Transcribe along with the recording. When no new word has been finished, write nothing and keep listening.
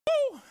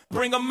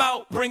Bring 'em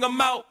out, bring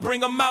 'em out,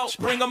 bring 'em out,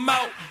 bring 'em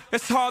out.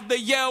 It's hard to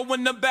yell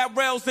when the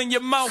barrel's in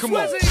your mouth. Come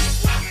on.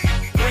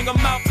 Bring 'em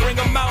out, bring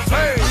 'em out.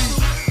 Hey.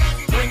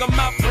 Bring 'em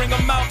out, bring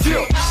 'em out.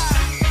 Yeah.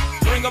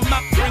 Bring 'em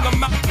out, bring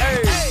 'em out.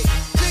 Hey.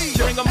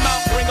 Bring 'em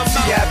out, bring 'em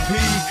out.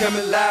 VIP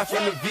coming live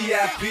from the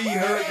VIP.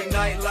 Heard the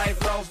nightlife,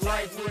 lost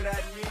life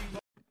without me.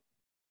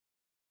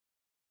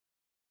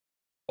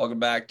 Welcome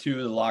back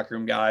to the Locker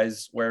Room,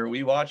 guys, where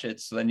we watch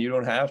it so then you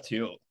don't have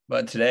to.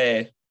 But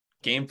today,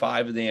 Game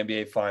 5 of the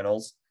NBA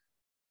Finals,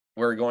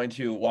 we're going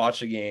to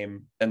watch a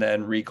game and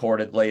then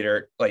record it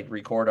later, like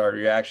record our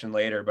reaction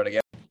later. But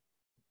again,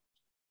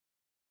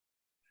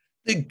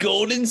 the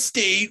Golden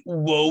State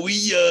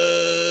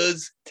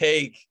Warriors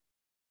take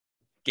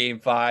Game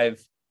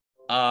 5.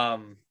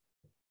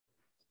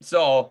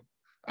 So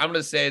I'm going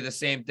to say the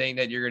same thing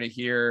that you're going to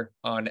hear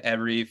on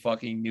every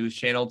fucking news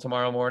channel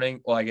tomorrow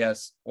morning. Well, I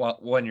guess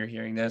when you're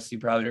hearing this, you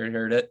probably already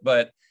heard it.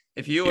 But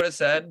if you would have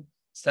said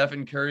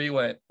Stephen Curry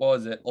went, what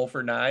was it, 0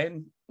 for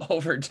 9,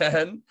 0 for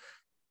 10,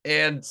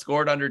 and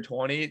scored under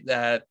 20,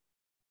 that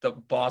the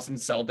Boston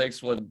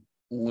Celtics would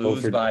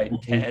lose by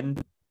 10.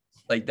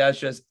 Like, that's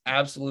just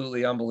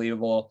absolutely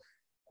unbelievable.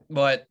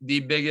 But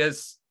the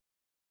biggest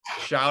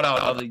shout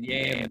out of the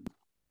game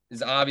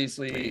is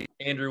obviously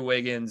Andrew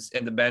Wiggins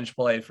and the bench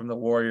play from the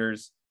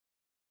Warriors.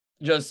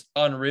 Just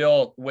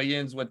unreal.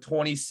 Wiggins with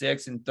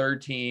 26 and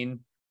 13,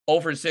 0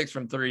 for 6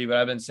 from 3, but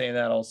I've been saying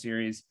that all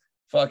series.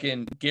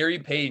 Fucking Gary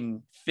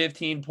Payton,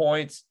 15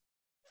 points,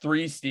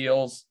 3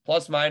 steals,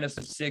 plus minus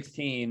of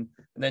 16,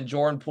 and then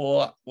Jordan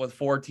Poole with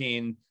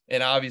 14,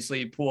 and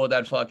obviously Poole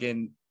that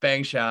fucking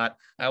bang shot.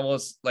 I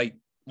almost like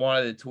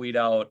wanted to tweet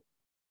out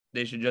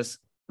they should just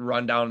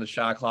run down the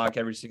shot clock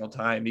every single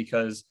time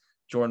because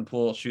Jordan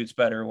Poole shoots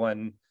better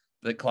when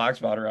the clock's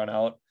about to run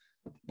out.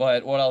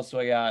 But what else do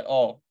I got?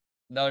 Oh,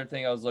 another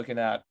thing I was looking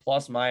at,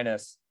 plus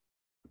minus.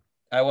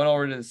 I went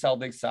over to the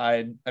Celtics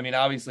side. I mean,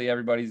 obviously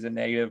everybody's a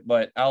negative,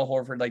 but Al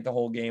Horford, like the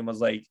whole game was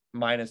like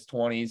minus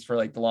 20s for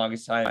like the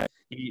longest time.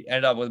 He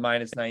ended up with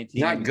minus 19.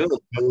 Not good,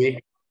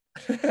 Joey.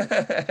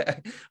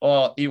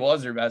 Well, he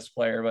was their best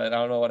player, but I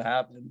don't know what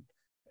happened.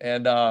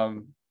 And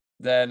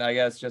then I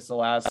guess just the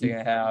last thing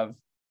I have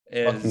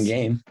is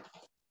game.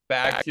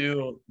 Back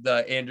to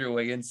the Andrew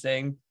Wiggins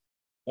thing.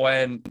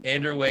 When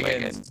Andrew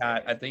Wiggins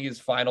got, I think, his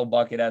final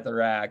bucket at the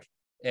rack,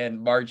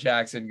 and Mark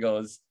Jackson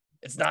goes,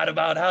 "It's not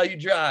about how you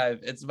drive,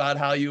 it's about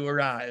how you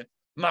arrive.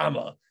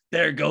 Mama,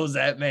 there goes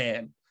that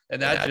man."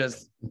 And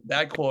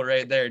that quote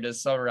right there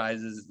just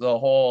summarizes the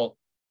whole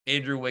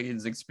Andrew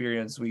Wiggins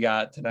experience we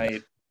got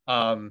tonight.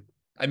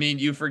 I mean,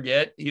 you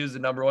forget he was the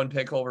number 1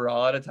 pick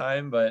overall at a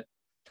time, but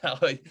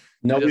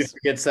nobody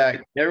forgets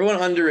that. Everyone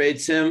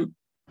underrates him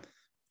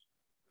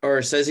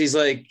or says he's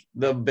like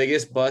the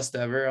biggest bust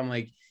ever. I'm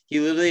like, he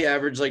literally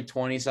averaged like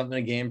 20 something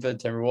a game for the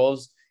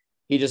Timberwolves.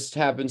 He just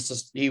happens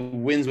to, he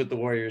wins with the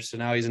Warriors. So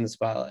now he's in the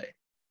spotlight.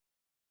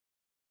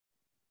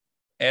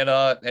 And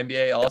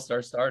NBA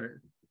All-Star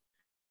starter.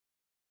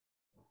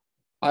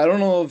 I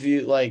don't know if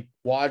you like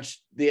watch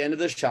the end of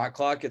the shot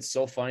clock. It's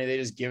so funny. They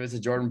just give it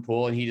to Jordan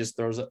Poole and he just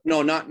throws it.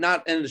 No, not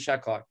end of the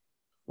shot clock.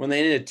 When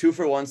they need a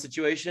 2-for-1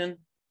 situation,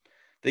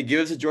 they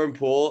give it to Jordan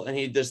Poole and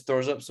he just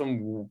throws up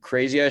some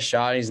crazy ass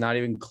shot. And he's not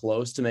even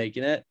close to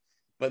making it,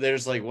 but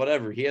there's like,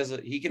 whatever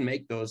he can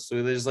make those.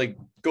 So there's like,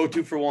 go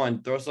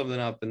 2-for-1, throw something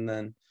up and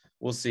then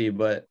we'll see.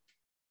 But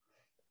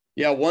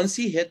yeah, once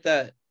he hit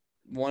that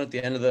one at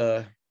the end of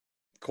the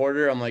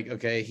quarter, I'm like,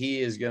 okay,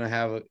 he's going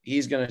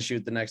to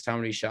shoot the next how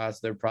many shots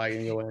they're probably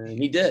going to go in. And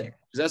he did, because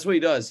that's what he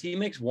does. He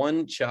makes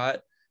one shot,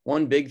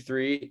 one big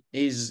three.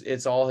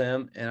 It's all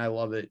him. And I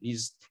love it. He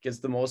gets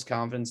the most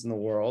confidence in the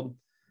world.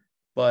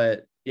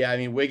 But yeah, I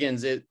mean,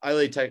 Wiggins, I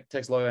really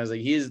text Logan. I was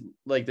like, he's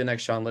like the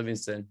next Sean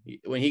Livingston.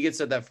 When he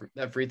gets at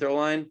that free throw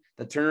line,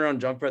 that turnaround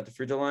jumper at the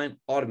free throw line,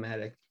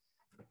 automatic.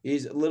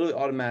 He's literally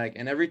automatic.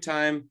 And every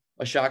time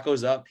a shot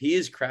goes up, he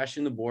is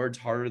crashing the boards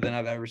harder than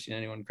I've ever seen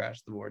anyone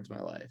crash the boards in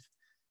my life.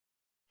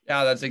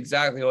 Yeah, that's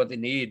exactly what they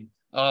need.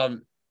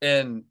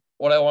 And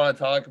what I want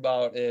to talk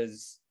about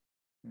is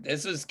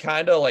this is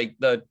kind of like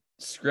the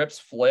scripts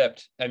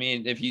flipped. I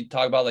mean, if you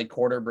talk about like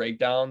quarter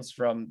breakdowns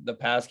from the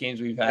past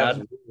games we've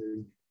had,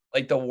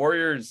 like the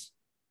Warriors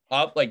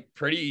up like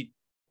pretty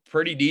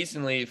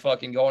decently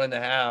fucking going in the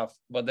half,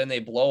 but then they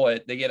blow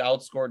it. They get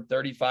outscored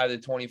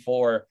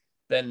 35-24.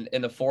 Then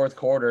in the fourth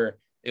quarter,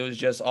 it was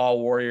just all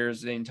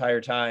Warriors the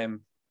entire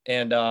time.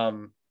 And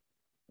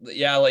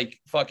yeah, like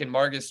fucking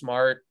Marcus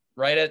Smart,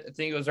 right at, I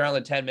think it was around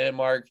the 10-minute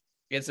mark,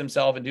 gets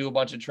himself into a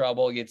bunch of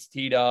trouble, gets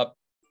teed up.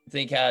 I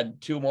think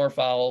had 2 more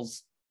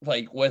fouls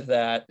like with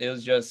that. It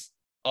was just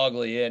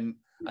ugly. And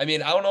I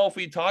mean, I don't know if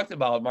we talked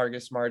about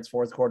Marcus Smart's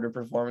fourth quarter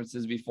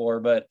performances before,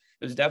 but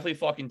it was definitely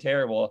fucking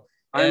terrible.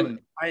 And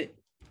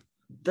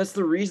that's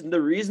the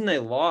reason they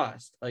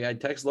lost. Like I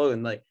text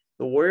Logan, like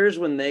the Warriors,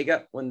 when they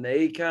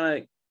kind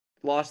of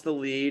lost the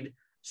lead,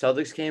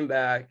 Celtics came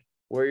back,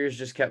 Warriors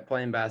just kept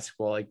playing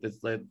basketball like this,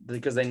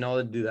 because they know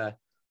to do that.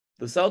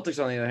 The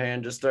Celtics, on the other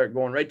hand, just start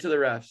going right to the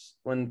refs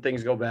when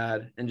things go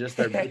bad and just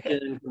start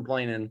bitching and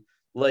complaining.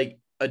 Like,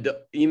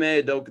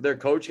 Their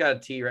coach got a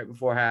tee right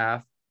before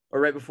half, or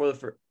right before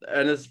the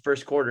end of the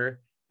first quarter,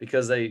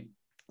 because they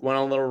went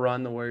on a little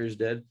run. The Warriors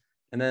did,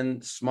 and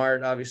then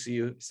Smart, obviously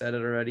you said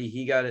it already.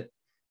 He got it.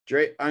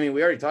 We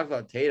already talked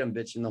about Tatum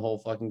bitching the whole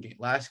fucking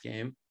last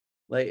game.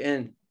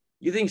 And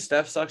you think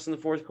Steph sucks in the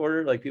fourth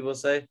quarter? Like people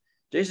say,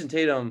 Jason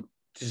Tatum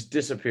just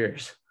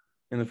disappears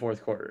in the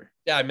fourth quarter.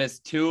 Yeah, I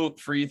missed 2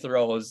 free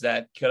throws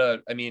that could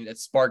have. I mean, it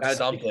sparked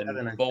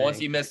something. But once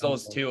he missed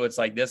those 2, it's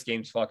like this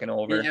game's fucking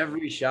over. And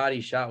every shot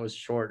he shot was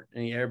short,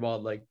 and he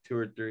airballed like 2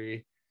 or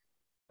 3.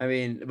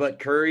 But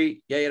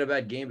Curry, he had a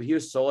bad game, but he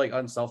was so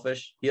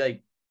unselfish.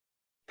 He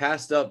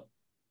passed up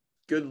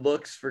good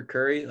looks for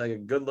Curry, like a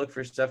good look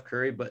for Steph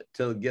Curry, but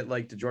to get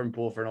to Jordan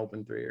Poole for an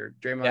open 3 or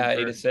Draymond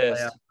 8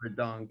 assists for a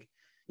dunk.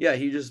 Yeah,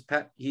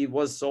 he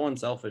was so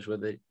unselfish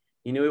with it.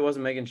 He knew he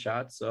wasn't making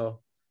shots,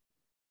 so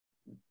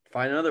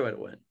find another way to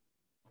win.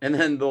 And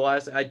then the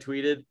last I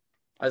tweeted,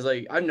 I was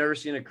like, I've never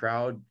seen a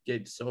crowd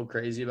get so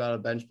crazy about a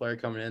bench player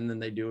coming in than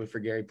they do for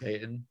Gary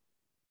Payton.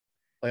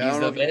 I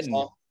don't know if you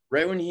saw,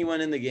 right when he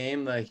went in the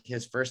game,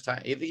 his first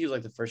time, I think he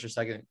was the first or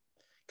second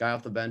guy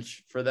off the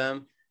bench for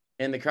them.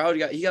 And the crowd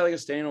got a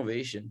standing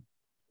ovation.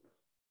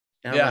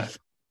 And I'm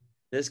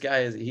this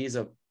guy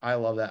I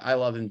love that. I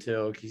love him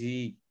too, because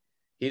he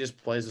just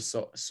plays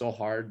so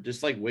hard,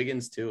 just like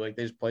Wiggins too.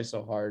 They just play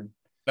so hard.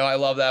 No, I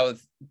love that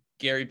with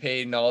Gary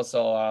Payton.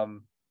 Also,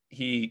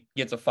 he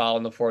gets a foul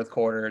in the fourth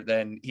quarter,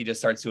 then he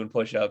just starts doing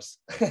push-ups.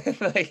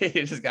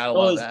 You just gotta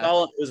love that.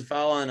 It was a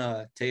foul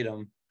on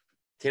Tatum.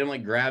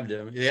 Tatum grabbed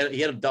him. He had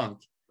a dunk.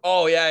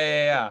 Oh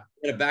yeah.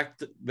 He had a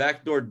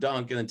backdoor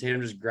dunk, and then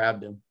Tatum just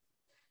grabbed him.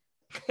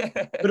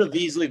 Could have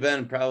easily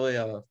been probably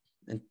a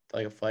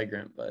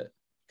flagrant, but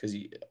because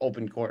he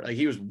opened court,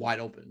 he was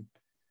wide open.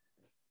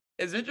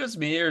 Is it just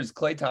me, or is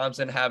Klay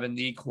Thompson having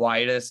the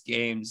quietest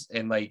games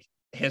in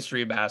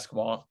history of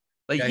basketball?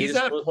 He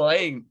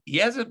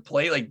hasn't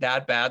played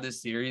that bad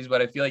this series,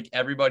 but I feel like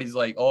everybody's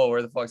oh,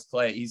 where the fuck's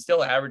Klay? He's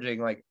still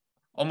averaging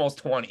almost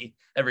 20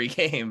 every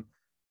game.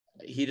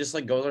 He just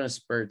goes on his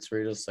spurts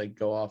where he just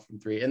go off from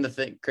 3. And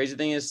the crazy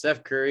thing is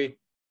Steph Curry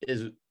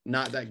is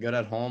not that good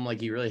at home.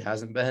 He really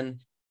hasn't been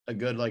a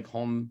good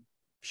home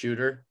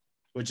shooter,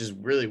 which is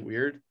really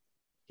weird.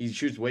 He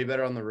shoots way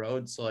better on the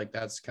road, so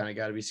that's kind of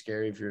got to be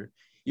scary if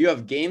you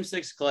have Game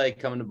 6 Klay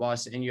coming to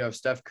Boston, and you have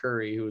Steph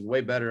Curry, who is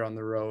way better on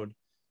the road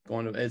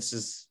going to.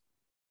 It's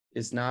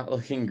not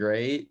looking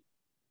great.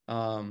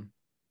 And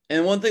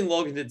one thing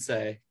Logan did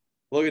say,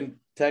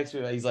 Logan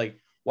texted me, he's like,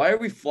 "Why are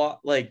we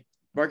flop?"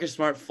 Marcus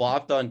Smart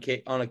flopped on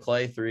a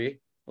Klay 3.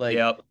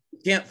 Yep. You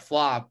can't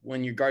flop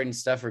when you're guarding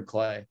Steph or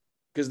Klay,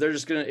 because they're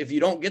just gonna. If you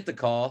don't get the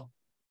call,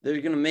 they're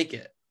gonna make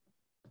it.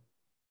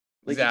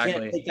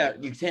 Exactly.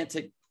 You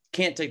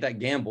can't take that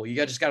gamble. You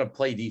just got to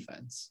play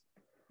defense.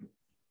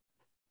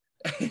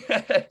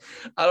 I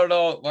don't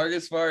know.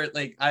 Marcus Smart,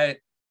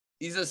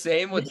 he's the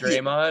same with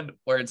Draymond,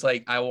 where it's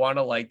I want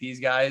to like these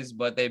guys,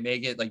 but they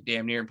make it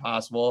damn near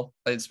impossible,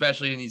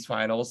 especially in these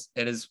finals.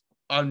 It is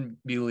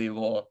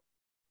unbelievable.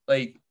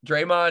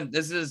 Draymond,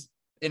 this is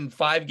in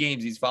 5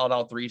 games, he's fouled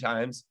out 3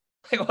 times.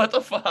 What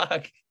the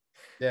fuck?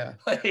 Yeah.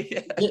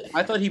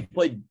 I thought he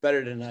played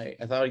better tonight.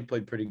 I thought he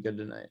played pretty good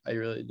tonight. I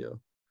really do.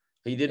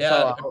 He did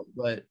foul out,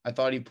 but I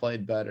thought he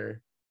played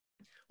better.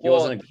 He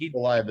wasn't a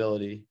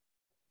liability.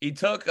 He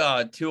took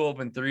 2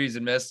 open 3s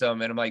and missed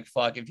them, and I'm like,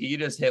 fuck, if he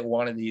just hit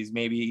one of these,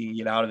 maybe he can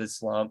get out of his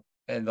slump.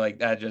 And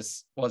that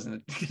just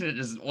wasn't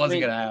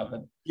gonna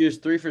happen. He was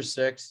 3 for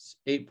 6,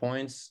 8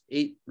 points,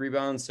 8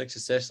 rebounds, 6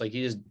 assists. He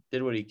just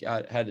did what he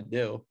had to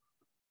do.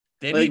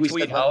 Did he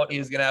tweet out he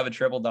was gonna have a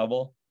triple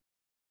double?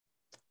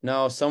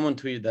 No, someone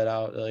tweeted that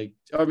out.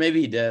 Or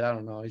maybe he did. I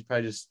don't know. He's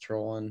probably just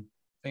trolling.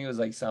 I think it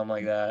was something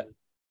like that.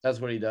 That's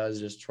what he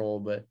does, just troll.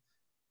 But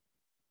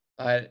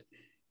I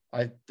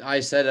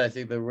said I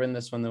think they win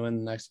this one, they win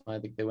the next one. I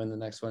think they win the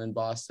next one in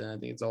Boston. I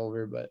think it's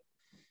over. But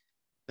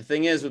the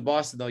thing is with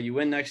Boston, though, you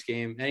win next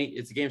game.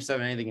 It's a game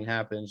 7. Anything can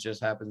happen. It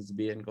just happens to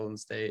be in Golden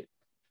State.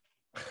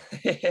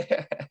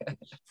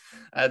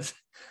 That's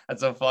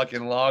a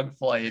fucking long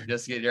flight.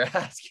 Just get your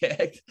ass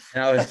kicked.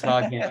 And I was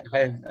talking.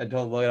 I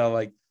told Lloyd, I'm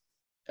like,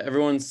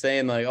 everyone's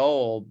saying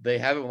oh, they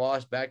haven't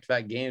lost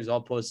back-to-back games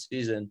all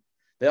postseason.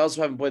 They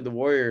also haven't played the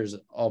Warriors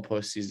all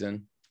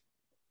postseason.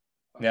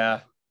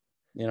 Yeah.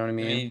 You know what I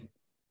mean?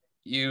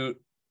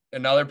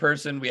 Another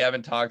person we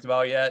haven't talked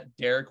about yet,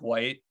 Derek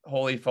White.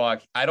 Holy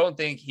fuck. I don't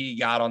think he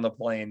got on the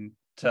plane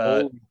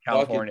to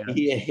California.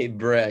 He a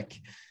brick.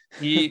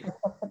 He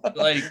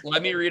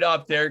let me read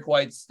off Derek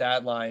White's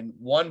stat line.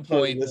 1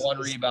 point, 1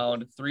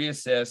 rebound, 3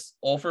 assists,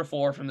 0 for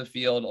 4 from the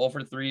field, 0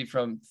 for 3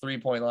 from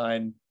 3-point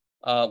line,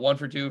 1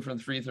 for 2 from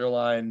the free throw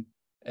line,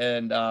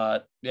 and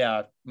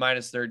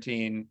minus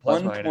 13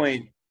 plus 1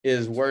 point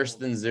is worse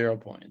than 0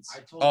 points.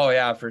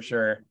 For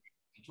sure.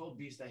 I told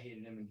Beast I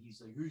hated him, and he's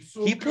so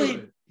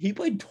good. He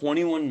played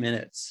 21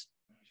 minutes.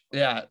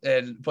 Yeah,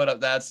 and put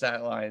up that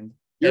stat line.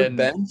 Your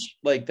bench,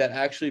 that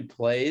actually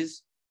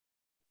plays,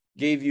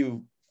 gave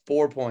you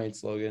 4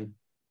 points, Logan.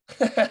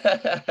 Grant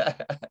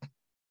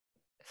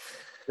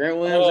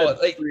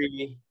Williams had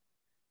 3.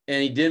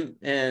 and he didn't,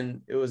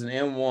 and it was an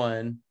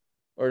M1,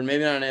 or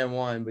maybe not an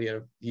M1,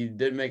 but he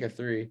did make a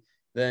 3.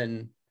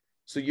 Then,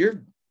 so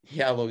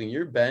Logan,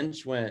 your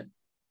bench went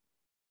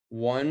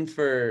 1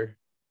 for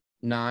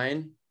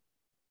 9.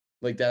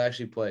 Like that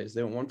actually plays.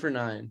 They went 1 for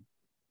 9.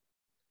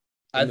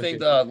 I think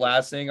the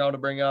last thing I want to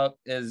bring up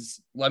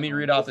is let me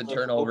read off the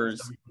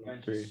turnovers.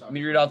 Let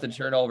me read off the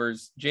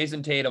turnovers.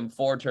 Jason Tatum,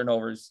 4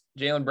 turnovers.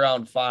 Jaylen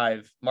Brown,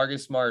 5.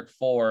 Marcus Smart,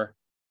 4.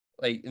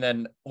 Like, and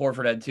then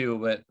Horford had 2,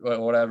 but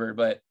whatever.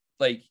 But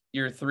like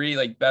your 3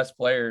 like best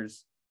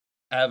players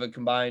have a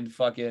combined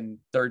fucking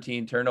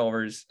 13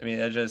 turnovers. I mean,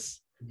 that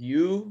just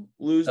you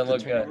lose the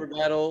turnover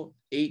battle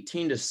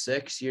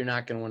 18-6, you're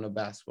not gonna win a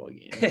basketball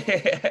game.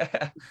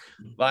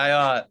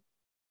 I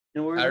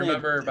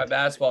remember my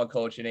basketball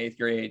coach in 8th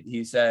grade,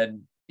 he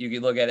said you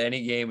could look at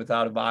any game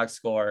without a box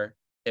score.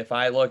 If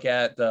I look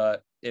at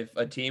if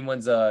a team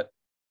wins a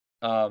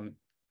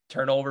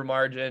turnover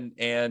margin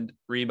and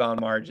rebound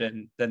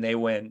margin, then they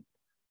win.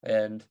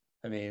 And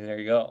I mean, there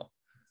you go.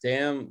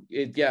 Damn,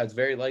 it's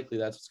very likely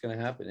that's what's going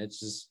to happen.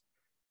 It's just,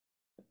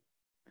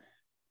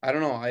 I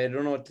don't know. I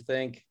don't know what to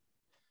think.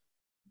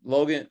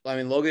 Logan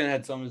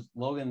had some.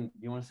 Logan,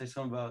 you want to say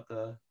something about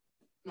the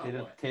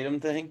Tatum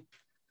thing?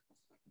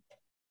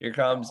 Here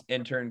comes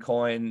intern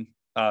Coin,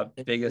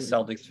 biggest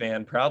Celtics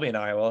fan, probably in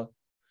Iowa.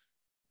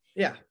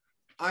 Yeah,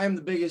 I am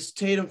the biggest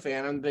Tatum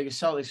fan. I'm the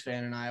biggest Celtics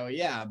fan in Iowa.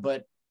 Yeah,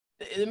 but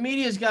the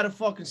media's got to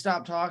fucking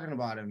stop talking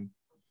about him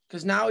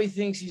because now he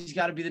thinks he's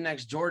got to be the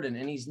next Jordan,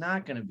 and he's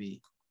not going to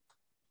be.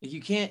 Like,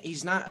 you can't.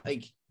 He's not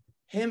like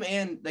him,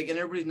 and like, and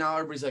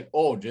everybody's like,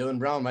 oh, Jaylen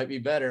Brown might be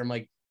better. I'm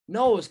like,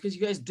 no, it's because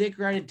you guys dick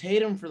rided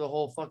Tatum for the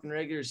whole fucking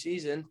regular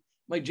season.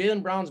 Like,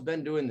 Jaylen Brown's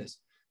been doing this.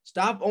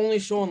 Stop only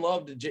showing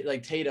love to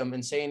like Tatum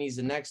and saying he's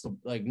the next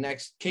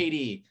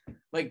KD.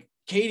 Like,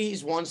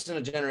 KD's once in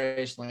a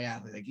generation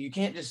athlete. Like, you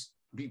can't just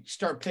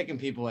start picking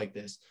people like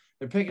this.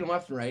 They're picking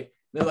left and right.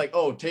 They're like,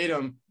 oh,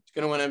 Tatum is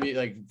gonna win MVP,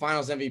 like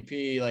Finals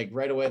MVP. Like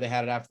right away, they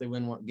had it after they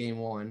win game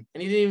 1,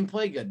 and he didn't even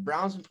play good.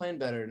 Brown's been playing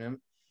better than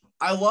him.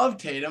 I love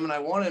Tatum, and I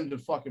want him to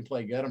fucking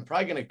play good. I'm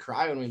probably gonna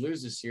cry when we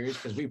lose this series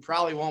because we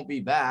probably won't be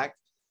back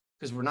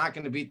because we're not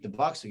gonna beat the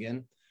Bucks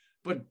again.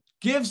 But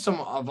give some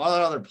of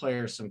other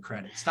players some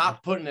credit.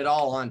 Stop putting it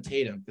all on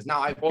Tatum because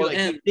now I feel like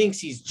he thinks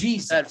he's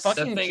Jesus. The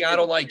thing I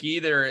don't like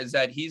either is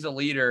that he's a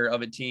leader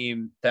of a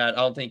team that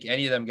I don't think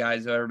any of them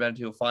guys have ever been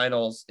to a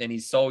finals, and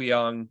he's so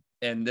young,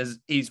 and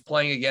he's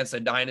playing against a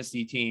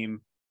dynasty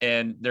team,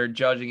 and they're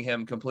judging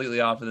him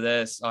completely off of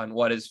this on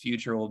what his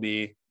future will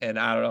be. And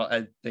I don't know.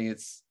 I think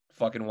it's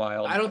fucking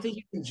wild. I don't think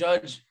you can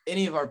judge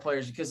any of our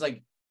players because,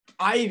 like,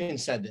 I even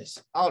said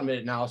this. I'll admit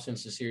it now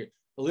since this year.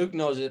 Luke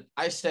knows it.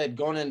 I said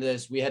going into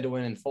this, we had to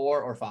win in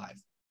 4 or 5.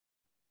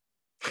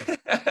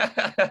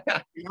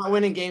 You're not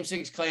winning game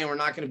 6, Clay, and we're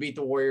not going to beat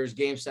the Warriors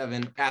game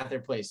 7 at their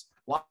place.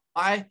 Why?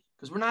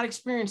 Because we're not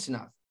experienced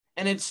enough.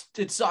 And it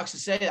sucks to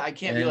say it. I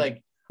can't be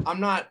like,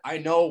 I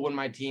know when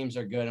my teams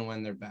are good and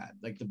when they're bad.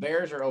 Like the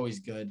Bears are always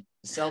good.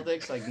 The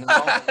Celtics, like, no.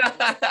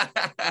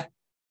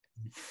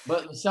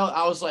 But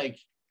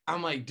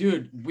I'm like,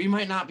 dude, we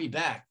might not be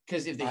back.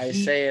 Because if I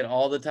say it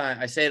all the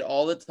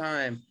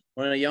time.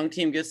 When a young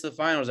team gets to the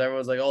finals,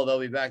 everyone's like, oh, they'll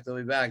be back.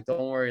 Don't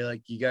worry.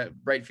 Like, you got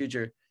bright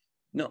future.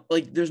 No,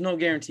 like, there's no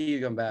guarantee you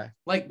come back.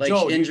 Like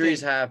Joe, injuries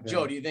happen.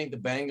 Joe, do you think the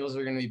Bengals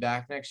are going to be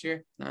back next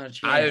year? Not a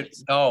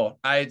chance.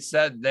 I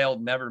said they'll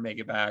never make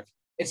it back.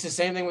 It's the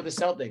same thing with the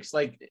Celtics.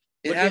 Like,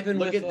 look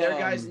at their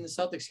guys and the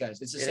Celtics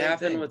guys. It's the same thing. It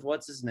happened with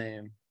what's his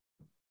name?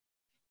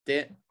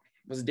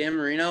 Was it Dan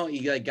Marino?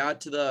 He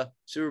got to the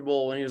Super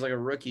Bowl when he was like a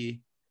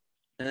rookie,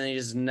 and then he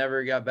just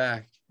never got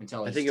back.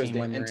 Until his team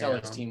went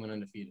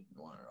undefeated and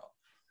won it all.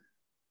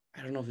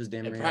 I don't know if it was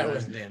Dan Marino. It probably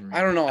wasn't Dan Marino.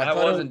 I don't know. That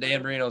wasn't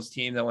Dan Marino's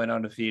team that went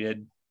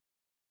undefeated.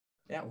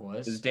 Yeah, it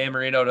was. Because Dan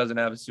Marino doesn't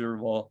have a Super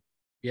Bowl.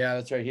 Yeah,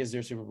 that's right. He has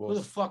their Super Bowl. Who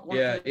the fuck won?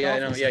 Yeah, I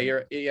know.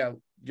 Yeah,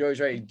 Joey's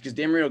right. Because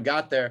Dan Marino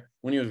got there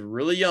when he was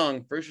really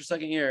young, first or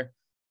second year,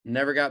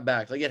 never got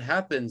back. Like, it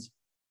happens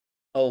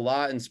a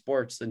lot in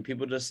sports, and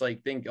people just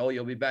like think, oh,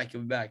 you'll be back.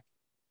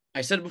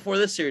 I said it before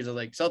this series. I was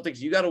like, Celtics,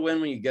 you got to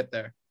win when you get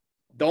there.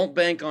 Don't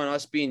bank on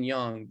us being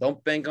young.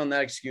 Don't bank on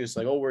that excuse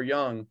like, oh, we're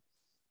young.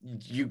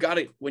 You got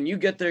to, when you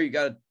get there, you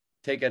got to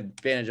take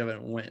advantage of it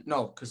and win.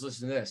 No, because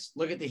listen to this.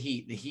 Look at the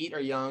Heat. The Heat are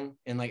young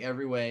in like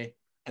every way,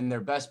 and their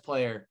best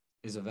player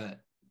is a vet,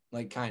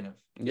 like kind of.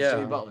 Yeah.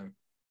 Jimmy Butler.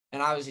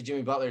 And obviously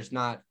Jimmy Butler's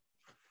not,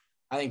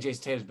 I think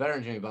Jason Tatum's better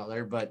than Jimmy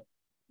Butler, but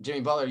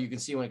Jimmy Butler, you can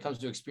see when it comes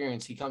to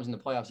experience, he comes in the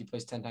playoffs, he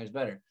plays 10 times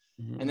better.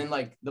 Mm-hmm. And then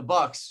like the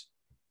Bucks,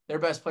 their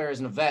best player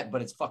isn't a vet,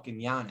 but it's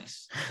fucking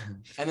Giannis.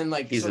 And then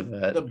like he's a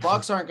vet. The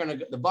Bucks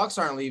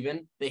aren't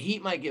leaving. The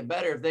Heat might get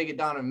better if they get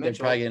Donovan Mitchell. They're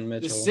probably getting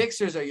Mitchell. The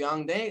Sixers are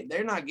young.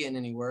 They're not getting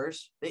any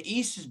worse. The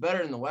East is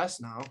better than the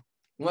West now,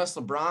 unless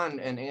LeBron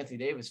and Anthony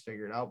Davis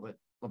figure it out. But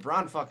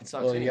LeBron fucking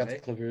sucks. Well, you anyway.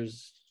 got the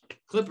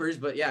Clippers,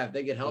 but yeah, if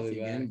they get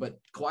healthy again. But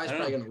Kawhi's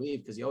probably gonna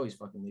leave because he always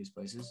fucking leaves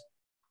places.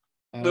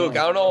 Luke,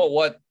 I don't know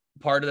what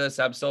part of this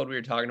episode we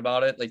were talking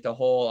about it, like the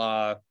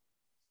whole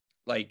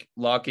like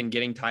luck and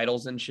getting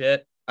titles and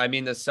shit. I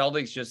mean, the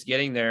Celtics just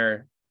getting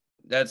there,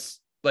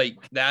 that's like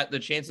that, the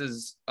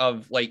chances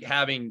of like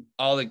having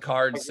all the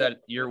cards set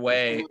your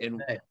way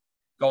and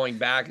going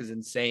back is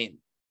insane.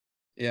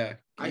 Yeah.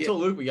 I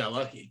told Luke we got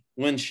lucky.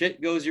 When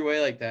shit goes your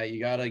way like that, you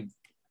gotta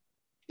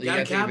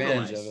take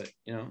advantage of it,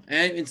 you know.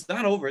 And it's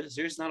not over. The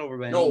series is not over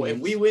by No, any if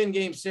means. we win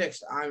game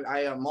 6,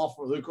 I am all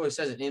for Luke always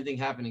says if anything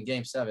happened in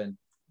game 7.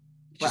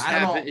 But I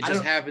don't know. It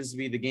just happens to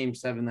be the game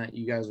 7 that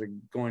you guys are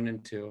going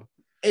into.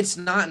 It's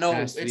not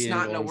It's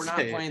not. no, we're not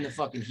playing the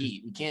fucking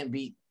Heat. We can't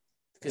beat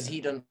because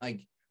he doesn't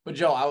like. But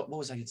Joe, what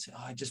was I gonna say?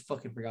 Oh, I just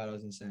fucking forgot what I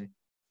was gonna say.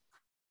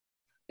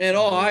 And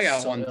I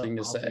got one thing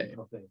to say.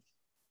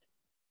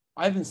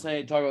 I've been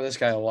talking about this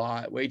guy a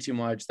lot, way too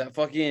much. That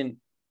fucking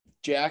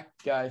Jack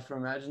guy from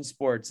Imagine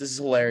Sports. This is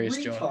hilarious,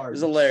 Joe. This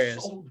is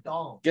hilarious. So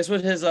dumb. Guess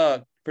what his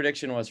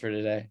prediction was for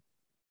today?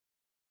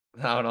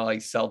 I don't know, like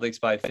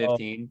Celtics by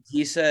 15.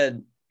 He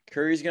said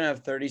Curry's gonna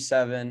have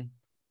 37,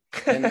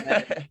 and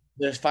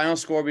the final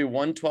score will be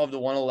 112 to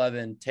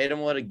 111. Tatum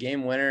will hit a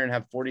game winner and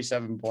have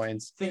 47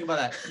 points. Think about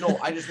that. No,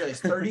 I just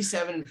realized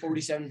 37 and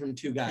 47 from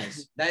 2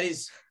 guys. That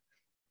is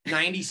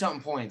 90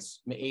 something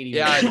points. 80.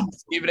 Yeah,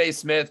 Stephen A.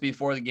 Smith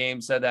before the game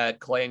said that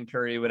Clay and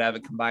Curry would have a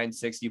combined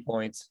 60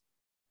 points.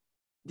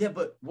 Yeah,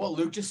 but what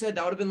Luke just said,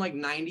 that would have been like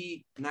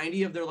 90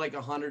 of their like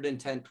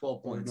 110,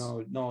 12 points.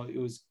 No, it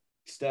was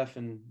Steph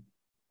and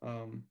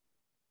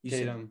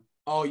Tatum.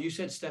 You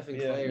said Steph and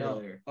Clay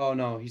earlier. Oh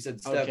no, he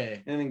said Steph.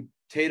 Okay. And then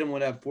Tatum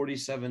would have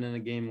 47 in a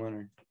game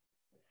winner.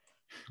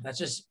 That's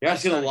just You're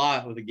asking a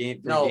lot with a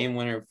game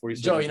winner of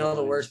 47. Joe, you know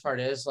the worst part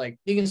is like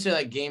you can say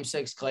like game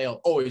 6 Clay.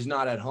 Oh, he's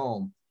not at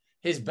home.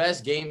 His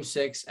best game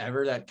 6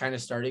 ever that kind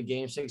of started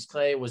game 6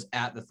 Clay was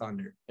at the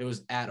Thunder. It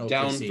was at OKC.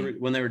 Down 3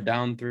 when they were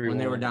down 3. When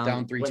they were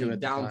down 3-2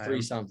 down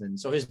 3 something.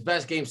 So his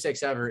best game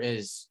 6 ever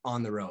is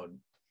on the road.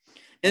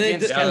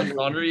 And the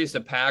Thunder used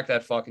to pack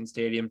that fucking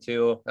stadium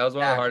too. That was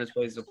one of the hardest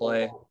places to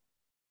play.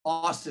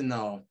 Austin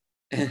though.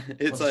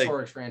 It's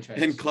like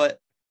franchise. And Clay,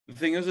 the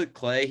thing is with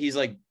Clay, he's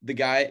like the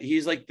guy,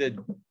 he's like the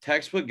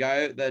textbook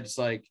guy that's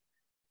like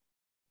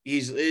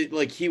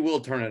he will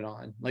turn it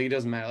on. Like it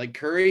doesn't matter. Like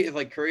Curry, if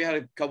like Curry had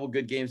a couple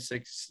good game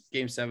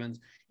 7s,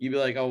 you'd be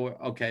like, oh,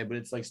 okay, but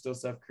it's like still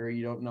Steph Curry.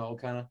 You don't know,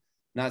 kind of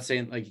not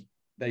saying like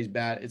that he's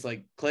bad. It's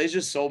like Clay's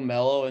just so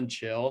mellow and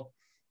chill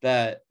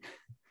that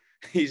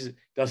he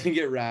doesn't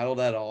get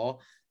rattled at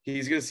all.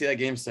 He's gonna see that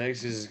game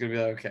 6. He's just gonna be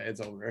like, okay, it's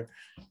over.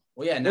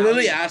 Well, yeah. Now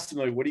literally asked him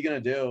like, what are you gonna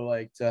do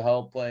like to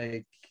help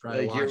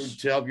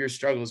help your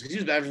struggles? Because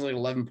he was averaging like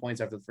 11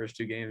 points after the first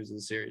 2 games of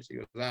the series. He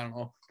goes, I don't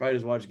know, probably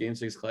just watch game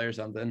 6 Clay or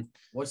something.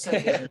 What's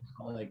that?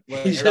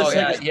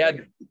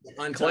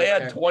 Clay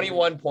had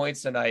 21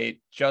 points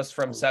tonight just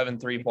from 7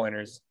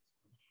 3-pointers.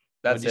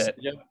 That's it.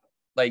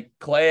 Like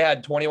Clay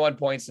had 21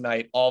 points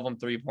tonight, all of them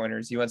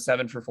 3-pointers. He went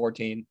 7 for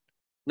 14.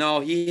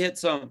 No, he hit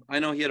some. I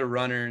know he had a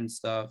runner and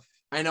stuff.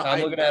 I know. I'm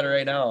looking at it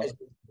right now.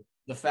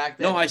 The fact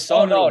that I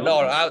saw.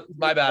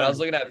 My bad. I was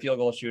looking at field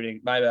goal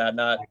shooting. My bad,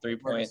 not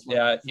 3-point.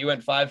 Yeah, he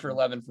went 5 for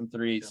 11 from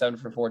 3, 7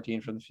 for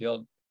 14 from the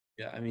field.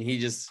 Yeah, I mean, he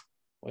just.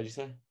 What'd you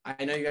say?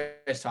 I know you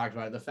guys talked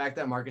about it. The fact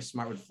that Marcus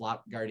Smart would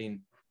flop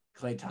guarding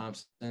Klay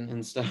Thompson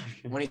and stuff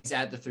when he's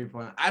at the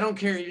 3-point. I don't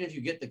care even if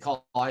you get the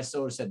call. I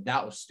still would have said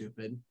that was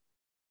stupid.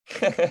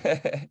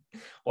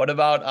 What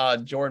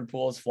about Jordan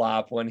Poole's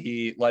flop when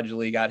he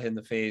allegedly got hit in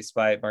the face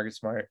by Marcus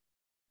Smart?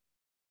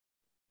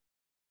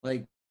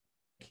 Like,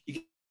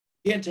 you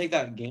can't take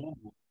that game.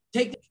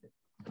 Take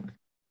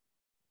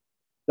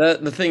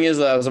the thing is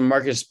that was a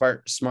Marcus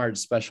Smart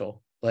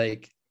special.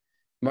 Like,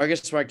 Marcus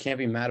Smart can't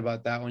be mad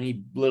about that when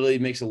he literally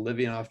makes a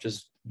living off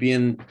just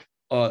being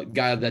a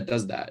guy that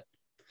does that.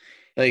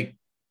 Like,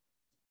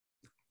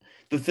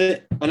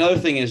 another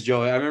thing is,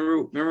 Joey, I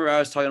remember I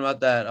was talking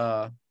about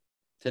that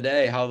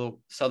today, how the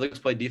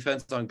Celtics play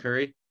defense on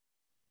Curry.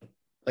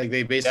 Like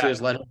they basically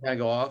just let him kind of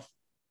go off.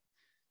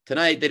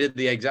 Tonight they did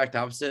the exact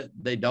opposite.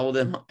 They doubled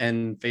him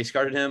and face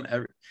guarded him.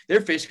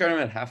 They're face guarding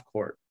him at half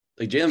court.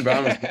 Like Jaylen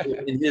Brown was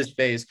in his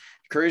face.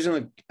 Curry's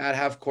at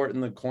half court in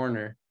the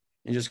corner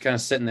and just kind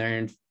of sitting there,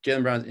 and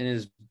Jaylen Brown's in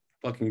his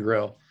fucking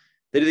grill.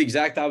 They did the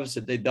exact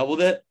opposite. They doubled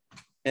it,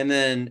 and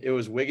then it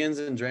was Wiggins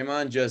and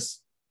Draymond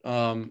just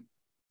dump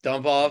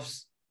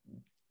offs.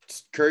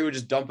 Curry would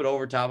just dump it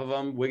over top of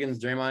him.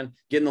 Wiggins, Draymond,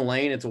 get in the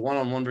lane. It's a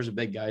one-on-one versus a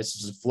big guy. It's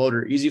just a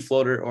floater, easy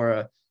floater, or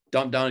a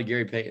dump down to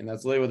Gary Payton.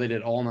 That's literally what they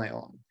did all night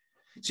long.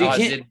 So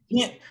you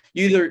can't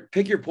you either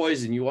pick your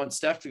poison. You want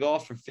Steph to go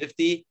off for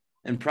 50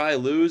 and probably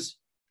lose,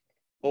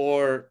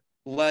 or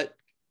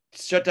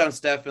shut down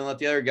Steph and let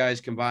the other guys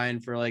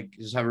combine for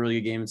just have a really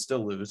good game and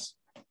still lose.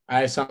 I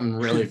have something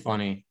really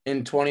funny.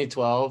 In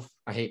 2012,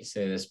 I hate to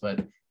say this, but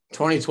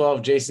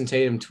 2012, Jason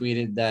Tatum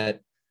tweeted that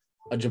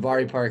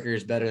Jabari Parker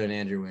is better than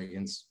Andrew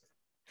Wiggins.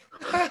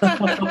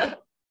 I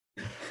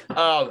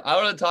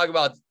want to talk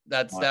about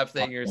that Steph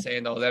thing you're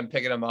saying, though, them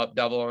picking him up,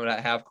 double him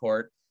at half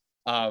court.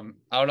 I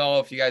don't know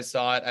if you guys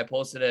saw it. I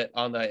posted it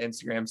on the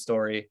Instagram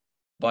story,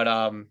 but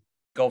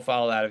go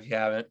follow that if you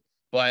haven't.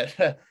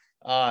 But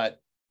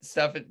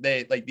Steph,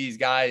 these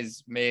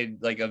guys made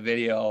a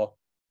video,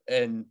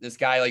 and this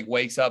guy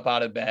wakes up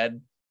out of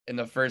bed and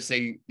the first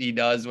thing he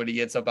does when he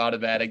gets up out of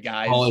bed, a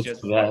guy's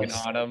just fucking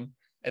on him.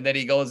 And then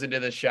he goes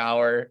into the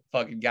shower,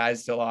 fucking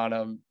guy's still on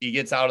him. He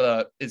gets out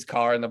of his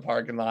car in the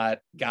parking lot,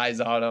 guy's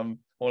on him,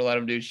 won't let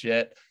him do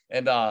shit.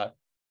 And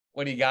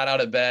when he got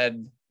out of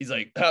bed, he's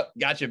like, oh,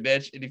 gotcha,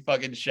 bitch. And he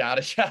fucking shot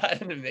a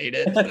shot and made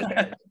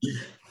it.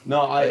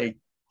 No,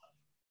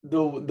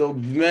 the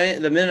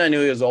minute I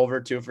knew he was over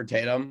too for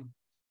Tatum,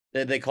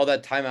 they called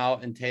that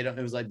timeout, and Tatum,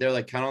 it was like they're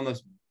like kind of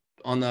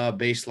on the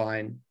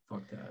baseline.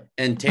 Fuck that.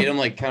 And Tatum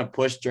like kind of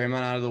pushed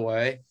Draymond out of the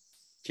way.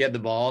 He had the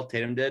ball,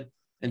 Tatum did.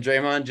 And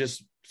Draymond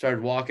just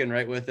started walking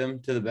right with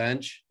him to the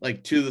bench,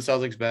 like to the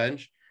Celtics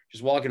bench,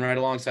 just walking right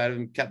alongside of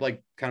him, kept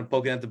like kind of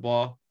poking at the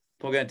ball,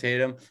 poking at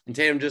Tatum. And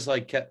Tatum just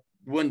like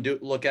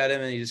wouldn't look at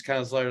him, and he just kind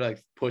of started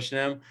like pushing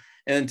him.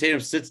 And then Tatum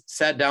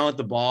sat down with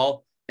the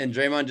ball, and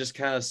Draymond just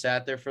kind of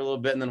sat there for a little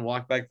bit and then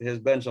walked back to his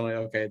bench. I'm like,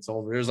 okay, it's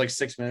over. It was like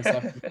 6 minutes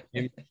left.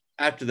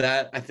 After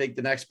that, I think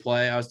the next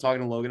play, I was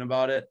talking to Logan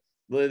about it.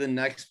 Literally the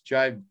next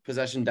drive,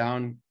 possession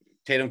down,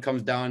 Tatum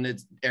comes down,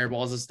 it's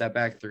airballs a step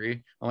back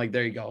three. I'm like,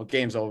 there you go.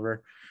 Game's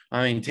over.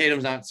 I mean,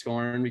 Tatum's not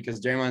scoring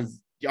because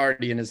Draymond's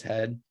already in his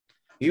head.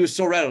 He was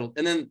so rattled.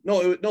 And then,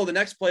 no, the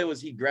next play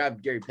was he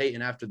grabbed Gary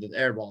Payton after the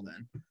airball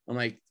then. I'm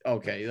like,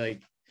 okay,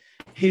 like,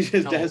 he's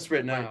just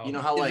desperate now. You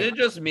know how, like, is it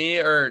just me,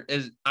 or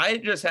I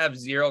just have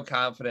zero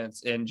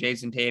confidence in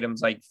Jason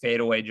Tatum's like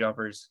fadeaway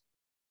jumpers?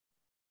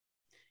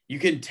 You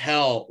can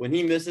tell when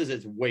he misses,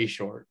 it's way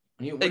short.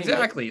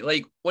 Exactly.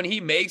 Like when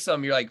he makes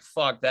them, you're like,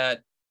 fuck,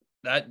 that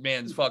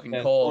man's fucking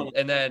cold.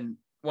 And then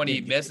when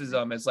he misses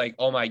them, it's like,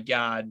 oh my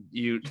God,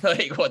 you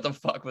like, what the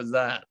fuck was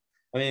that?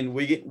 I mean,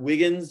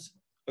 Wiggins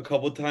a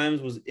couple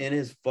times was in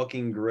his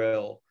fucking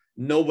grill.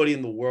 Nobody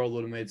in the world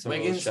would have made some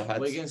of those shots.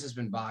 Wiggins has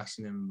been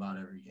boxing him about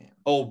every game.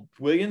 Oh,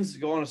 Wiggins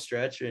go on a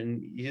stretch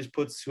and he just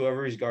puts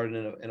whoever he's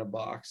guarding in a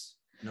box.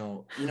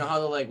 No, you know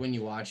how like when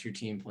you watch your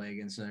team play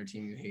against another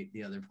team, you hate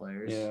the other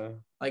players. Yeah.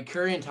 Like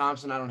Curry and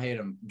Thompson, I don't hate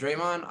him.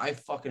 Draymond, I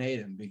fucking hate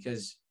him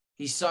because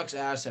he sucks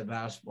ass at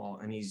basketball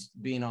and he's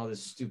being all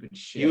this stupid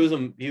shit.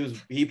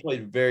 He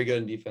played very good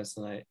in defense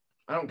tonight.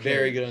 I don't care.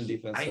 Very good on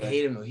defense. I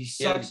hate him though. He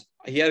sucks.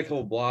 He had a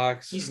couple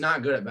blocks. He's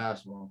not good at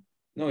basketball.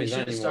 No, he's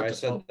not anymore. I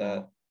said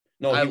that.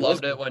 No, I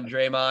loved it when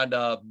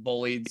Draymond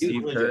bullied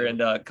Steve Kerr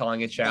into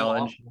calling a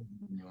challenge.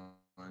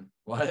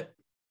 What?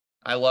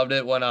 I loved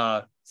it when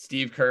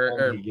Steve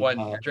Kerr when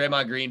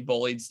Draymond Green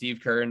bullied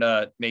Steve Kerr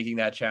into making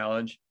that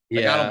challenge.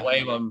 Like, I don't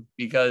blame him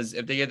because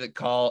if they get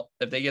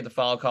the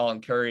foul call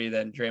on Curry,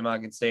 then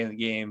Draymond can stay in the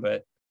game.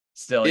 But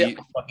still, he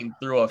fucking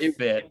threw a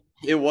fit.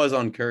 It was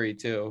on Curry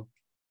too.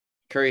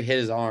 Curry hit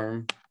his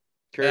arm.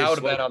 Curry that would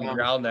have been on the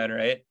ground then,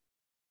 right?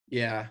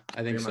 Yeah,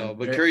 I think so.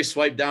 But Curry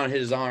swiped down, hit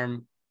his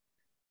arm,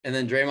 and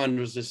then Draymond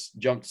was just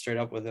jumped straight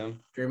up with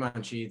him.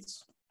 Draymond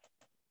cheats.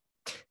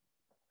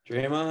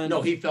 Draymond?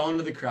 No, he fell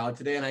into the crowd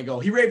today, and I go,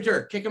 he raped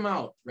her. Kick him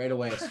out right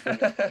away.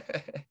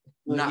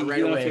 Not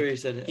right away.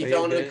 He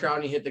fell into the crowd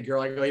and he hit the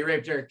girl. I go, he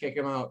raped her. Kick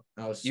him out.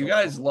 You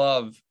guys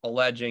love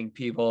alleging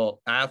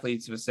people,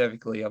 athletes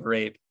specifically, of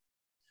rape.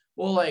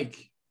 Well, like,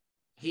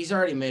 he's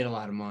already made a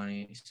lot of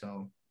money,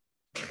 so.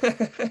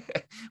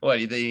 What,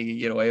 do you think you can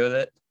get away with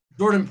it?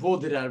 Jordan Poole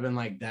did have been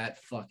like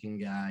that fucking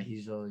guy.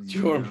 He's always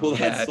Jordan Poole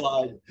that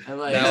slide.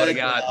 Like, that would have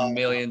got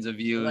millions of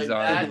views like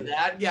on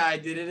that guy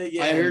did it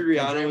again. I heard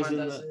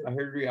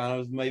Rihanna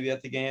was maybe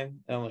at the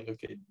game. And I'm like,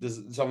 okay,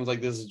 someone's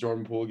like, this is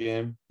Jordan Poole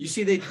game. You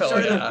see, they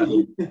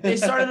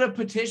started a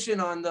petition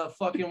on the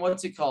fucking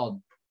what's it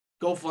called?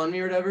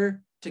 GoFundMe or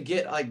whatever to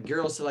get like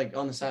girls to like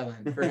on the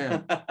sideline for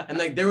him. And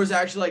like there was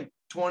actually like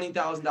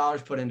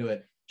 $20,000 put into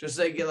it. Just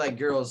so they get like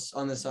girls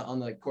on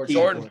the court.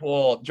 Jordan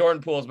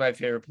Poole is my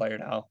favorite player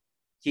now.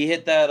 He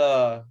hit that.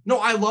 No,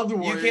 I love the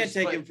Warriors. You can't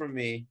take him from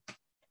me.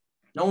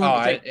 No one.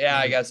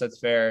 I guess that's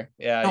fair.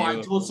 Yeah. No,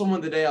 I told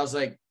someone today. I was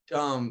like,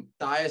 Thias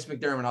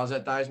McDermott. I was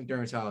at Thias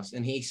McDermott's house,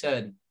 and he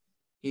said,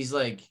 he's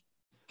like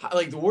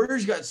the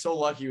Warriors got so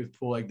lucky with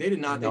Poole. Like they did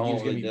not think he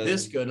was gonna be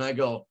this good. And I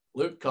go,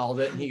 Luke called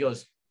it, and he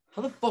goes,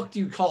 how the fuck do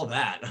you call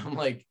that? I'm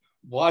like,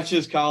 watch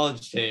his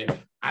college tape.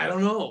 I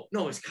don't know.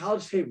 No, his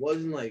college tape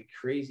wasn't like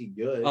crazy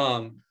good.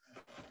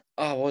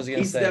 What was he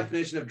gonna say? He's the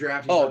definition of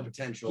drafting for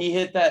potential. He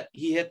hit that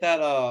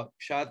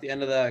shot at the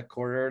end of that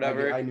quarter or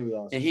whatever. I knew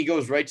that. And he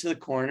goes right to the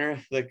corner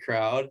of the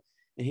crowd,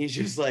 and he's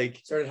just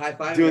like started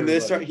high-fiving doing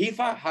everybody. He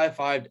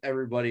high-fived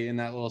everybody in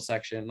that little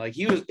section. Like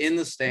he was in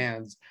the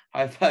stands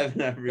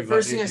high-fiving everybody. The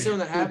first thing I said when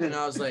that happened,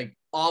 I was like,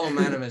 all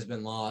momentum has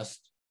been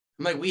lost.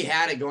 I'm like, we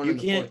had it going in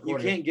the fourth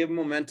quarter. You can't give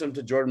momentum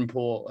to Jordan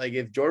Poole. Like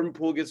if Jordan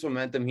Poole gets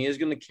momentum, he's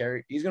gonna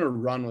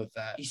run with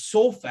that. He's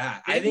so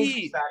fat. I think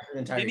he's fat for the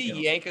entire Did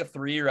he yank a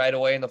three right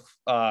away in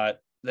the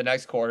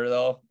next quarter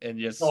though? And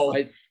just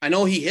I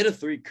know he hit a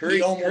three.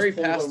 Curry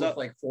passed up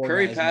like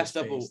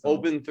an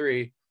open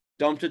three,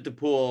 dumped it to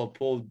Poole,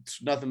 pulled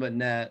nothing but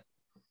net.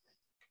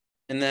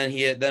 And then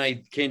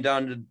I came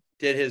down to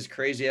did his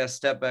crazy ass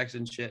step backs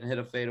and shit and hit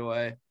a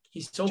fadeaway.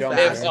 He's so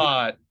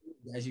fast.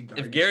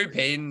 if Gary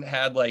Payton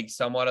had like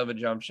somewhat of a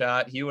jump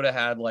shot, he would have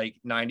had like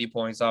 90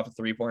 points off of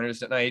 3-pointers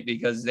tonight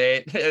because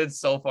it's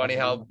so funny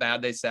how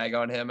bad they sag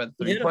on him at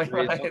the 3-point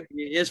line.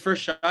 His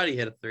first shot, he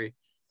hit a 3.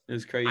 It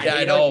was crazy. Yeah,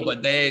 I know,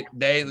 but they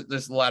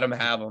just let him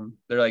have him.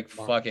 They're like,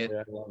 fuck it.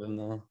 I love him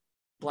though.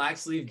 Black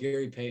sleeve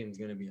Gary Payton's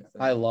gonna be a thing.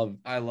 I love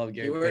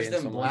Gary He wears Payton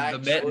them so black The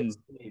mittens.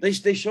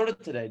 They showed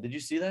it today. Did you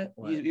see that?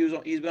 What?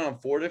 He's been on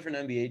 4 different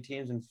NBA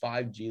teams and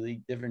 5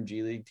 different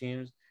G League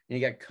teams, and he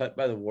got cut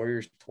by the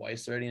Warriors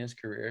twice already in his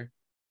career.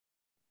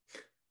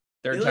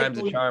 Third time's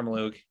a charm,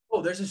 Luke.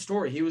 Oh, there's a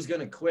story. He was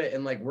gonna quit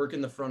and like work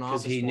in the front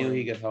office Because he knew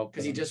he could help.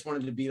 because he just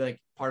wanted to be like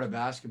part of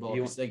basketball.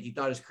 Because like he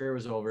thought his career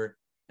was over,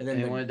 and then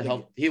he wanted to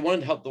help. He wanted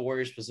to help the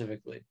Warriors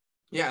specifically.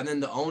 Yeah, and then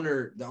the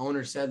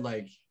owner said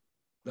like,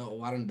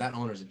 that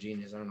owner's a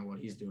genius. I don't know what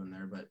he's doing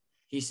there, but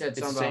he said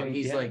something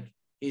about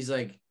he's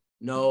like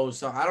no.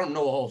 So I don't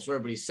know the whole story,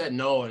 but he said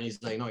no, and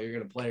he's like, no, you're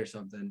gonna play or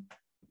something.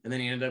 And then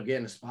he ended up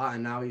getting a spot,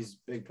 and now he's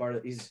a big part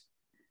of. He's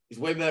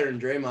way better than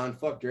Draymond.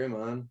 Fuck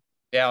Draymond.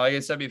 Yeah, like I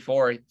said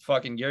before,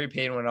 fucking Gary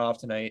Payton went off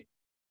tonight.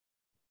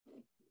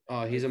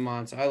 Oh, he's a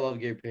monster. I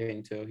love Gary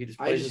Payton too. He just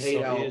plays he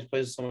just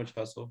plays so much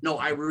hustle. No,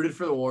 I rooted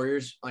for the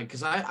Warriors, like,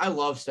 because I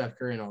love Steph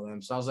Curry and all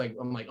them. So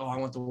I'm like, oh, I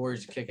want the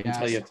Warriors to kick ass.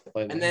 Until you have to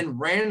play them. And then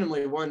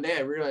randomly one day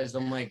I realized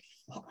I'm like,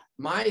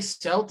 my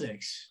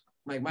Celtics,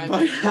 like my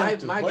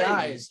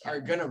guys are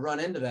gonna run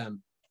into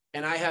them,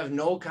 and I have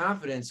no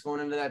confidence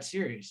going into that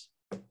series.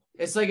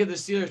 It's like if the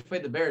Steelers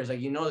played the Bears, like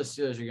the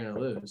Steelers are gonna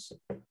lose.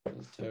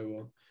 That's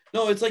terrible.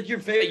 No, it's like your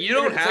favorite. You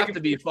don't have to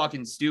be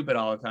fucking stupid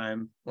all the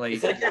time. Like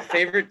it's like your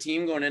favorite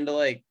team going into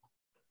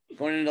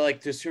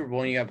the Super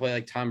Bowl, and you got to play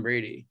like Tom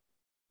Brady.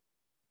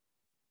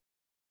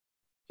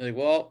 You're like,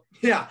 well,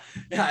 yeah,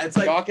 it's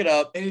like chalk it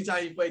up.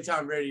 Anytime you play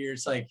Tom Brady, you're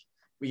just like,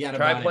 we got to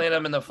try playing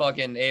them in the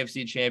fucking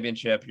AFC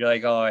Championship. You're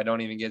like, oh, I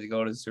don't even get to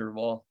go to the Super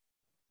Bowl.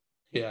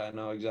 Yeah,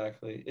 no,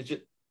 exactly.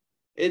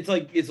 It's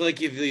like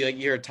if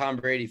you're a Tom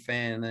Brady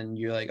fan, and then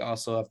you're like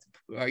also have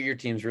to, your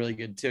team's really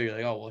good too. You're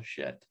like, oh well,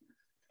 shit.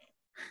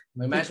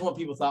 Imagine what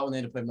people thought when they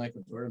had to play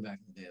Michael Jordan back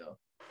in the day, though.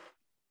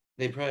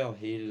 They probably all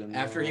hated him.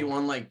 After he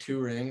won like 2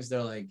 rings,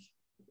 they're like,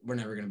 we're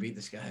never gonna beat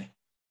this guy.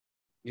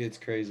 Yeah, it's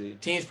crazy.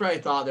 Teams probably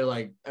thought they're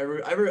like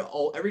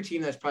every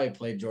team that's probably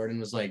played Jordan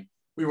was like,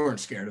 we weren't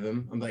scared of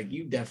him. I'm like,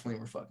 you definitely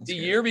were fucking scared.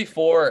 The year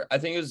before, I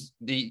think it was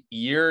the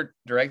year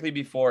directly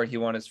before he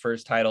won his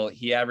first title,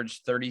 he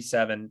averaged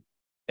 37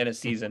 in a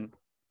season.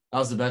 That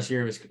was the best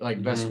year of his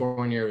best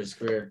scoring year of his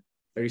career.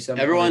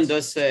 37. Everyone points.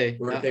 does say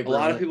a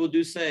lot of people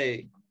do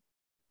say.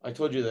 I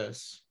told you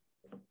this.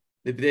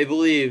 They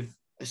believe,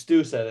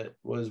 Stu said it,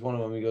 was one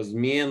of them. He goes,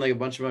 me and like a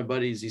bunch of my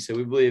buddies, he said,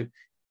 we believe,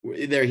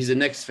 he's a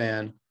Knicks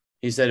fan.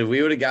 He said, if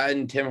we would have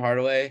gotten Tim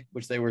Hardaway,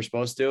 which they were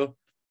supposed to,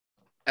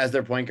 as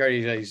their point guard,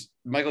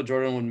 Michael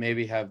Jordan would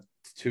maybe have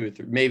 2 or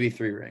 3, maybe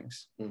 3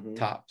 rings,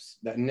 tops.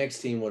 That Knicks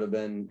team would have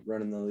been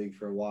running the league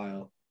for a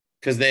while.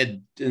 Because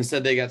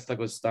instead they got stuck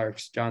with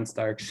John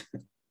Starks.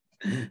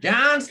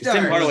 John Starks.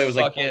 Tim Hardaway was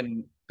like,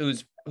 fucking,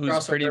 who's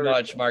pretty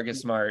much Marcus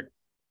Smart.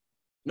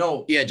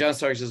 No. Yeah, John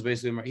Starks is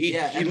basically he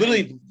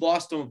literally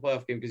lost him a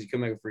playoff game because he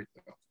couldn't make a free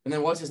throw. And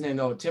then what's his name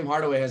though? Tim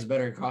Hardaway has a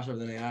better crossover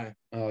than AI.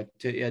 Oh,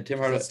 Tim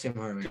Hardaway. That's Tim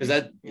Hardaway. Because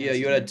you would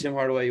have had Tim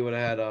Hardaway, you would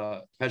have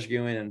had Patrick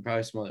Ewing, and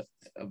probably some other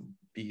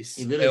beasts.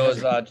 It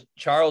was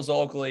Charles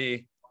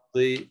Oakley,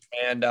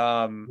 and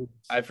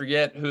I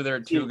forget who their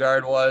 2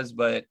 guard was,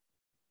 but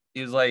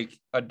he was like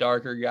a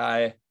darker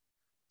guy,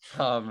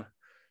 but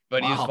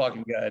he was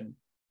fucking good.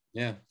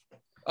 Yeah.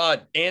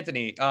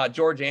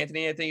 George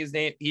Anthony, I think his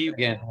name.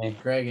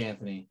 Greg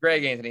Anthony.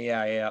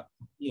 Yeah.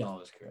 He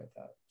always correct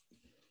that.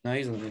 No,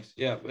 he's nice.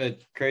 Yeah,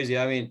 but crazy.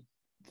 I mean,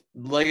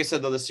 like I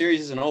said, though, the series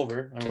isn't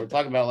over. I mean, we're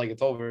talking about like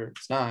it's over.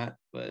 It's not,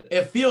 but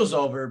it feels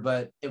over.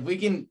 But if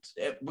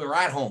we're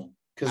at home.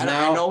 Because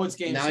now I know it's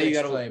game. Now 6 you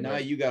got to play, now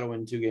you got to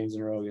win 2 games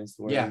in a row against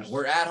the Warriors. Yeah,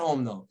 we're at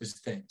home though. Is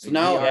the thing. So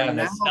now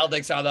the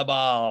Celtics are the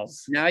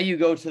balls. Now you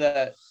go to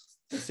that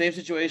same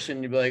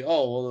situation. You'd be like,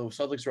 oh well, the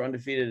Celtics are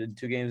undefeated in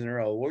 2 games in a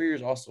row. The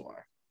Warriors also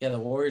are. Yeah, the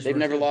Warriors. They've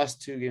never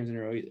lost 2 games in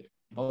a row either.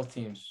 Both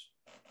teams.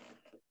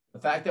 The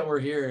fact that we're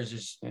here is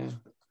just. Yeah.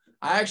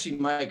 I actually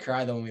might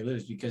cry though when we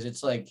lose because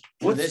it's like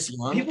we're this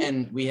young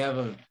and we have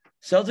a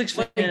Celtics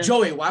fan. Like,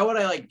 Joey, why would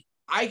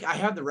I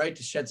have the right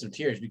to shed some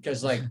tears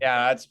because yeah,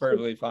 that's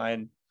perfectly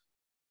fine.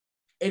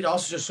 It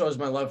also just shows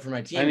my love for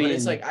my team. But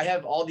it's like I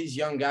have all these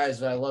young guys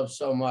that I love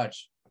so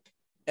much.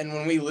 And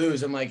when we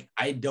lose, I'm like,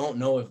 I don't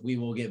know if we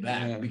will get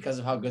back because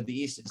of how good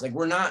the East is. Like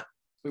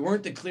we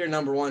weren't the clear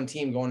number 1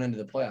 team going into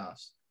the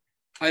playoffs.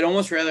 I'd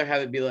almost rather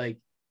have it be like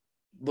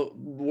the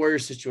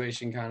Warriors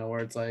situation kind of where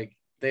it's like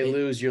they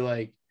lose, you're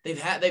like they've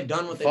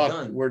done what they've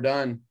done. We're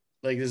done.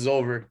 Like this is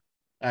over.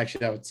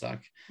 Actually, that would suck.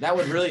 That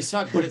would really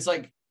suck. But it's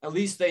like at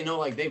least they know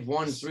like they've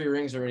won 3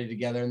 rings already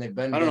together and they've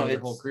been together their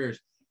whole careers.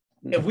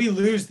 If we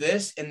lose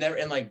this and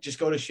like just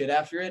go to shit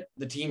after it,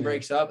 the team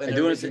breaks up and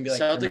everyone's gonna be like,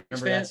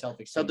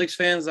 Celtics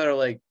fans that are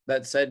like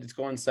that said it's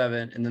going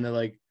 7, and then they're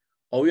like,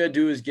 all we gotta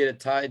do is get it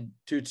tied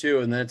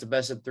 2-2, and then it's a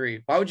best of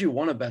 3. Why would you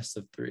want a best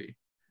of 3?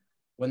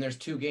 When there's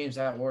 2 games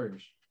at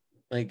Warriors.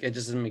 Like, it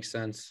just doesn't make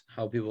sense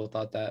how people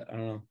thought that. I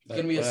don't know. It's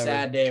gonna be a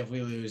sad day if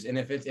we lose, and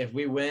if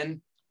we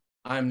win,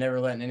 I'm never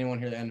letting anyone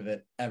hear the end of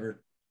it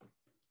ever.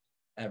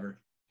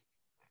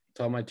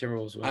 Tell my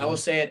Timberwolves win. I will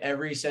say it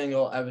every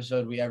single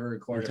episode we ever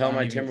record. Tell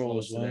my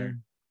Timberwolves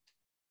win.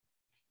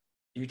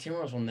 Your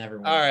Timberwolves will never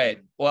win. All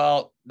right.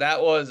 Well,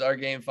 that was our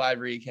Game 5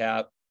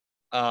 recap.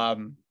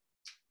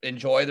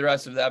 Enjoy the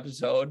rest of the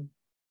episode.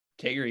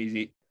 Take her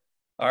easy.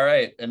 All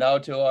right. And now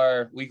to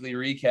our weekly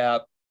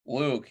recap.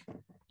 Luke,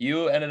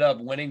 you ended up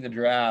winning the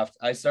draft.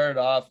 I started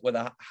off with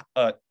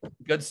a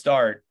good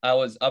start. I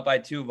was up by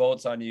 2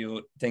 votes on you,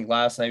 I think,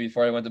 last night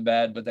before I went to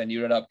bed, but then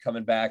you ended up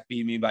coming back,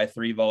 beating me by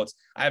 3 votes.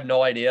 I have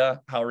no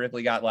idea how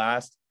Ripley got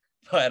last,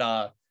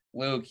 but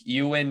Luke,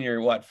 you win your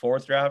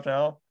 4th draft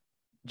now,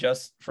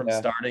 just from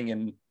starting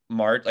in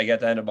March, like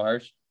at the end of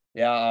March.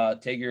 Yeah,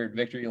 take your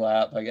victory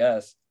lap, I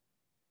guess.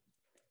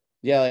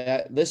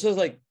 Yeah, this was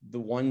like the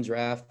one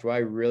draft where I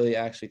really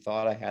actually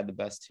thought I had the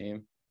best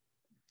team.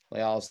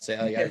 Like, I'll say,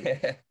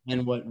 like,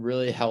 and what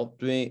really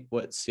helped me,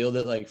 what sealed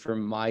it, like, for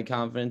my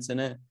confidence in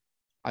it,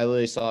 I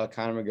literally saw a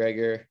Conor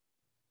McGregor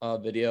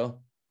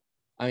video.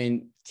 I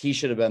mean, he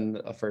should have been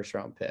a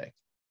 1st-round pick.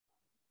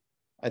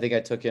 I think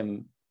I took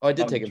him. Oh, I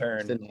did take him.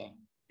 Turn.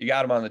 You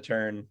got him on the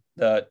turn.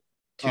 The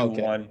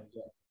 2-1.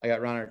 I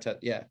got Ron Artest.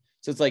 Yeah.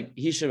 So it's like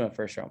he should have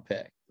been a 1st-round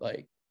pick.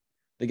 Like,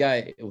 the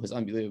guy, it was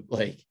unbelievable,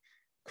 like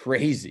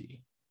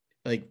crazy,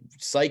 like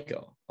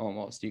psycho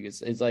almost. You could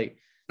say. It's like.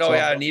 No, so,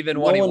 yeah, and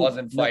even when he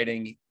wasn't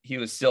fighting, he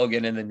was still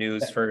getting in the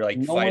news for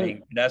like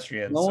fighting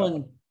pedestrians. No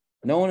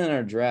one in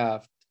our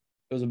draft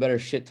was a better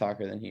shit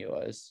talker than he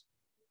was.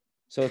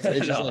 So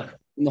it's just like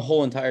in the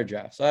whole entire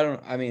draft. So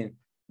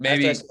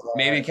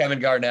maybe Kevin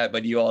Garnett,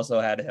 but you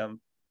also had him.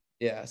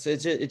 Yeah, so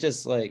it's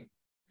just like,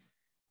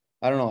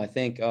 I don't know. I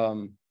think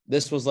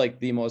this was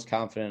like the most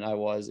confident I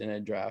was in a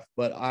draft.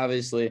 But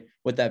obviously,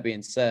 with that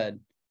being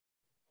said,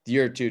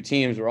 your 2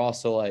 teams were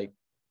also like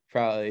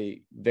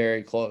probably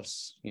very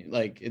close,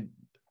 like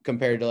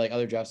compared to like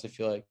other drafts. I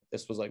feel like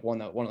this was like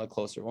one of the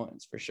closer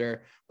ones for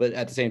sure. But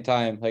at the same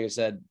time, like I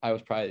said, I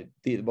was probably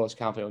the most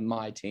confident with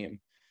my team.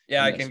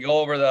 Yeah, I can go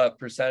over the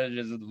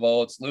percentages of the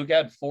votes. Luke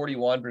had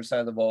 41%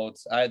 of the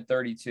votes. I had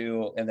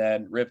 32, and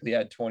then Ripley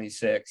had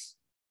 26.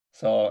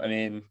 So I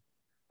mean,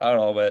 I don't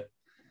know,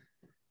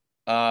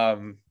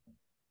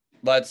 but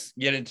let's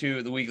get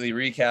into the weekly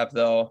recap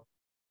though.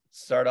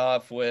 Start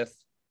off with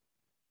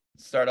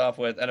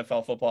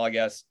NFL football, I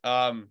guess.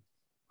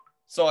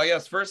 So I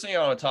guess first thing I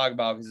want to talk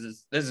about,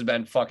 because this has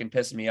been fucking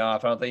pissing me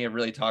off. I don't think I've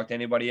really talked to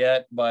anybody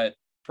yet, but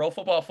Pro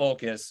Football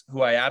Focus,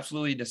 who I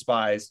absolutely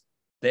despise,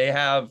 they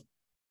have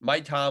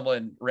Mike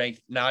Tomlin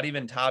ranked not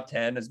even top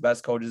 10 as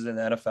best coaches in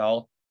the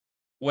NFL,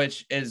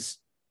 which is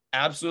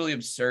absolutely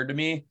absurd to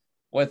me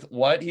with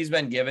what he's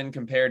been given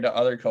compared to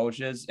other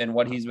coaches and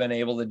what he's been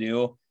able to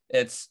do.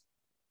 It's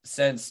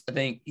since I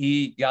think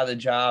he got the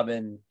job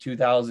in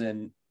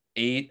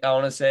 2008, I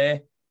want to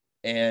say,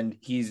 and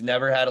he's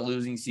never had a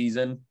losing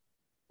season.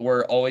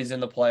 We're always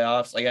in the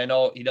playoffs. Like, I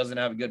know he doesn't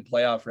have a good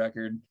playoff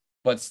record,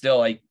 but still,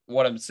 like,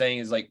 what I'm saying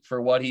is, like,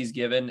 for what he's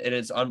given, it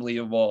is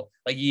unbelievable.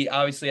 Like, he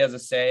obviously has a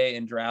say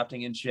in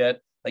drafting and shit.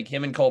 Like,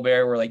 him and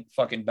Colbert were like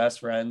fucking best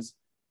friends.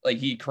 Like,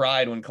 he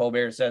cried when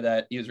Colbert said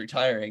that he was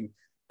retiring,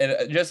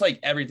 and just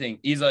like everything,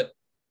 he's a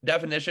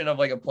definition of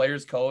like a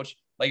player's coach.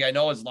 Like, I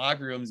know his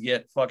locker rooms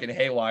get fucking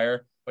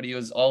haywire, but he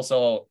was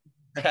also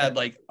had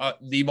like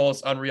the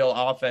most unreal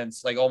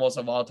offense, like almost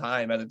of all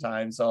time at the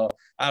time. So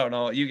I don't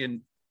know. You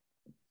can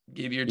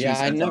give your 2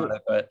 cents on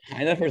it, but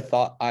I never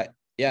thought I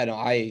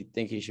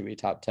think he should be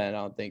top 10. I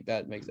don't think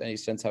that makes any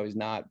sense how he's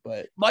not,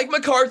 but Mike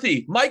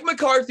McCarthy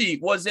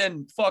was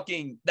in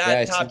fucking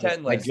that top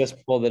 10 list. I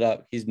just pulled it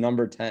up. He's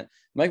number 10.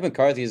 Mike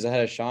McCarthy is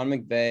ahead of Sean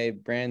McVay,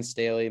 Brandon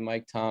Staley,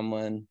 Mike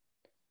Tomlin.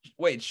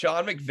 Wait,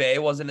 Sean McVay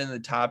wasn't in the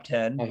top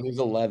 10? Oh, he was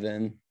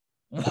 11.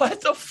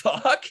 What the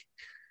fuck?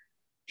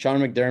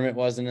 Sean McDermott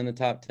wasn't in the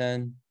top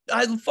 10.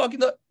 I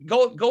fucking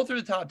go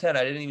through the top 10.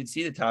 I didn't even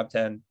see the top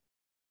 10.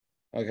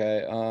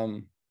 Okay.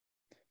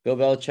 Bill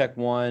Belichick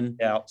won.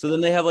 Yeah. So then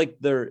they have like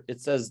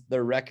it says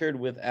their record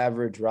with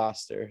average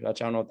roster. I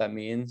don't know what that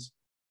means.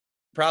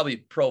 Probably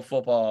Pro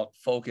Football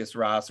Focus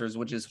rosters,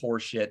 which is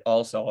horseshit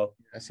also.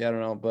 I see. I don't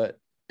know,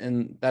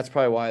 and that's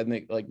probably why I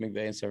make like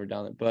McVay and stuff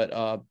down there. But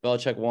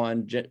Belichick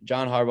won.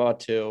 John Harbaugh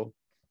 2,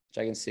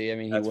 which I can see. I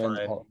mean, he wins.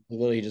 He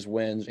literally just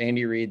wins.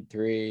 Andy Reid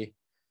 3.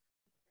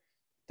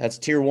 That's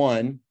tier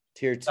 1.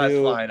 Tier 2. That's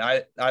fine.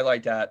 I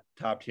like that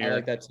top tier. I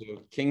like that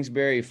too.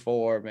 Kingsbury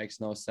 4 makes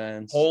no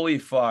sense. Holy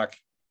fuck.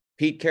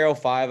 Pete Carroll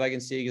 5 I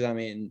can see because I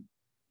mean,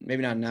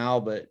 maybe not now,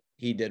 but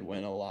he did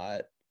win a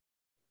lot.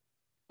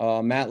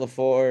 Matt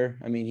LaFleur,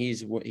 I mean,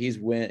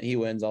 he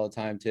wins all the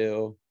time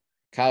too.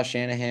 Kyle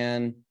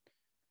Shanahan,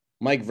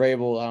 Mike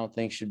Vrabel, I don't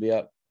think should be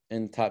up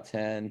in the top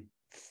 10.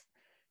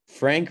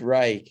 Frank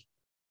Reich,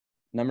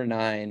 number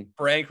 9.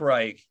 Frank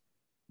Reich,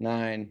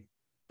 9.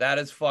 That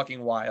is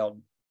fucking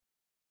wild.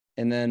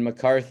 And then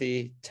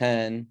McCarthy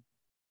 10,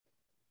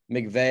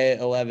 McVay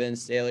 11,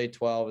 Staley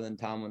 12, and then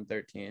Tomlin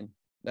 13.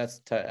 That's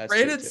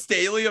Brandon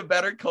Staley a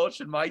better coach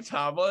than Mike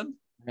Tomlin?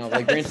 No,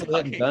 like Brandon Staley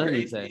hasn't fucking done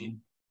crazy.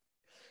 anything.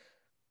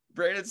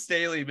 Brandon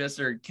Staley,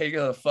 Mr. King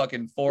of the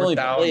fucking He's fourth only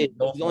down. played-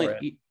 Go he's for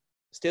only- it.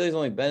 Staley's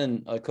only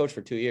been a coach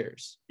for 2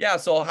 years. Yeah,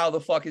 so how the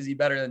fuck is he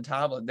better than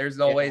Tomlin? There's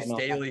no Yeah, way I know.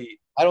 Staley.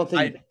 I don't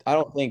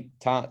think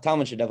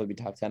Tomlin should definitely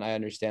be top 10. I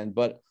understand,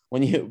 but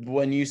when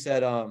you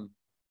said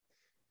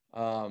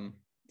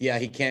yeah,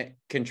 he can't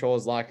control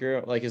his locker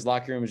room, like his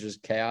locker room is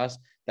just chaos.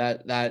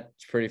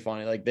 That's pretty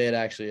funny. Like it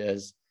actually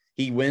is.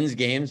 He wins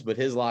games, but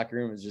his locker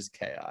room is just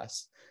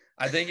chaos.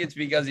 I think it's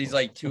because he's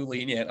like too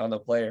lenient on the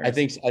players. I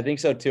think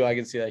so too. I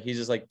can see that he's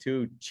just like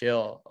too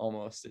chill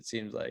almost. It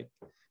seems like.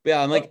 But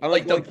yeah, I'm like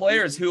like the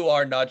players who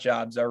are nut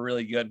jobs are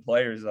really good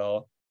players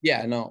though.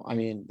 Yeah, no, I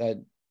mean that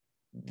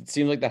it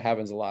seems like that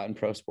happens a lot in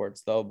pro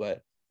sports though.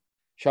 But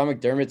Sean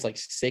McDermott's like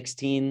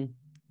 16.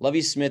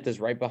 Lovie Smith is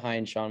right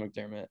behind Sean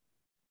McDermott.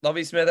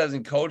 Lovie Smith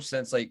hasn't coached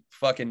since like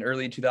fucking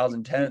early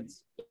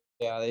 2010s.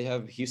 Yeah, they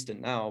have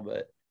Houston now,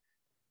 but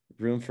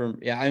room for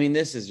I mean,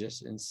 this is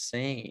just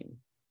insane.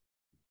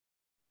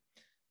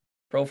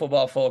 Pro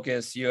Football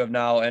Focus, you have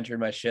now entered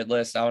my shit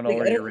list. I don't know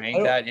where you're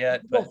ranked at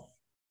yet, but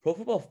Pro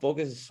Football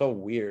Focus is so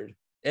weird.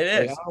 it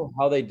Like, is. I don't know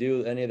how they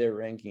do any of their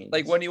rankings.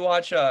 Like when you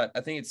watch, I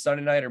think it's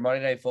Sunday night or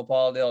Monday Night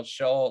Football, they'll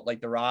show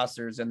like the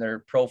rosters and their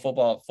Pro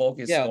Football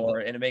Focus score,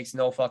 and it makes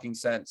no fucking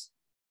sense.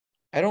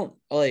 I don't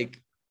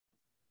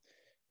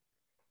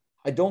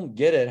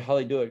get it how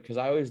they do it because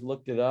I always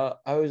looked it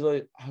up. I was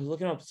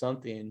looking up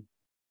something.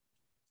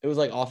 It was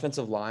like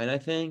offensive line, I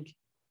think,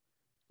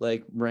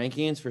 like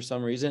rankings for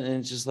some reason, and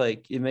it's just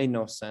like it made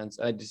no sense.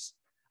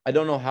 I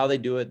don't know how they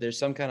do it. There's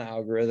some kind of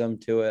algorithm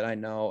to it. I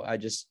know.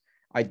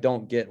 I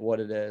don't get what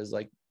it is.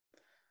 Like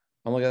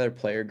I'm looking at their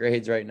player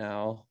grades right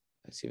now.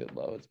 Let's see if it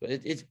loads, but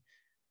it's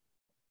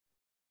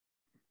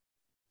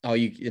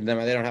they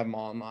don't have them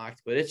all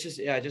unlocked, but it's just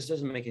it just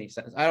doesn't make any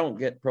sense. I don't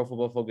get Pro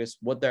Football Focus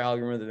what their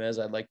algorithm is.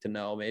 I'd like to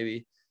know.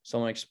 Maybe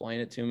someone explain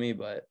it to me.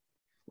 But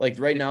like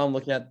right now, I'm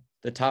looking at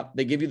the top.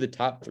 They give you the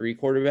top 3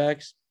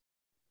 quarterbacks,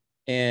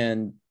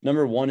 and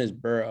number 1 is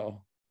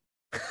Burrow.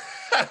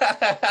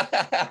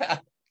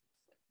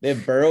 They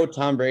have Burrow,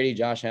 Tom Brady,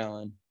 Josh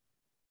Allen.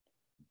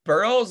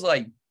 Burrow's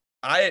like,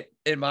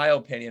 in my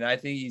opinion, I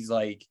think he's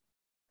like,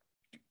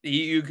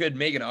 you could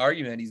make an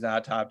argument he's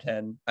not top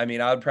 10. I mean,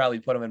 I would probably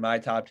put him in my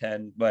top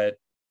 10, but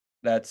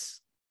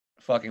that's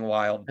fucking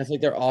wild. That's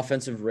like their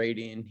offensive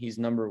rating. He's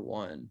number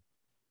 1.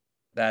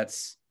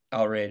 That's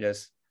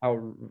outrageous.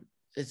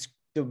 It's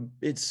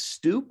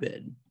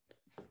stupid.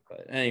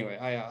 But anyway,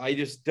 I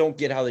just don't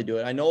get how they do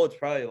it. I know it's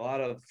probably a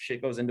lot of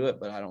shit goes into it,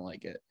 but I don't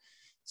like it.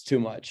 It's too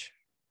much.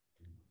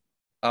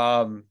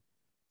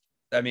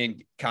 I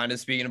mean, kind of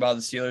speaking about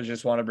the Steelers,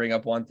 just want to bring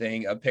up one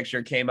thing. A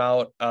picture came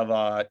out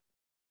of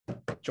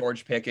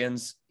George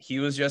Pickens. He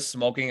was just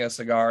smoking a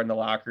cigar in the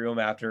locker room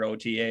after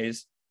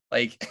OTAs.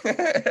 Like,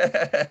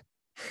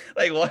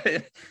 like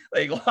what?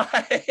 Like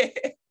why?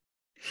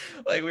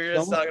 Like we were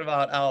just talking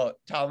about how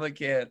Tomlin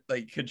can't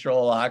like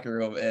control a locker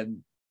room,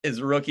 and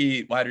his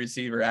rookie wide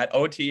receiver at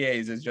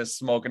OTAs is just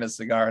smoking a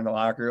cigar in the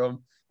locker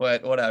room.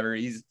 But whatever,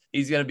 he's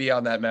gonna be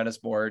on that menace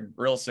board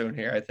real soon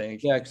here, I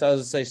think. Yeah, because I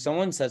was gonna say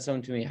someone said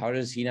something to me. How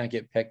does he not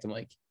get picked? I'm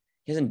like,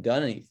 he hasn't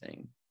done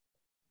anything.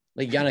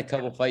 Like he got in a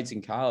couple fights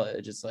in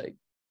college. It's like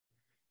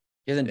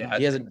he hasn't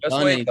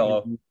done anything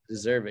to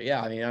deserve it.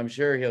 Yeah, I mean, I'm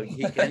sure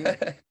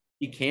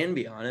he can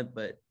be on it,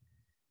 but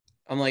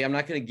I'm like, I'm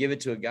not gonna give it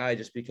to a guy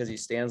just because he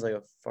stands like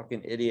a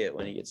fucking idiot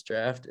when he gets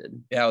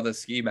drafted. Yeah, with a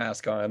ski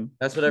mask on.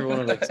 That's what everyone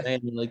was like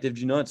saying. Like, did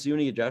you not see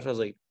when he get drafted? I was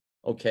like,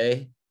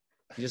 okay.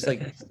 He just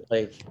like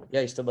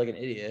yeah, he's still like an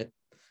idiot.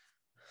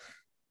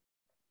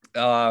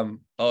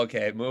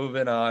 Okay,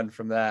 moving on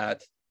from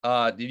that.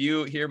 Did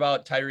you hear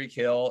about Tyreek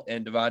Hill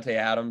and Devonte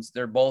Adams?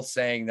 They're both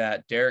saying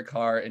that Derek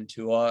Carr and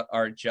Tua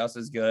are just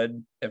as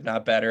good, if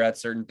not better, at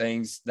certain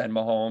things than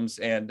Mahomes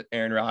and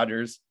Aaron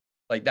Rodgers.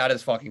 Like, that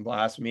is fucking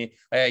blasphemy.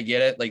 Like, I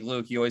get it. Like,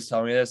 Luke, you always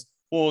tell me this.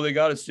 Well, they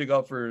got to stick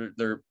up for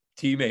their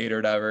teammate or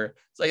whatever.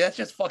 It's like, that's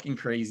just fucking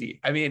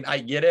crazy. I mean, I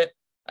get it.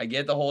 I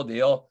get the whole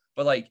deal.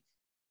 But, like,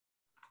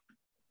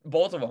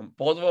 both of them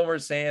were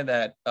saying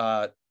that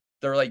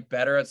they're, like,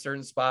 better at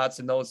certain spots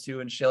than those two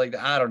and shit like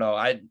that. I don't know.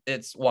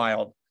 It's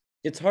wild.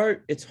 It's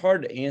hard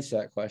to answer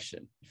that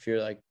question if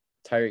you're like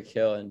Tyreek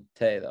Hill and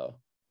Tay, though.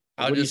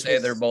 I'll just say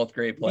they're both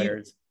great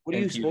players. What are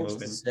you supposed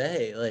to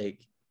say? Like,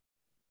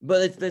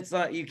 but it's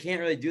not, you can't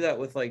really do that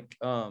with like,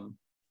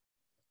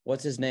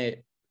 what's his name?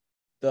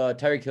 The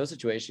Tyreek Hill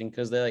situation,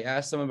 because they like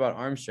asked him about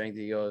arm strength.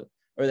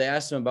 Or they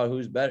asked him about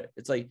who's better.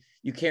 It's like,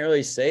 you can't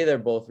really say they're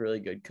both really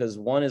good because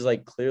one is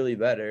like clearly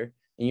better.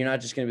 And you're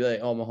not just going to be like,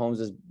 oh, Mahomes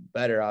is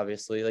better,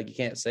 obviously. Like, you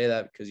can't say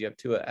that because you have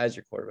Tua as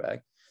your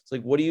quarterback. It's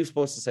like, what are you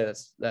supposed to say?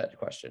 That's that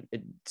question.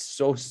 It's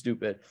so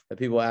stupid that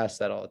people ask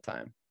that all the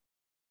time.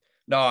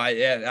 No,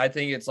 I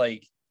think it's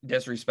like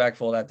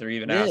disrespectful that they're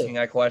even asking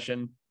that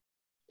question.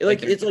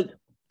 It's like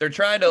they're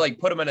trying to like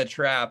put them in a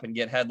trap and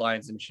get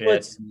headlines and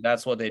shit.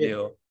 That's what they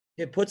do.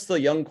 It puts the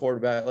young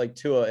quarterback like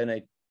Tua in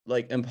a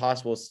like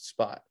impossible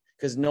spot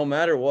because no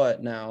matter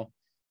what, now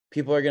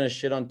people are gonna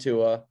shit on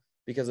Tua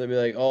because they'll be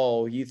like,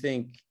 oh, you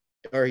think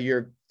or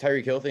your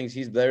Tyreek Hill thinks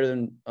he's better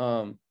than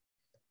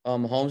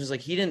Mahomes. Is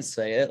like, he didn't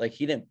say it. Like,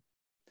 he didn't.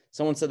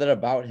 Someone said that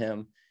about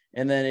him.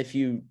 And then if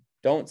you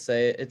don't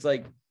say it, it's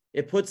like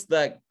it puts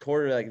that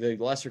quarterback, the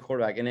lesser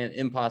quarterback, in an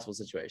impossible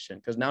situation,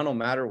 because now no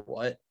matter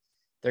what,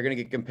 they're going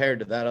to get compared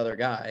to that other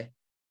guy,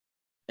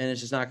 and it's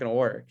just not going to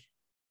work.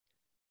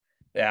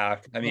 Yeah,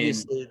 I mean,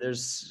 obviously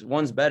there's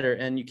one's better,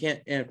 and you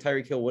can't. And if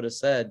Tyreek Hill would have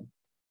said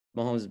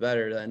Mahomes is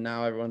better, then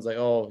now everyone's like,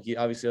 oh, he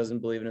obviously doesn't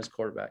believe in his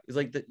quarterback. It's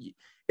like the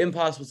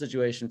impossible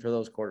situation for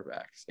those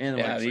quarterbacks. And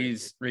yeah,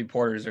 these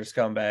reporters are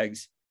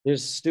scumbags. They're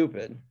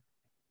stupid.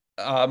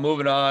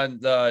 Moving on,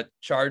 the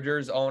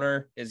Chargers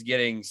owner is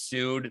getting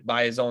sued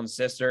by his own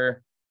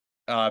sister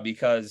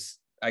because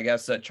I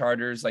guess the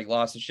Chargers like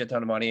lost a shit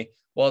ton of money.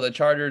 Well, the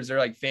Chargers are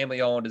like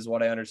family owned is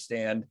what I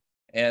understand.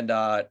 And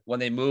when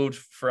they moved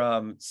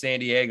from San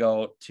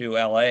Diego to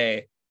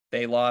LA,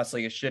 they lost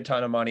like a shit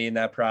ton of money in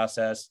that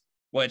process,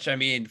 which, I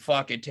mean,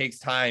 fuck, it takes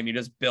time. You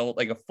just built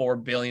like a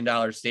 $4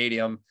 billion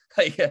stadium.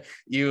 Like,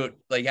 you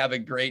like have a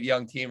great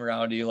young team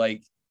around you.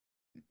 Like,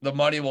 the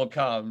money will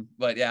come.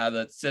 But yeah,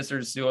 the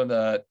sister's suing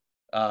the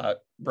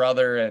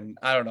brother, and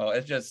I don't know.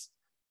 It's just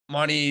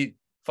money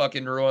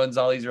fucking ruins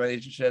all these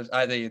relationships.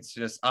 I think it's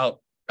just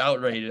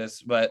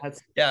outrageous. But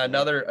yeah,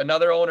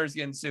 another owner's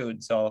getting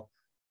sued. So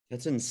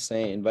that's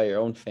insane, by your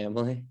own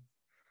family.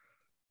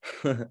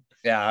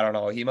 Yeah, I don't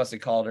know. He must have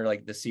called her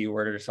like the C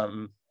word or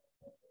something.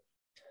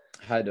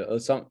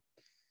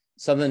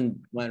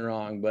 Something went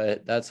wrong,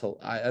 but that's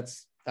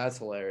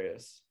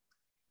hilarious.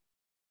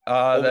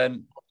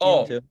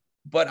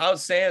 But I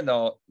was saying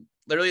though,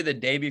 literally the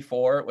day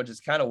before, which is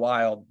kind of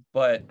wild,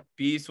 but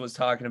Beast was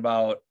talking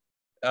about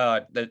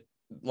the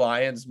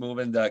Lions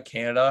moving to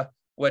Canada,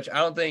 which I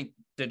don't think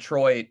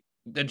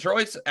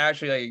Detroit's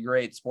actually like a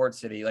great sports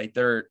city. Like,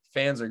 their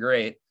fans are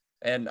great.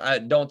 And I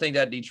don't think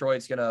that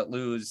Detroit's going to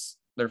lose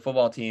their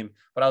football team.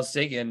 But I was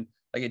thinking,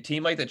 like, a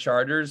team like the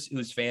Chargers,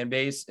 whose fan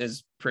base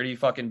is pretty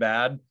fucking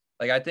bad.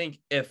 Like, I think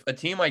if a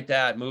team like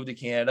that moved to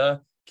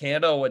Canada,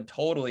 Canada would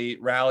totally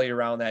rally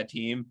around that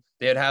team.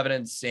 They'd have an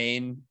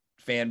insane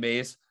fan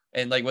base.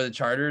 And like with the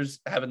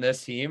Chargers having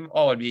this team,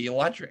 it'd be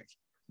electric.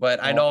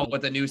 But I know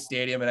with the new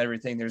stadium and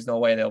everything, there's no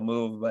way they'll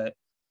move. But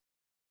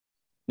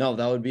no,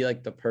 that would be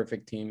like the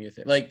perfect team, you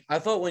think. Like, I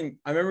thought, when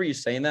I remember you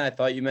saying that, I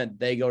thought you meant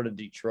they go to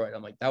Detroit.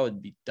 I'm like, that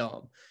would be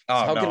dumb.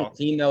 How can a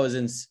team that was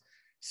in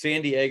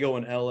San Diego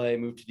and LA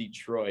move to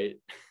Detroit?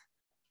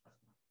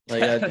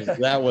 Like,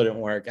 that wouldn't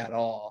work at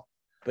all.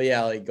 But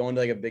yeah, like going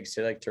to like a big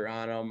city like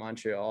Toronto,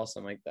 Montreal,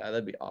 something like that,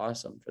 that'd be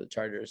awesome for the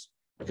Chargers.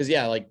 Because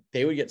yeah, like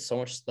they would get so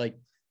much, like,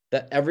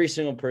 that every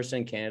single person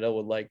in Canada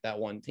would like that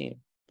one team.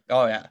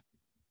 Oh yeah.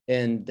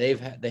 And they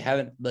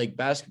haven't, like,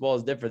 basketball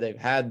is different. They've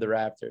had the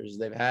Raptors,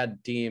 they've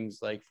had teams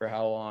like for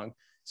how long.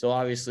 So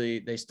obviously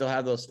they still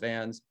have those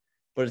fans,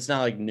 but it's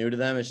not like new to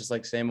them. It's just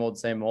like same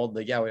old.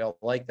 Like, yeah, we all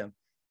like them.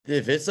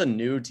 If it's a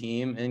new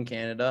team in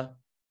Canada,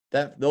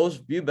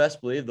 you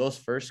best believe those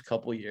first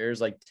couple years,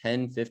 like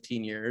 10,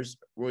 15 years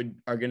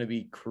are going to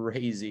be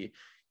crazy.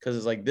 Cause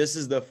it's like, this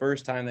is the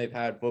first time they've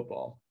had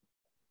football.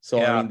 So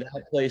yeah. I mean,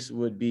 that place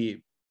would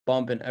be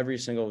bumping every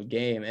single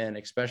game, and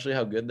especially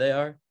how good they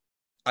are.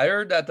 I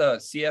heard that the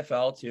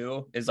CFL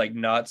too is like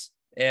nuts.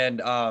 And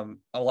a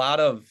lot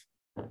of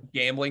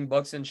gambling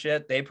books and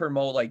shit, they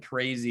promote like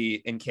crazy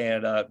in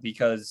Canada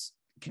because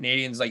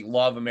Canadians like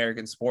love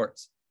American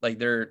sports. Like,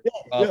 they're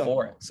all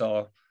for it.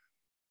 So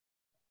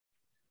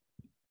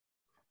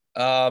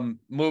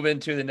move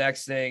into the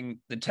next thing.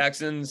 The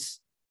Texans,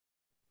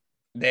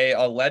 they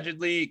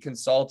allegedly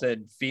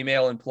consulted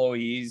female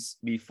employees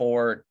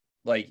before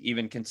like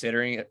even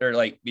considering it, or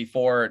like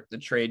before the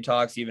trade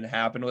talks even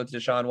happened with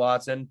Deshaun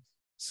Watson.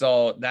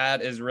 So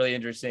that is really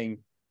interesting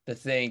to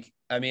think.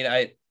 I mean,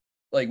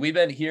 we've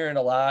been hearing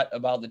a lot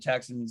about the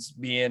Texans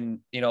being,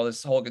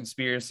 this whole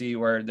conspiracy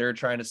where they're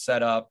trying to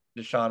set up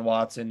Deshaun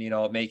Watson,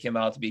 make him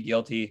out to be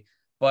guilty.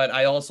 But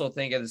I also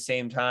think at the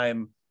same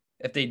time,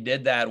 if they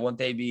did that, wouldn't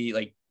they be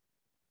like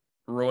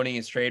ruining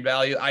his trade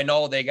value? I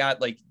know they got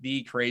like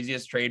the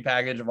craziest trade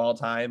package of all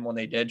time when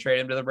they did trade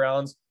him to the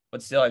Browns,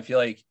 but still, I feel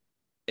like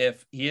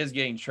if he is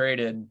getting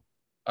traded,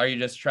 are you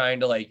just trying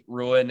to like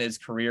ruin his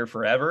career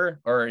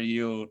forever? Or are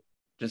you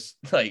just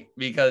like,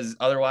 because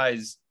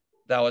otherwise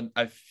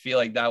I feel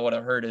like that would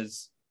have hurt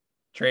his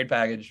trade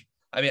package.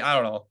 I mean, I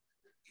don't know.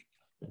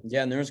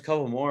 Yeah. And there's a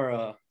couple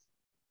more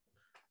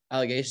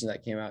allegations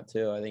that came out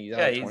too. I think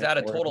he's at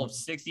a total of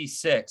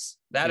 66.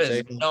 That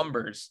is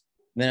numbers.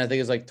 And then I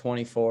think it's like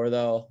 24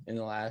 though in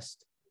the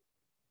last,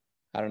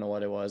 I don't know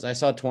what it was. I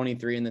saw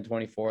 23 and then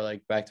 24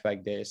 like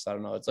back-to-back days. So I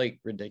don't know. It's like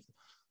ridiculous.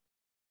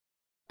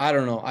 I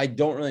don't know. I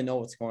don't really know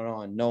what's going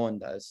on. No one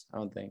does, I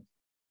don't think.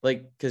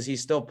 Like, because he's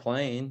still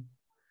playing.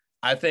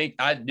 I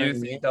do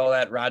think though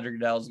that Roger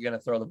Goodell's going to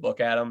throw the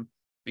book at him,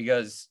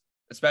 because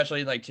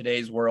especially in like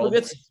today's world, he'll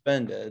get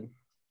suspended.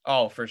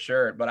 Oh, for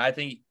sure. But I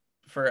think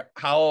for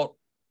how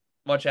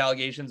much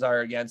allegations are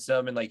against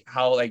him and like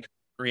how like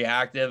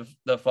reactive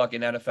the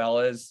fucking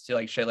NFL is to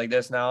like shit like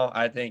this now,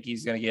 I think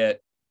he's going to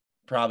get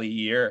probably a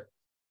year.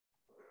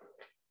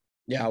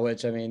 Yeah,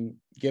 which I mean,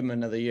 give him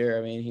another year.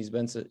 I mean,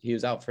 he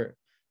was out for.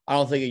 I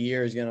don't think a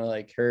year is gonna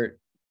like hurt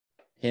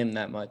him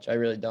that much. I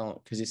really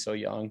don't, because he's so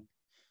young.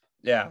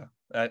 Yeah,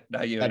 that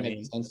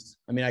makes sense.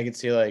 I mean, I could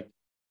see like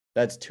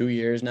that's 2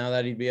 years now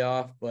that he'd be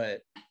off,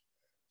 but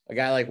a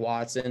guy like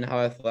Watson, how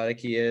athletic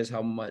he is,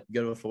 how much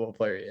good of a football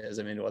player he is.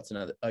 I mean,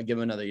 give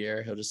him another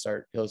year. He'll just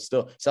start. He'll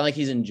still. It's not like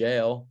he's in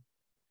jail.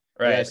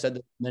 Right. Like I've said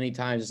that many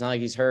times. It's not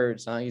like he's hurt.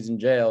 It's not like he's in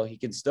jail. He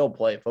can still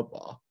play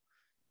football.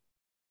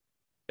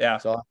 Yeah.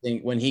 So I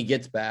think when he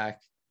gets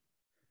back,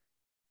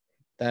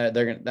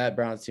 that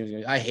Browns team's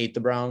gonna. I hate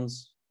the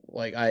Browns.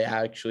 Like I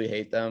actually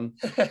hate them,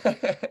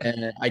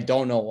 and I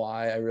don't know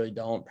why. I really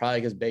don't. Probably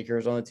because Baker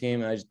was on the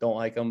team, and I just don't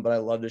like him. But I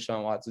love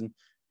Deshaun Watson,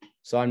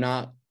 so I'm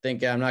not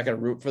gonna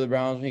root for the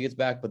Browns when he gets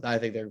back. But I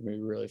think they're gonna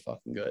be really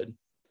fucking good.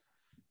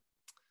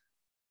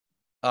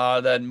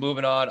 Then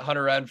moving on,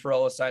 Hunter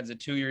Renfrow signs a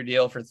 2-year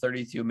deal for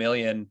 $32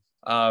 million.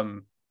 I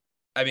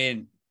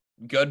mean,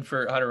 good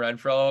for Hunter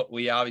Renfrow.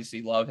 We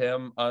obviously love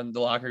him on the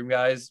Locker Room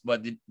Guys,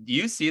 but do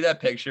you see that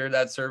picture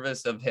that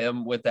surfaced of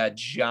him with that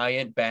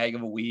giant bag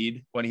of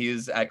weed when he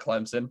was at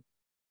Clemson?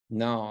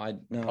 No.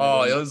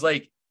 Oh, it was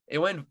like, it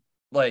went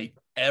like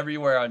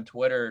everywhere on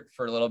Twitter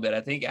for a little bit,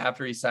 I think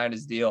after he signed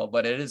his deal,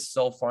 but it is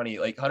so funny.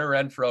 Like Hunter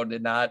Renfrow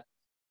did not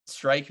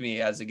strike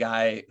me as a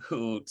guy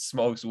who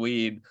smokes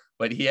weed,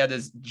 but he had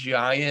this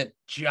giant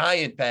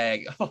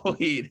bag of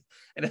weed,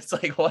 and it's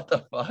like, what the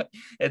fuck?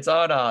 It's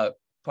on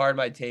Pardon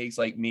My Takes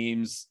like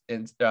memes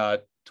and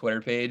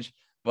Twitter page,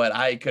 but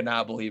I could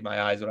not believe my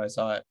eyes when I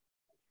saw it.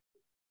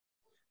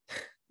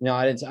 No,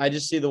 I didn't. I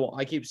just see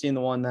I keep seeing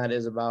the one that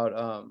is about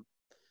him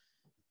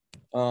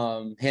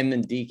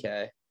and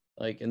DK,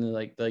 like, and then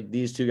like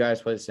these two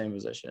guys play the same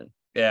position.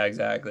 Yeah,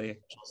 exactly.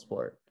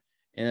 Sport,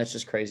 and that's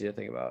just crazy to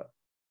think about.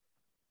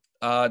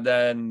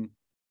 Then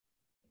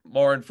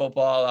more in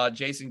football,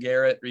 Jason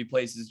Garrett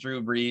replaces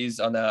Drew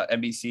Brees on the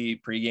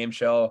NBC pregame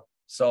show.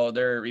 So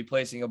they're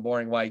replacing a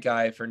boring white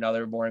guy for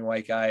another boring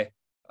white guy.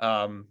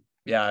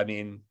 Yeah, I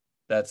mean,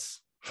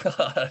 that's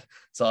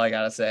all I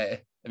gotta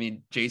say. I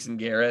mean, Jason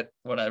Garrett,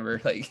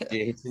 whatever. Like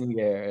Jason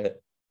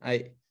Garrett.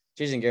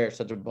 Jason Garrett's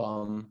such a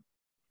bum.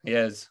 He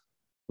is.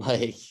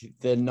 Like,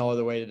 there's no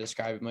other way to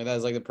describe him. Like,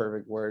 that's like the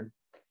perfect word.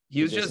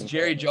 He was just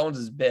Jerry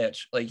Jones's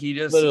bitch. Like he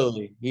just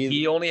literally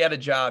he only had a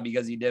job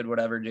because he did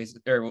whatever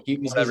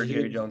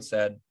Jerry Jones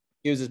said.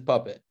 He was his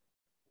puppet.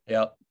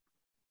 Yep.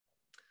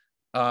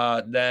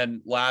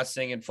 Then last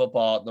thing in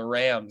football, the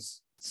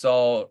Rams.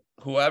 So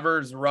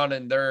whoever's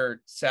running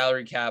their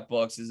salary cap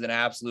books is an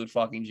absolute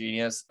fucking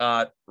genius.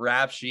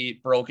 Rap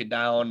sheet broke it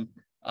down.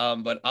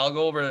 But I'll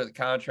go over the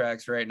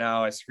contracts right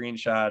now. I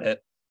screenshot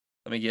it.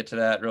 Let me get to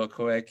that real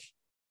quick.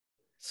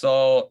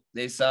 So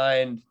they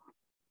signed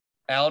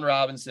Allen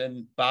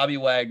Robinson, Bobby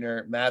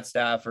Wagner, Matt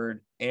Stafford,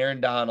 Aaron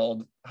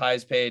Donald,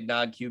 highest paid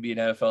non-QB in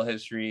NFL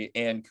history,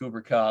 and Cooper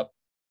Kupp.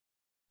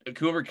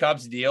 Cooper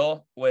Kupp's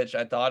deal, which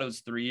I thought it was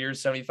 3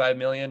 years, $75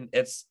 million.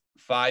 It's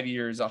 5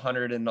 years,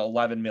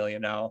 $111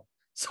 million now.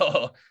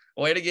 So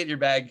way to get your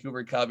bag,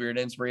 Cooper Kupp. You're an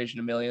inspiration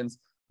to millions.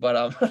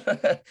 But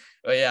but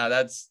yeah,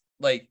 that's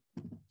like,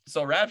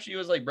 so Rap Sheet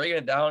was like breaking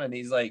it down, and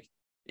he's like,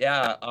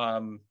 yeah,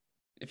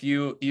 he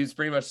was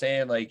pretty much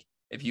saying like,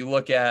 if you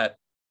look at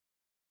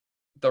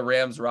the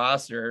Rams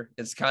roster,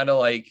 it's kind of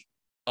like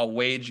a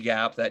wage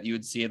gap that you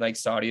would see in like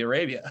Saudi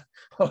Arabia,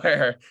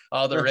 where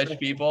all the rich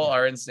people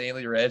are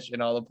insanely rich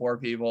and all the poor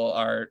people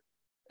are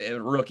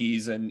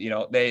rookies. And, you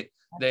know, they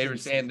were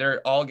saying they're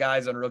all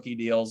guys on rookie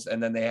deals,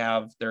 and then they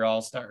have their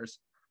all-stars.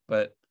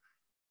 But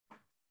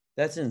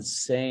that's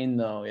insane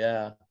though.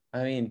 Yeah.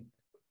 I mean,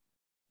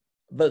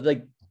 but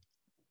like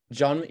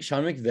Sean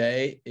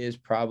McVay is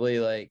probably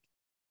like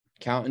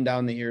counting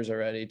down the years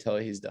already till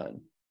he's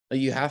done. Like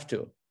you have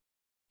to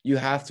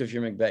if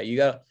you're McVay. You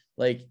got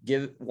like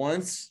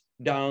once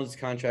Donald's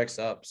contract's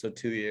up, so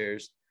 2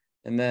 years,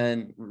 and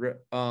then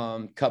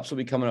Kupp's will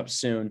be coming up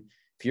soon.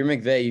 If you're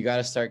McVay, you got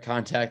to start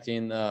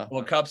contacting the.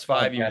 Well, Kupp's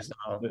 5 years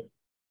now.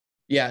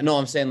 Yeah, no,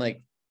 I'm saying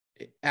like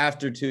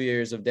after 2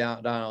 years of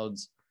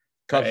Donald's,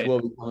 Kupp's will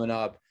be coming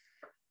up,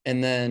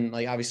 and then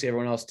like obviously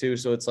everyone else too.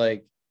 So it's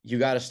like you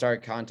got to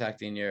start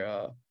contacting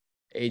your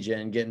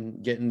agent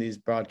and getting these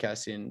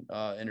broadcasting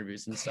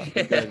interviews and stuff.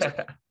 Because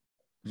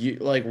you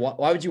like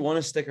why would you want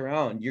to stick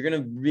around? You're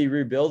gonna be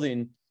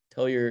rebuilding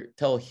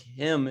tell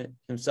him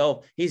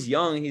himself. He's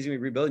young, he's gonna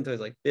be rebuilding until he's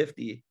like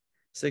 50,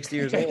 60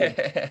 years old.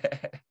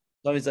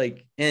 So he's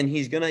like, and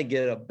he's gonna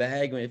get a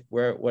bag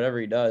whatever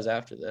he does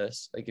after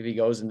this, like if he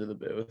goes into the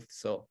booth.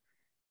 So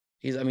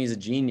he's a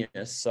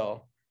genius.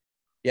 So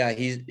yeah,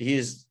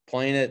 he's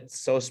playing it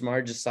so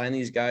smart. Just sign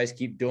these guys,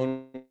 keep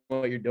doing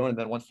what you're doing, and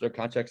then once their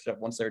contract's up,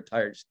 once they're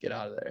retired, just get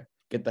out of there.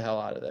 Get the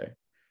hell out of there.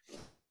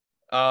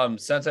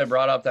 Since I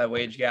brought up that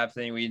wage gap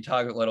thing, we can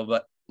talk a little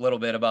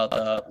bit about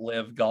the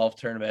live golf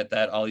tournament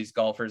that all these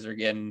golfers are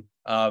getting.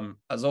 I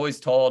was always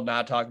told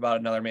not to talk about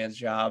another man's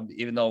job,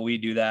 even though we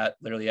do that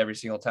literally every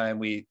single time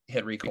we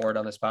hit record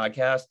on this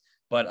podcast.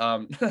 But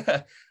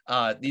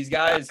these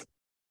guys,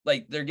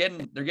 like they're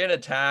getting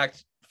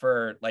attacked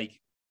for like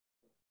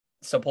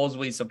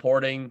supposedly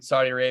supporting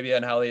Saudi Arabia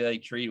and how they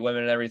like treat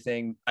women and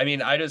everything. I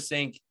mean, I just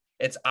think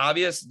it's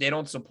obvious they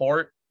don't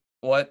support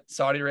what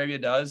Saudi Arabia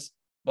does,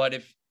 but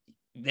if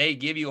they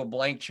give you a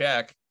blank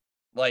check,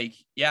 like,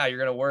 yeah, you're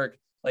going to work.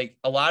 Like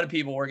a lot of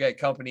people work at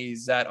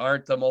companies that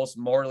aren't the most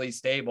morally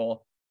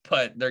stable,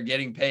 but they're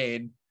getting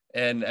paid.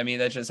 And I mean,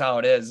 that's just how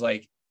it is.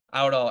 Like,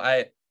 I don't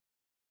know.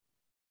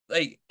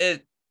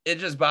 It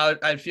just bothers.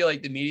 I feel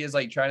like the media is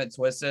like trying to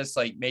twist this,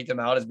 like make them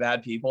out as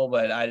bad people,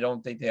 but I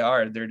don't think they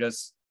are. They're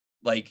just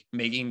like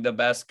making the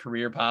best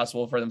career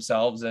possible for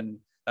themselves. And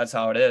that's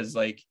how it is.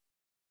 Like,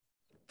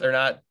 they're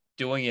not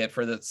doing it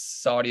for the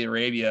Saudi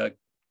Arabia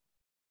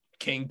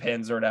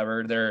kingpins or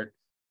whatever. They're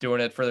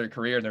doing it for their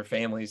career and their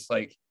families.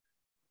 Like,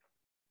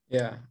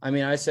 Yeah. I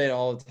mean, I say it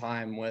all the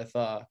time with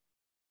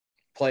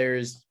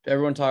players.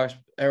 Everyone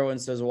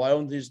says, why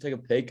don't they just take a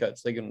pay cut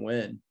so they can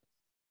win?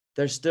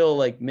 They're still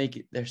like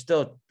they're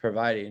still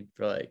providing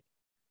for like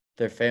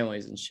their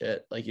families and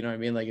shit. Like, you know what I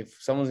mean? Like if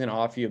someone's going to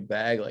offer you a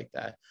bag like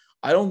that,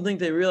 I don't think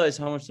they realize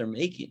how much they're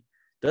making.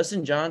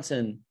 Dustin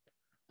Johnson,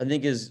 I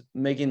think, is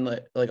making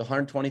like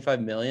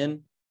 125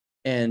 million,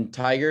 and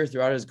Tiger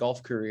throughout his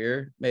golf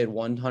career made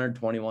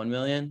 121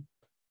 million.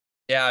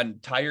 Yeah,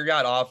 and Tiger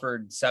got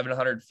offered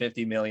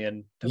 750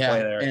 million to play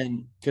there.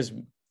 And because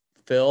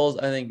Phil's,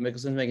 I think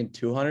Mickelson's making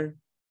 200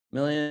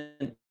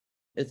 million.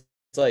 It's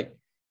like,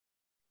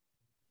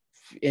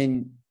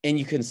 and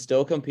you can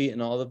still compete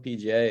in all the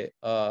PGA,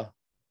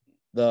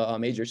 the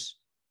majors.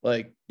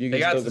 Like you can they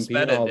got still compete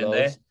in all didn't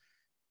those.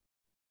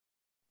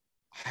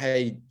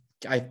 They?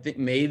 I think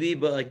maybe,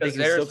 but like they can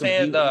they're still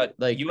saying compete.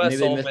 the Like U.S. maybe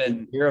they missed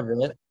Open. a year of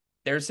it.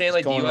 They're saying It's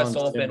like the going U.S.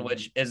 on Open, soon.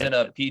 which isn't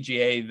a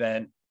PGA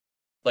event,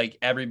 like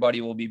everybody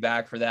will be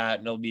back for that,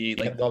 and it'll be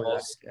like the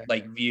most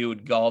like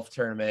viewed golf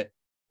tournament,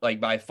 like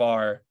by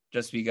far,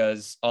 just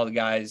because all the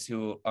guys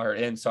who are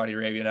in Saudi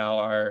Arabia now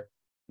are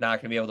not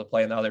going to be able to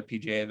play in the other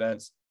PGA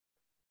events.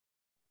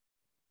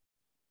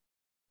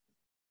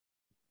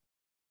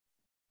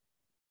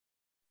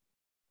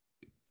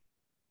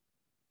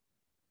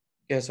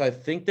 Yeah, so I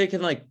think they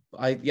can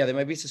they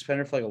might be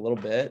suspended for like a little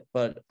bit,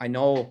 but I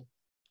don't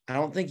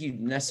think you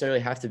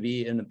necessarily have to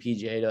be in the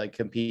PGA to like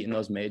compete in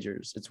those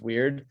majors. It's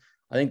weird.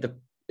 I think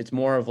it's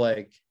more of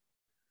like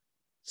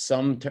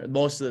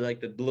most of the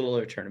like the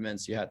littler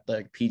tournaments you have,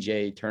 like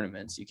PGA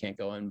tournaments you can't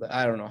go in, but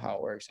I don't know how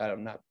it works.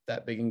 I'm not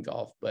that big in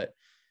golf, but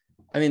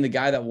I mean the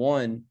guy that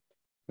won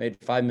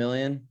made 5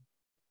 million.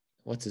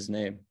 What's his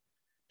name?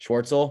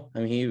 Schwartzel.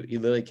 I mean he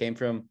literally came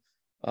from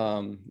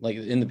like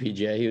in the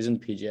PGA. He was in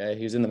the PGA.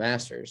 He was in the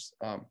Masters.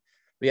 But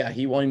yeah,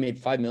 he made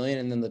 5 million,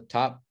 and then the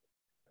top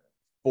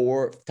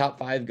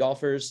 5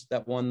 golfers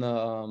that won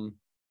the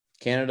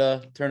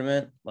Canada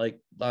tournament like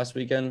last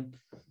weekend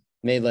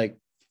made like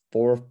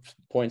 4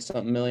 point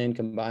something million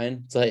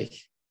combined. It's like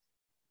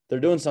they're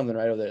doing something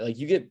right over there. Like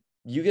you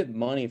get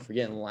money for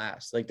getting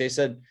last. Like they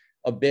said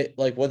a bit,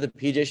 like what the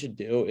PGA should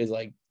do is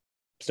like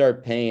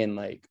start paying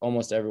like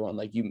almost everyone.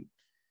 Like you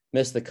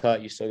miss the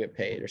cut, you still get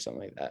paid or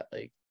something like that.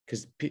 Like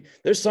because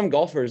there's some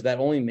golfers that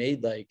only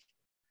made like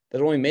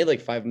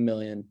 5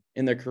 million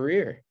in their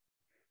career.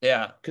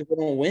 Yeah, because they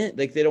don't win.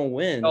 Like they don't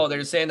win. Oh,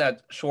 they're saying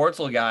that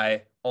Schwartzel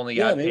guy only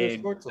got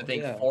paid, Schwartzel, I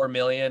think, 4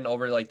 million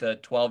over like the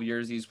 12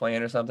 years he's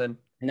playing or something.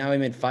 And now he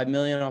made 5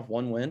 million off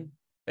one win.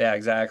 Yeah,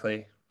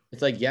 exactly.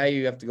 It's like, yeah,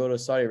 you have to go to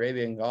Saudi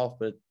Arabia and golf,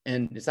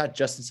 and it's not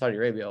just in Saudi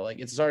Arabia. Like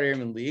it's a Saudi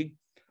Arabian league,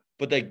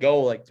 but they go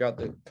like throughout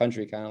the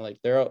country, kind of like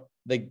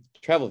they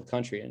travel the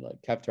country and like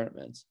have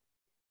tournaments.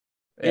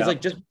 Yeah. It's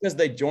like just because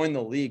they join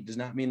the league does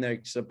not mean they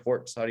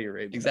support Saudi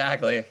Arabia.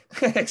 Exactly.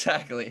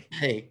 Exactly.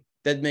 Hey,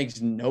 that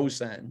makes no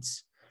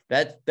sense.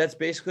 That's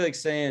basically like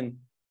saying,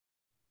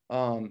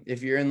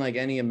 if you're in like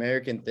any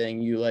American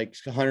thing, you like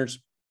 100%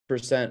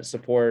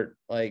 support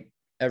like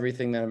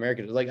everything that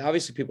America does. Like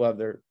obviously people have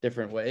their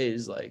different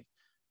ways, like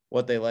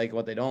what they like,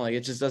 what they don't like.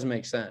 It just doesn't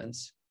make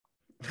sense.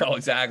 No,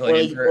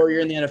 exactly. Or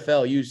you're in the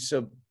NFL, you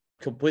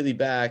completely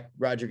back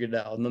Roger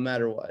Goodell no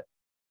matter what.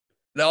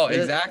 No,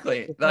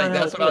 exactly. Like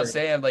that's what I was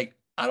saying. Like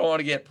I don't want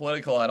to get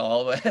political at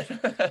all,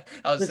 but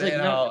I was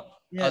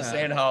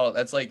saying how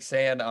that's like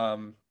saying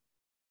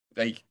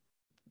like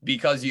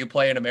because you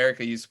play in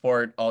America, you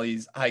support all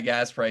these high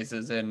gas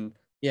prices and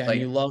yeah, like,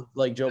 and you love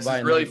like Joe Biden.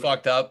 Is really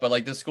fucked up, but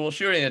like the school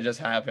shooting that just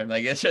happened,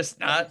 like it's just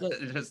not.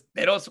 It's just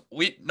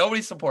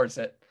nobody supports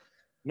it.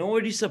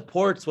 Nobody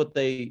supports what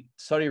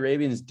Saudi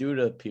Arabians do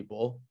to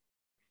people.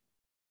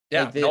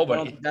 Yeah, like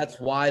nobody. That's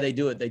why they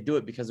do it. They do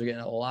it because they're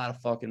getting a lot of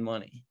fucking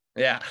money.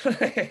 Yeah.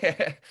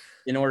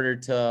 In order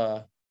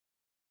to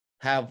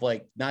have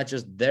like not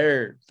just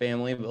their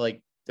family, but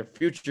like their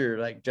future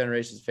like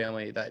generations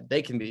family that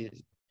they can be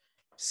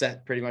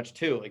set pretty much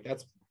too. Like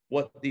that's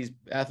what these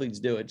athletes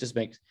do. It just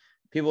makes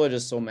people are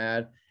just so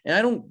mad. And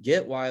I don't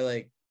get why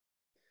like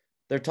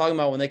they're talking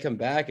about when they come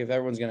back, if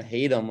everyone's gonna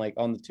hate them like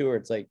on the tour.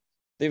 It's like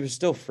they were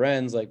still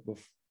friends, like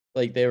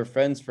they were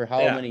friends for how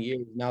many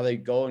years. Now they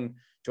go and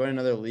join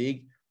another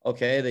league.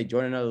 Okay, they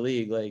join another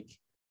league. Like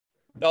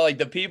no, like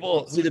the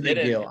people see the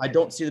big deal. I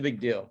don't see the big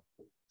deal.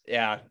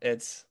 Yeah,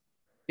 it's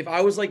if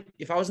I was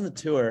in the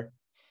tour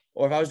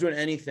or if I was doing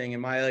anything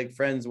and my like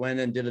friends went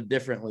and did a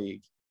different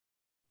league,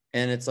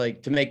 and it's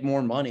like to make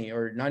more money,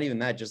 or not even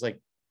that, just like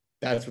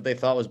that's what they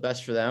thought was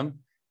best for them,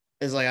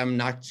 is like I'm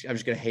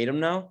just gonna hate them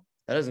now.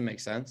 That doesn't make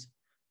sense.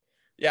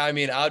 Yeah, I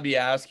mean, I'd be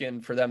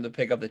asking for them to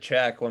pick up the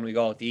check when we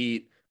go out to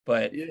eat,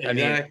 but Yeah, I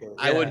mean, exactly.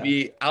 I would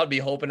be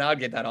hoping I'd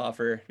get that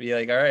offer. Be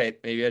like, all right,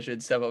 maybe I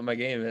should step up my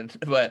game. And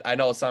but I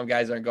know some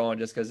guys aren't going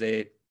just because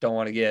they don't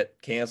want to get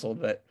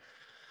canceled. But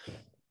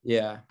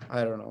Yeah,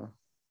 I don't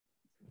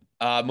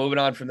know. moving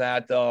on from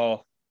that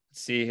though,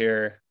 let's see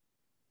here.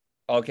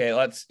 Okay,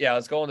 let's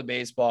go into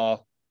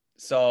baseball.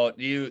 So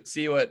do you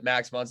see what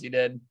Max Muncy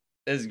did?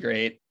 This is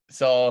great.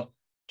 So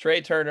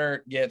Trey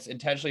Turner gets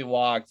intentionally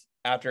walked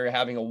after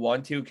having a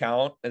 1-2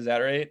 count. Is that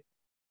right?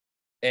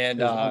 And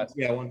yeah,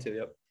 1-2.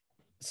 Yep.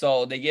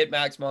 so they get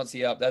Max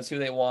Muncy up. That's who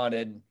they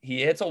wanted.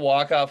 He hits a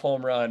walk-off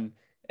home run,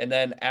 and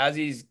then as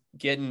he's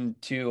getting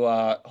to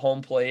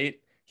home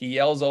plate, he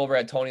yells over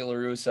at Tony La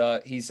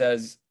Russa. He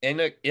says,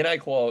 and I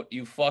quote,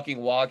 "You fucking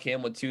walk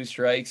him with 2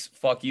 strikes.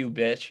 Fuck you,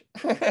 bitch."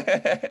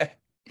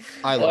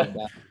 I love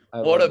that.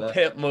 What a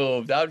pimp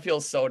move. That would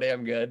feel so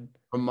damn good.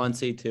 From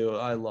Muncie too.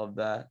 I love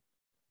that.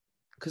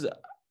 Because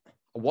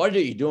what are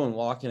you doing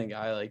walking a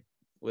guy like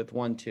with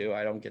 1-2?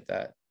 I don't get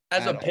that.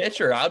 As a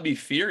pitcher, I'd be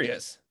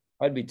furious.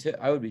 I would be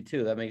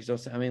too. That makes no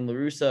sense. I mean, La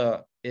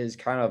Russa is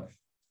kind of,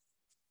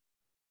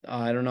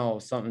 I don't know,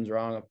 something's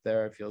wrong up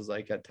there. It feels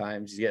like at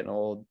times he's getting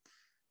old.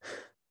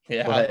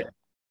 Yeah. But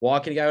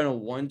walking a guy on a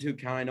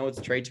 1-2 count, I know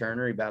it's Trey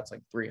Turner. He bats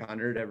like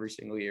 300 every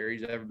single year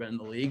he's ever been in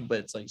the league, but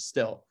it's like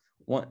still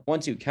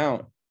 1-2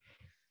 count.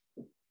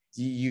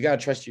 You gotta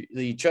trust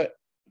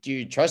do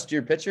you trust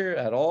your pitcher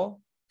at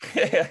all?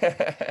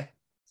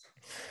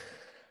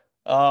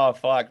 Oh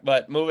fuck.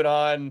 But moving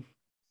on.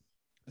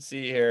 Let's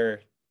see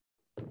here.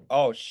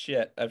 Oh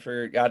shit. I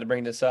forgot to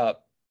bring this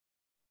up.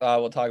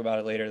 We'll talk about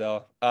it later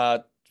though.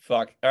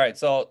 Fuck. All right.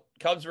 So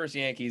Cubs versus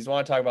Yankees.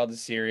 Want to talk about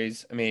this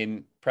series. I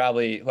mean,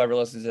 probably whoever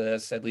listens to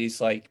this, at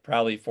least like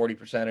probably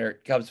 40% are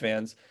Cubs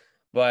fans.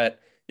 But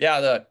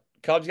yeah, the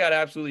Cubs got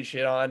absolutely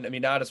shit on. I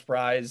mean, not a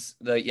surprise.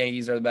 The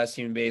Yankees are the best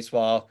team in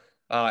baseball.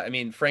 I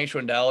mean, Frank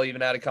Schwindel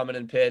even had to come in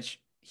and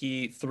pitch.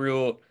 He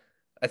threw,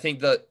 I think,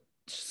 the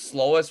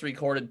slowest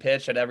recorded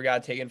pitch that ever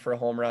got taken for a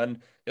home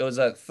run. It was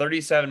a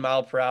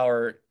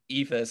 37-mile-per-hour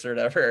eephus or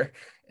whatever.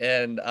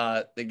 And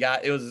the guy,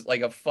 it was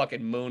like a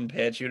fucking moon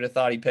pitch. You'd have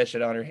thought he pitched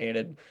it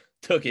underhanded,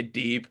 took it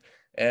deep.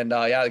 And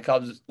yeah, the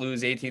Cubs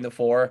lose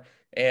 18-4.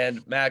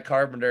 And Matt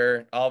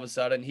Carpenter, all of a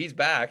sudden, he's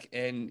back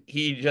and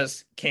he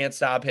just can't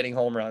stop hitting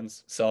home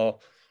runs. So,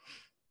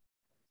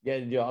 yeah,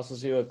 did you also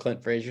see what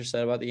Clint Frazier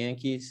said about the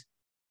Yankees?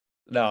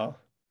 no.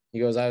 He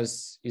goes,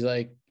 he's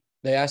like,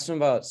 they asked him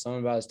about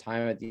something about his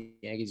time at the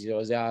Yankees. He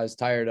goes, yeah, I was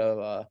tired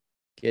of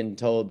getting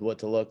told what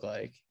to look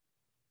like.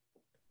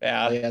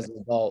 Yeah. Like, as an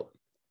adult.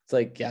 It's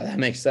like, yeah, that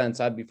makes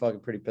sense. I'd be fucking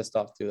pretty pissed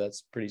off too.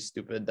 That's pretty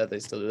stupid that they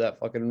still do that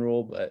fucking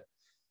rule. But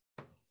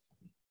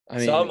I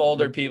mean, some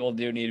older people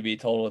do need to be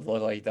told what to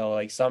look like though.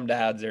 Like some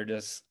dads are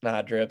just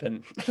not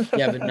dripping.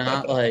 yeah, but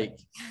not like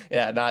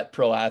not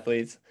pro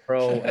athletes.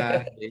 Pro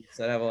athletes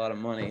that have a lot of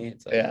money.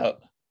 It's like, Yeah.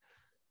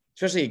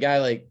 Especially a guy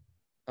like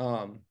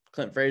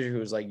Clint Frazier, who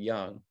was like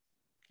young,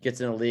 gets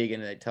in a league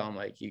and they tell him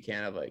like you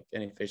can't have like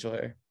any facial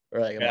hair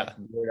or like a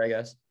beard, I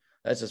guess.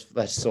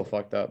 That's so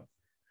fucked up.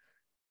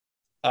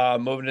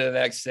 Moving to the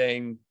next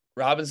thing,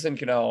 Robinson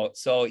Cano.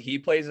 So he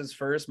plays his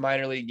first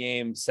minor league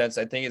game since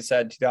I think it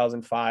said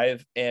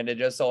 2005, and it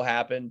just so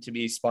happened to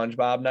be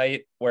SpongeBob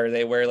night where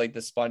they wear like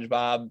the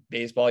SpongeBob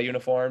baseball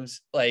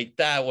uniforms. Like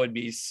that would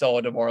be so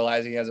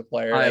demoralizing as a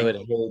player. I like, would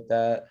hate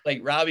that.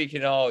 Like Robbie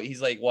Cano,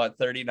 he's like what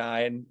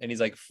 39, and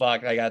he's like,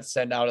 "Fuck, I got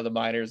sent out of the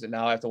minors, and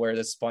now I have to wear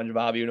this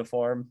SpongeBob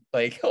uniform."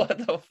 Like what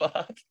the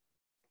fuck?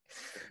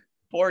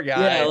 Poor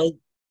guy. Yeah, like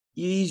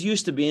he's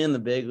used to being in the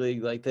big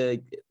league. Like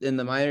in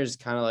the minors,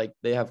 kind of like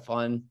they have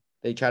fun.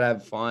 They try to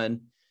have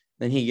fun.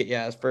 Then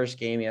his first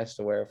game, he has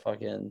to wear a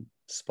fucking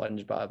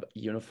SpongeBob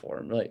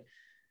uniform. Like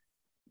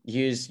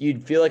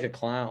you'd feel like a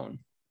clown.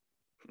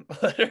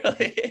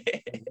 Literally,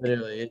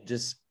 it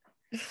just.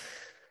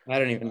 I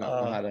don't even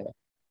know how to.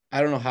 I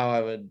don't know how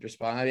I would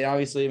respond. I mean,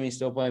 obviously, he's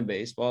still playing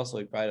baseball, so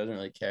he probably doesn't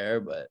really care.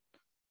 But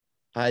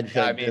I'd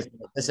feel like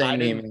this ain't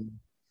me.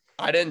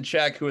 I didn't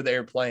check who they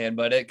were playing,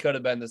 but it could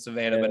have been the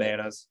Savannah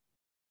Bananas.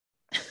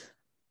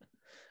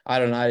 I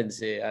don't know. I didn't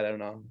see it. I don't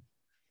know.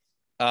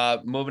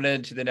 Moving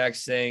into the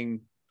next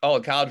thing.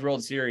 Oh, College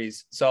World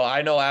Series. So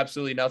I know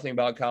absolutely nothing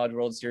about College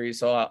World Series.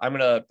 So I'm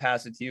going to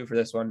pass it to you for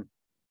this one.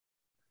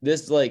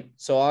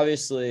 So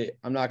obviously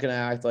I'm not going to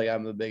act like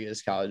I'm the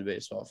biggest college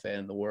baseball fan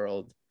in the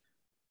world.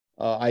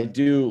 I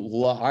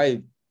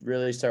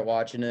really start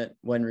watching it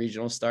when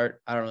regionals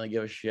start. I don't really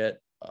give a shit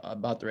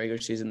about the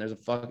regular season.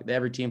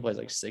 Every team plays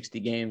like 60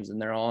 games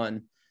and they're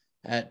on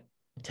at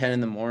 10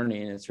 in the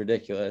morning. It's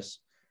ridiculous.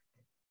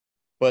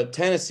 But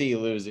Tennessee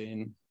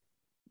losing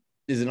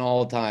is an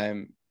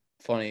all-time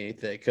funny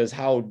thing because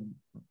how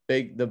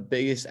big the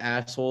biggest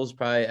assholes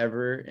probably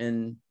ever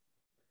and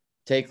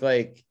take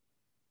like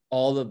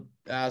all the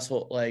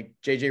asshole like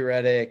JJ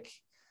Redick,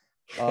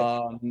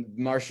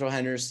 Marshall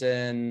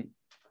Henderson,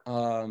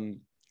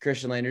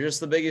 Christian Lander, just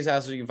the biggest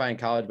assets you can find in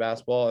college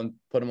basketball, and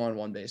put them on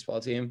one baseball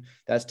team.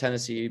 That's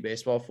Tennessee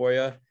baseball for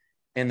you.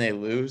 And they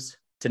lose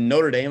to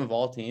Notre Dame of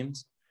all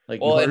teams. Like,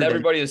 well, and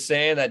everybody was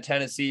saying that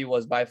Tennessee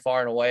was by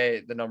far and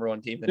away the number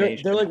one team in the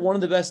nation. They're like one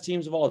of the best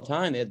teams of all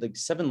time. They had like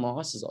 7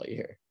 losses all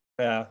year.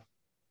 Yeah.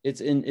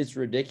 It's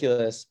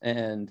ridiculous.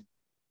 And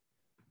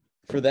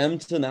for them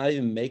to not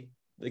even make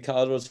the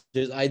College World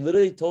Series, I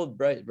literally told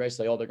Bryce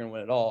like, oh, they're gonna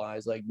win it all. And I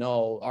was like,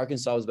 no,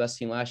 Arkansas was the best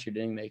team last year,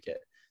 didn't make it.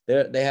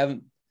 They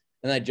haven't,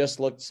 and I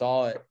just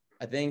saw it.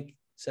 I think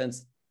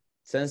since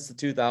the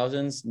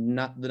 2000s,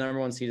 not the number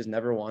one seed has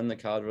never won the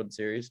College World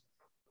Series.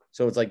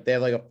 So it's like they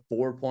have like a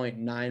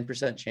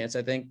 4.9% chance,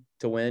 I think,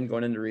 to win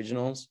going into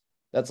regionals.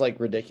 That's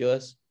like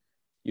ridiculous.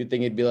 You'd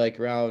think it'd be like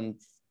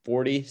around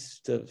 40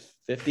 to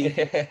 50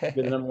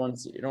 the number one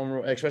seed,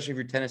 especially if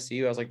you're Tennessee,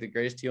 who has like the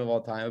greatest team of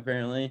all time,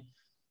 apparently.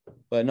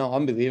 But no,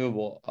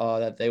 unbelievable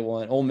that they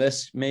won. Ole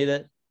Miss made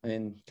it. I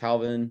mean,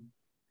 Calvin,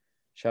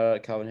 shout out to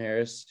Calvin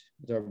Harris,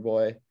 is our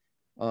boy.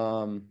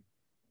 Who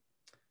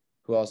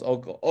else?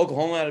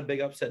 Oklahoma had a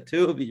big upset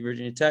too, beat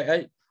Virginia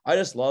Tech. I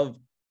just love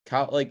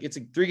like it's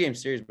a 3-game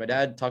series. My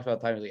dad talked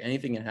about time, like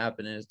anything can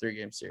happen in his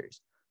 3-game series.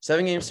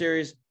 7-game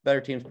series, better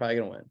team's probably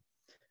gonna win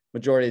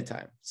majority of the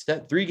time.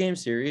 That 3-game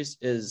series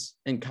is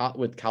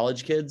with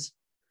college kids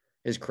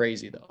is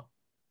crazy though.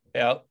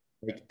 Yeah.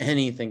 Like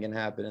anything can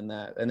happen in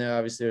that. And then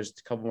obviously there's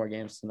a couple more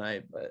games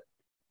tonight, but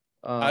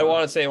I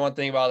want to say one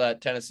thing about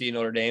that Tennessee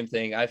Notre Dame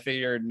thing. I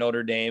figured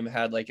Notre Dame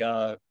had like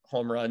a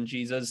home run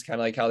Jesus, kind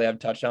of like how they have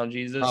touchdown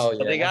Jesus. Oh,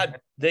 but yeah.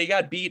 they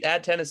got beat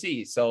at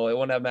Tennessee, so it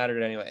wouldn't have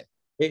mattered anyway.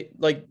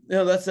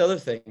 That's the other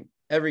thing.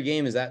 Every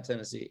game is at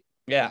Tennessee.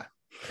 Yeah.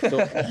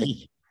 So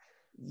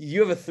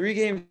you have a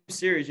 3-game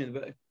series,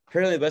 but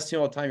apparently the best team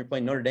of all time. You're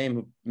playing Notre Dame,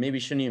 who maybe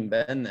shouldn't even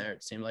been there.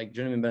 It seemed like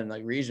shouldn't even been in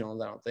like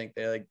regionals. I don't think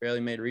they like barely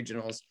made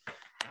regionals,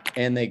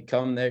 and they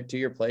come there to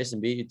your place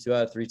and beat you 2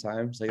 out of 3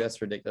 times. Like that's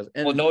ridiculous.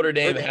 And well, Notre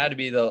Dame had to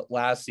be the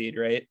last seed,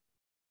 right?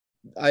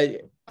 I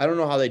don't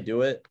know how they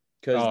do it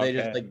because they okay.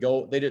 just like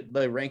go. They did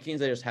the rankings.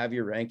 They just have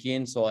your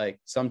ranking. So like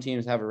some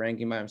teams have a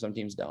ranking by them, some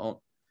teams don't.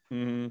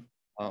 Mm-hmm.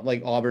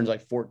 Like Auburn's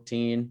like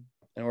 14,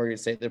 and Oregon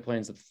State they're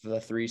playing the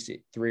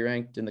 3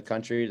 ranked in the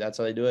country. That's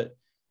how they do it.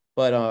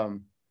 But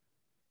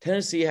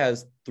Tennessee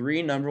has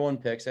 3 number 1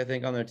 picks, I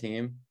think, on their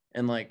team,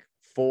 and like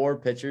 4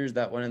 pitchers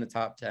that went in the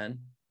top 10.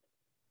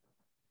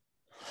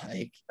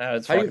 Like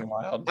that's fucking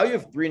wild. How you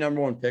have 3 number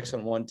 1 picks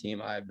on one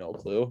team, I have no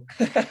clue.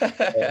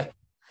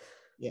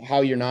 How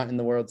you're not in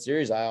the World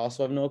Series, I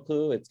also have no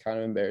clue. It's kind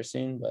of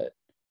embarrassing, but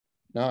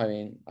no, I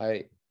mean,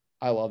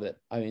 I love it.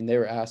 I mean, they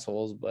were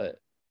assholes, but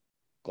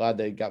glad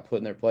they got put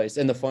in their place.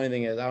 And the funny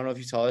thing is, I don't know if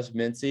you saw this,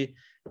 Mincy,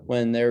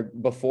 when they're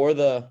before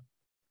the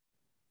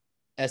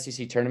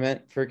SEC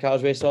tournament for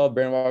college baseball,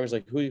 Brandon Walker's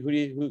like, who do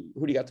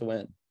you got to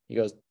win? He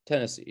goes,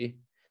 Tennessee.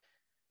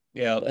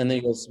 Yeah. And then he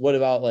goes, what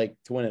about like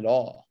to win it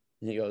all?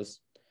 And he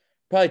goes,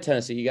 probably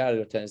Tennessee. You got to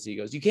go Tennessee. He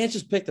goes, you can't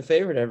just pick the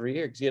favorite every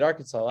year because you had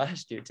Arkansas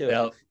last year too.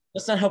 Yep.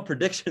 That's not how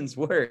predictions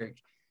work.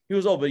 He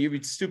was, but you'd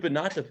be stupid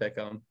not to pick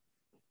them.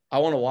 I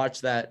want to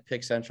watch that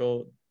Pick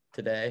Central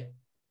today.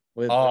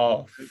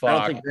 Fuck.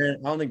 I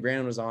don't think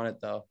Brandon was on it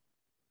though.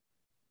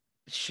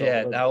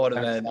 Shit, that would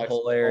have been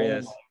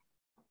hilarious. Oh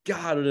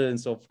God, it would have been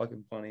so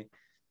fucking funny.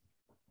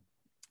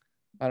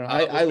 I don't know.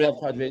 I love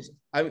college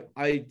baseball.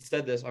 I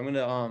said this. I'm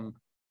gonna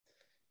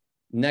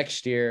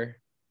next year.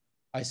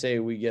 I say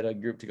we get a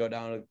group to go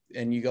down,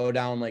 and you go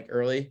down like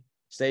early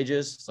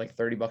stages. It's like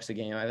 $30 a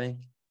game, I think.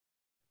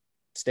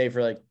 Stay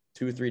for like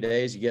 2 or 3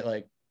 days. You get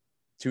like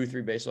 2 or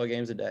 3 baseball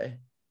games a day.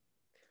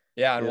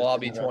 Yeah, and we'll all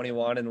be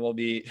 21, and we'll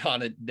be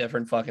on a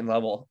different fucking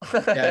level.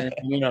 Yeah,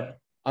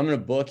 I'm gonna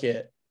book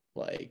it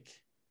like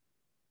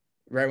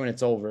right when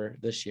it's over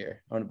this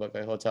year. I'm gonna book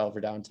a hotel for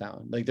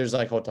downtown. Like there's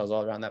like hotels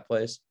all around that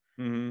place.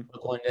 Mm-hmm.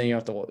 And you don't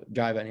have to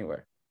drive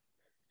anywhere.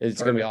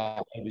 It's gonna be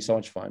awesome. It'll be so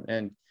much fun.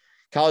 And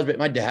college,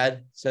 my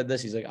dad said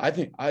this. He's like, I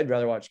think I'd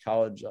rather watch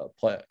college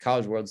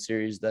World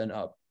Series than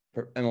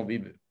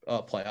MLB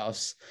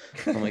playoffs.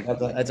 I'm like,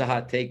 that's a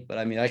hot take, but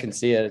I mean, I can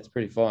see it. It's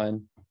pretty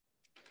fun.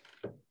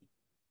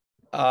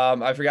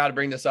 I forgot to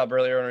bring this up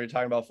earlier when we were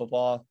talking about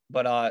football,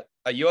 but a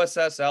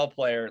USSL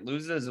player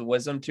loses a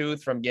wisdom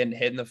tooth from getting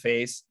hit in the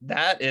face.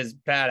 That is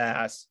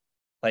badass.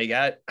 Like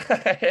I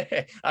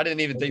didn't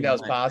even think that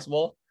was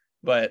possible,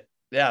 but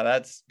yeah,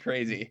 that's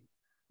crazy.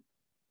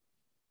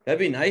 That'd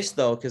be nice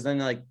though, because then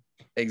like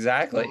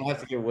exactly, you don't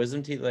have to get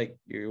wisdom teeth, like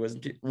your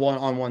wisdom teeth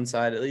one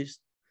side at least.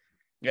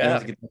 Yeah, you don't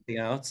have to get anything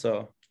out.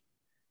 So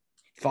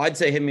if I'd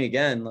say hit me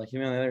again, like hit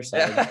me on the other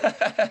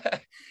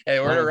side. Hey,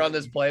 we're gonna run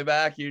this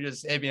playback. You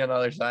just hit me on the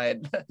other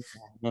side.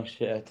 No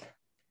shit.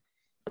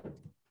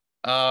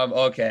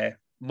 Okay.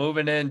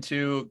 Moving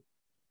into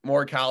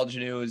more college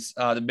news.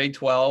 The Big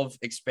 12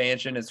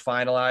 expansion is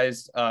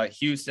finalized.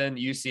 Houston,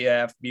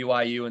 UCF,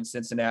 BYU, and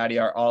Cincinnati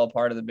are all a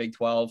part of the Big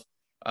 12.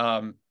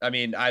 I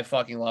mean, I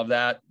fucking love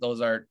that.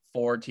 Those are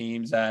 4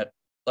 teams that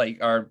like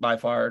are by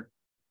far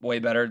way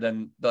better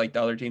than like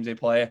the other teams they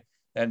play.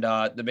 And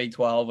the Big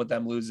 12 with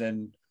them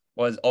losing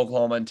was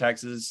Oklahoma and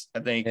Texas. I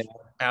think Yeah.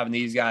 having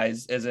these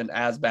guys isn't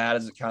as bad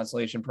as a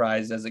consolation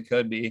prize as it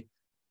could be.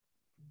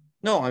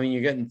 No, I mean,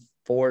 you're getting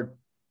 4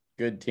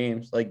 good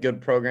teams, like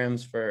good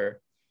programs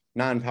for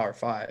non-Power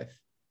 5.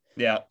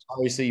 Yeah.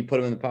 Obviously, you put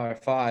them in the Power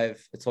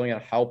 5, it's only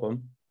going to help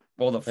them.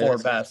 Well, the 4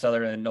 best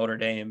other than Notre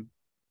Dame.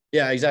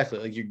 Yeah, exactly.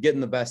 Like you're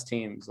getting the best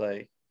teams,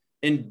 like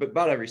in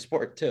about every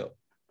sport too.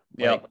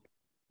 Yeah. Like,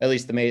 at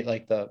least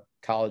the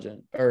college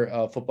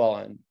or football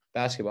and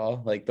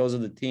basketball. Like those are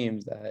the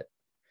teams that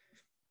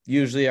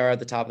usually are at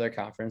the top of their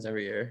conference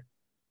every year.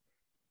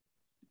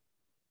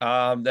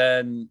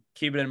 Then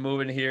keeping it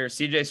moving here,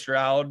 CJ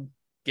Stroud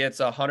gets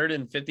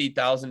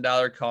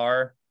 $150,000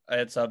 car.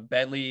 It's a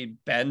Bentley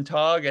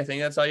Bentog. I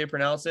think that's how you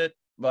pronounce it.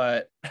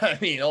 But I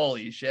mean,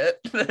 holy shit.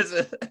 This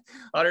is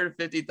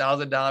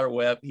 $150,000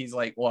 whip. He's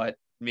like, what,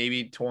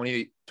 maybe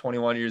 20,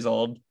 21 years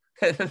old.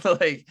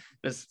 Like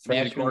just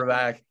being a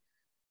quarterback.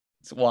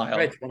 It's wild.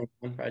 Right,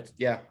 21, right.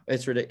 Yeah,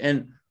 it's ridiculous.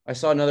 And I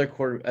saw another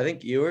quarter. I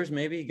think Ewers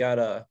maybe got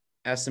a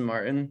Aston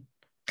Martin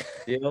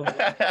deal.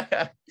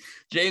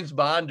 James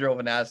Bond drove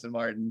an Aston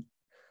Martin.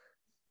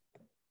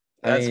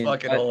 I That's mean,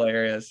 fucking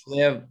hilarious. They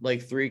have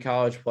like 3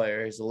 college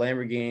players: a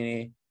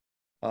Lamborghini,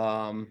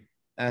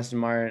 Aston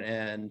Martin,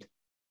 and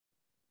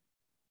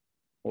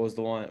what was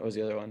the one? What was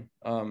the other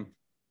one?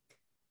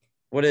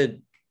 What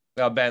did?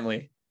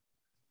 Bentley.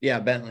 Yeah,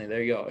 Bentley.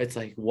 There you go. It's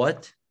like,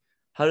 what?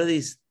 How do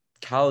these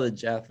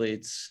college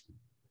athletes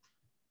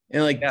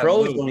and like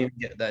pros Luke, don't even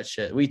get that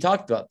shit? We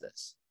talked about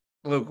this.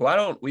 Luke, why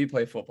don't we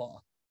play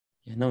football?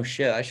 Yeah, no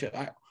shit.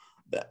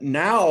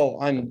 Now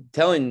I'm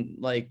telling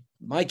like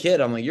my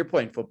kid, I'm like, you're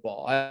playing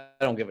football. I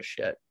don't give a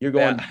shit. You're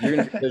going, you're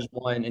gonna there's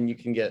one and you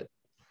can get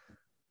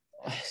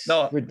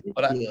no.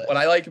 What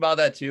I like about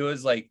that too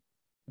is like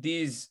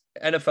these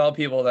NFL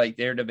people, like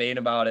they're debating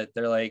about it.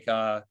 They're like,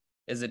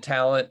 is the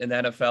talent in the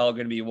NFL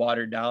going to be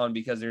watered down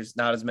because there's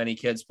not as many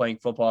kids playing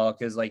football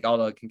because like all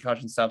the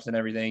concussion stuff and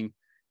everything.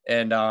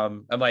 And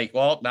I'm like,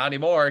 well, not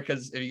anymore,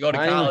 because if you go to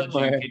college, you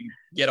can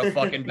get a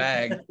fucking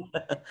bag.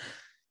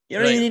 You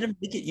don't even need to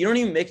make it. You don't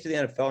even make it to the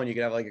NFL and you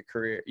can have like a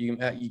career. You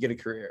get a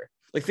career.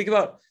 Like think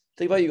about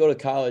you go to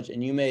college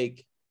and you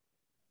make,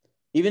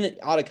 even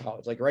out of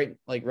college, like right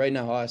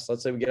now,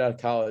 let's say we get out of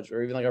college,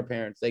 or even like our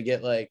parents, they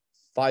get like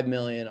 $5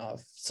 million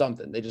off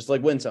something. They just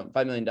like win something,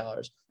 $5 million.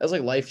 That's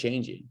like life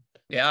changing.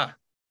 Yeah.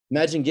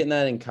 Imagine getting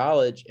that in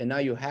college and now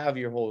you have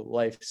your whole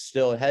life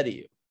still ahead of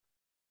you.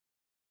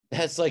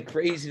 That's like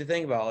crazy to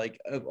think about. Like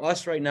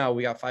us right now,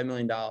 we got $5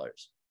 million.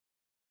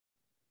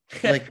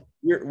 Like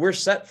we're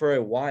set for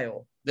a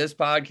while. This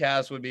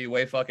podcast would be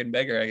way fucking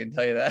bigger. I can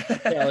tell you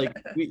that. Yeah, like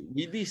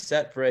we'd be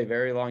set for a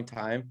very long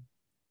time.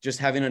 Just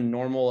having a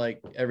normal,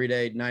 like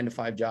everyday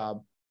 9-to-5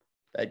 job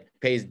that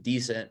pays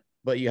decent,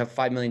 but you have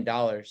 $5 million.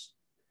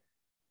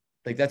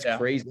 Like that's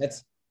crazy.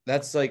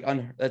 That's like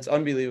that's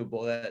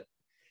unbelievable.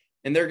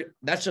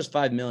 That's just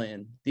 5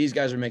 million. These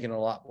guys are making a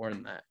lot more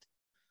than that.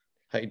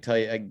 I can tell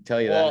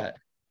you that.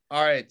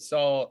 All right.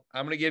 So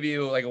I'm going to give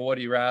you like a would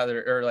you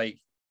rather,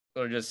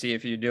 or just see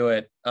if you do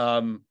it.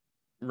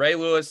 Ray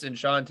Lewis and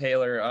Sean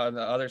Taylor on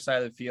the other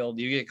side of the field,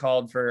 you get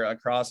called for a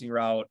crossing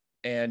route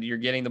and you're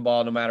getting the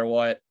ball no matter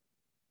what.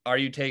 Are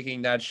you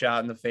taking that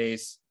shot in the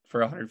face for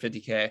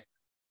 $150K?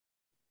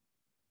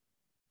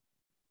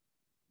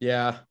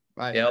 Yeah.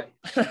 Yep.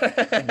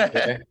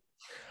 I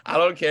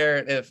don't care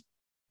if,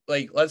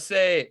 like, let's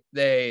say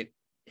they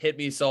hit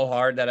me so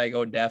hard that I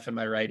go deaf in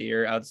my right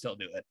ear, I would still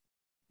do it.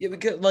 Yeah,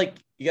 because like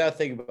you gotta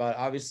think about it.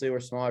 Obviously we're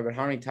smaller, but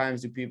how many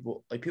times do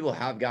people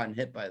have gotten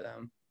hit by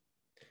them?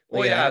 Like,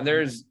 well, yeah,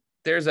 there's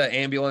an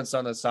ambulance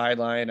on the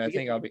sideline. I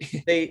think I'll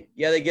be they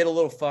get a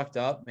little fucked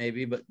up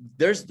maybe, but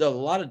there's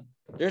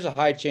a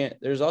high chance.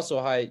 There's also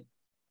a high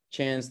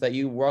chance that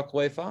you walk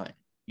away fine.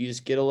 You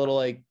just get a little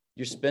like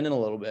you're spinning a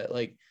little bit.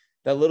 Like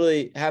that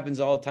literally happens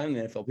all the time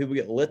in the NFL. People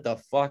get lit the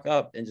fuck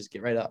up and just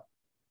get right up.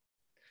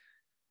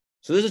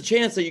 So there's a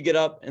chance that you get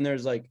up and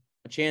there's like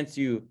a chance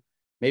you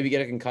maybe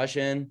get a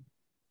concussion.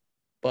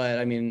 But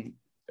I mean,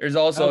 there's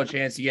also a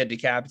chance you get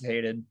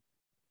decapitated.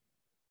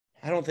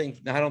 I don't think.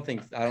 All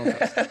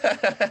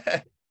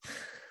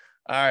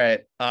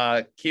right.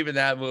 Keeping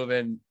that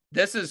moving.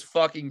 This is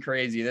fucking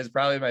crazy. This is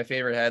probably my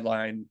favorite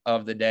headline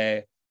of the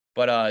day.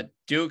 But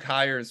Duke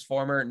hires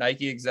former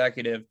Nike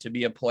executive to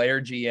be a player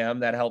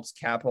GM that helps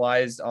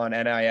capitalize on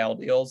NIL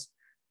deals.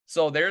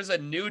 So there's a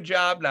new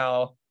job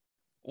now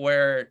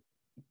where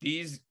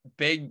these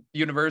big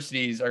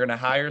universities are going to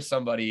hire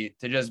somebody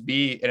to just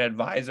be an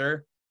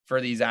advisor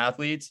for these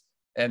athletes.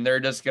 And they're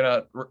just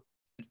going to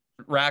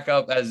rack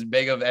up as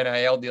big of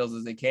NIL deals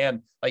as they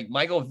can. Like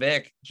Michael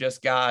Vick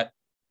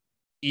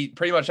he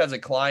pretty much has a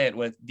client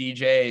with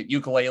DJ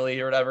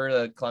Ukulele or whatever,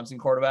 the Clemson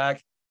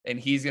quarterback, and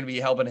he's going to be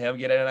helping him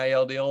get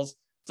NIL deals.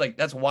 It's like,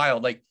 that's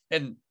wild. Like,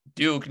 and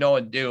Duke,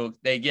 knowing Duke,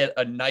 they get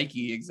a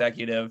Nike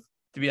executive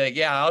to be like,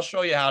 yeah, I'll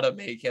show you how to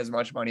make as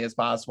much money as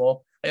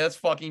possible. Like, that's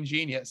fucking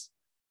genius.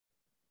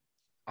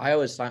 I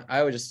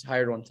just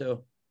hired one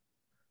too.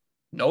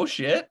 No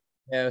shit.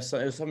 Yeah,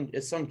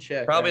 it's some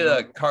chick. Probably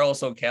the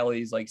Carlos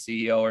O'Kelly's like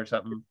CEO or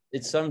something.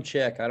 It's some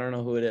chick. I don't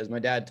know who it is. My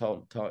dad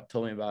told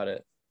me about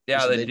it.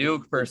 Yeah, the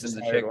Duke person's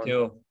a chick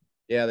too.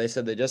 Yeah, they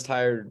said they just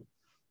hired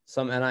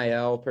some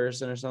NIL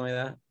person or something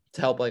like that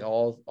to help like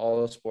all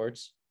those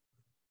sports.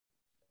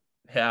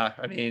 Yeah,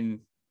 I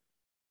mean,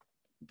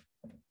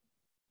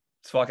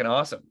 it's fucking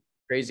awesome.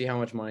 Crazy how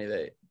much money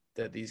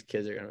that these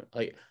kids are gonna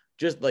like.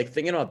 Just like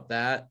thinking about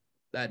that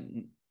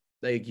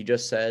like you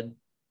just said,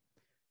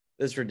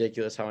 it's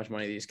ridiculous how much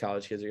money these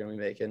college kids are gonna be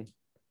making.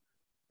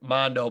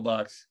 Mondo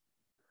bucks.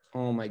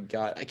 Oh my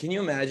God. Can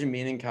you imagine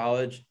being in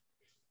college?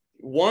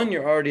 One,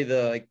 you're already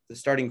the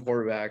starting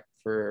quarterback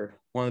for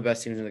one of the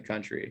best teams in the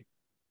country.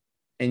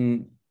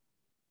 And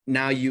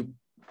now you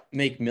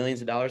make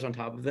millions of dollars on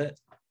top of it.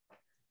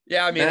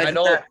 Yeah, I mean, I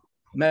know.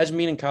 Imagine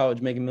being in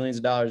college, making millions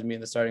of dollars and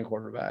being the starting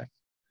quarterback.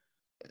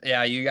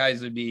 Yeah, you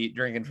guys would be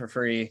drinking for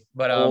free.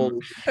 But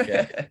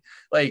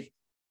like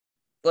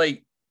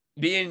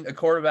being a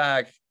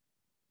quarterback,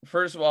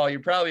 first of all,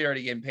 you're probably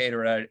already getting paid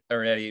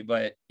already,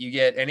 but you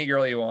get any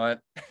girl you want.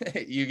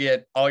 You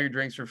get all your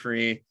drinks for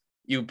free.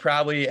 You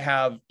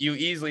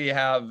easily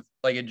have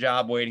like a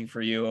job waiting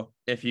for you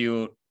if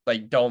you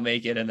like don't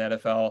make it in the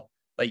NFL.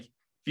 Like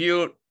if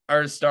you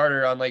are a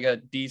starter on like a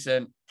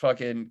decent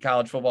fucking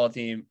college football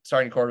team,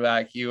 starting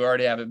quarterback, you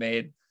already have it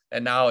made.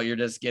 And now you're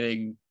just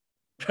getting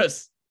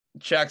just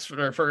checks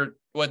for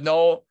with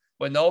no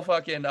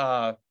fucking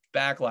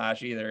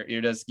backlash either.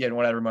 You're just getting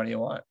whatever money you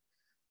want.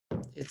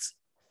 It's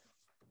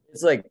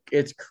like,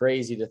 it's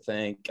crazy to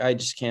think. I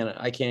can't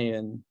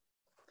even.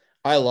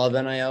 I love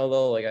NIL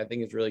though. Like, I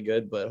think it's really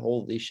good, but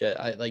holy shit.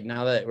 I like,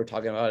 now that we're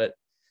talking about it,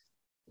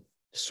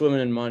 swimming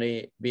in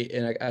money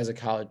as a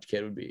college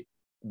kid would be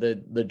the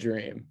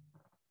dream.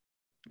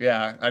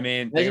 Yeah. I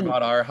mean, think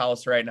about our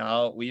house right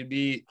now. We'd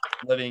be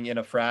living in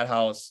a frat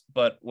house,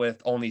 but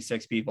with only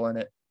 6 people in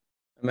it.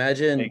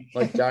 Imagine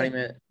like Johnny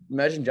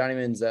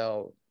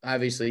Manziel.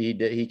 Obviously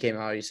he came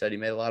out, he said he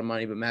made a lot of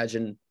money, but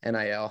imagine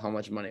NIL, how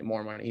much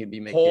more money he'd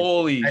be making.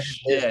 Holy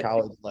shit. His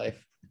college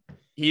life.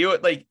 He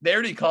would, like, they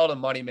already called him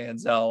Money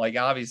Manziel. Like,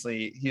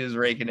 obviously he was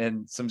raking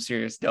in some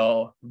serious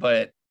dough,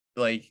 but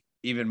like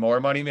even more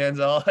Money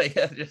Manziel. Like,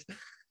 just,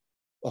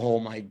 oh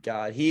my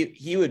God.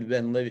 He would have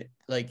been living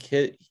like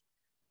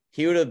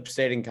he would have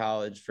stayed in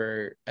college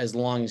for as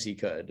long as he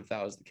could if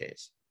that was the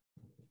case.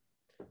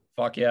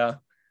 Fuck yeah.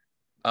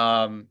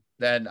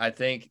 Then I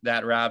think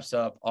that wraps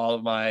up all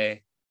of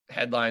my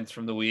headlines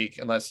from the week,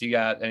 unless you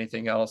got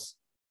anything else.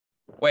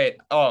 Wait,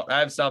 I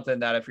have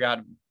something that I forgot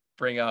to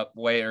bring up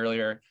way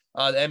earlier.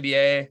 The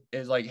NBA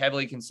is like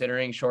heavily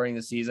considering shortening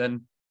the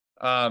season.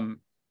 I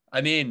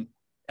mean,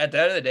 at the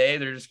end of the day,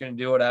 they're just going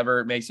to do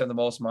whatever makes them the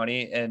most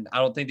money. And I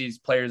don't think these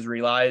players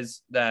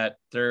realize that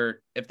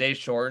if they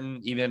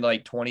shorten even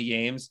like 20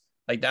 games,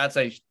 like that's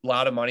a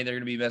lot of money they're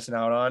going to be missing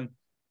out on.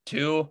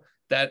 2,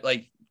 that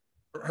like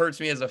hurts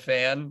me as a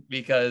fan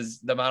because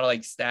the amount of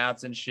like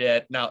stats and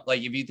shit. Now,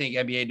 like if you think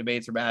NBA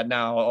debates are bad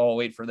now, I'll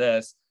wait for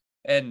this.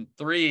 And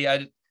 3,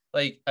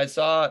 I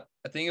saw,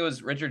 I think it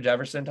was Richard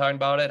Jefferson talking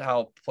about it,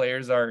 how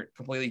players are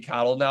completely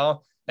coddled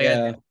now. Like,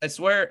 yeah. I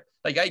swear,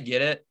 like I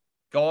get it,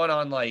 going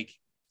on like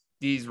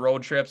these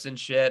road trips and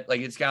shit,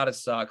 like it's gotta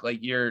suck. Like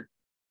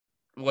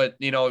with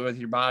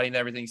your body and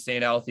everything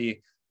staying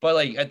healthy. But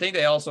like I think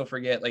they also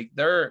forget, like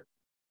they're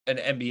an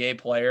NBA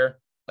player.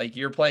 Like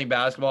you're playing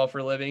basketball for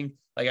a living.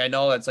 Like I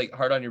know that's like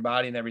hard on your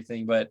body and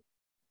everything, but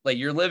like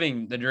you're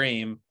living the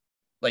dream,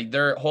 like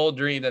their whole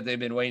dream that they've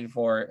been waiting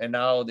for. And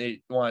now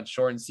they want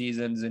shortened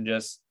seasons and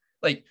just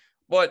like,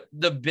 but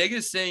the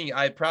biggest thing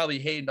I probably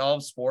hate in all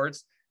of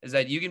sports is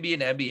that you can be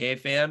an NBA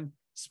fan,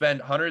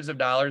 spend hundreds of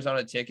dollars on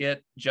a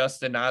ticket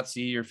just to not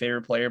see your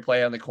favorite player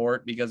play on the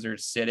court because they're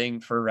sitting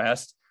for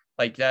rest,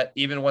 like that,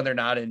 even when they're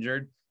not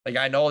injured. Like,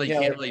 I know they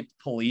can't really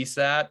police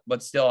that,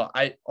 but still,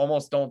 I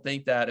almost don't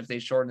think that if they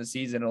shorten the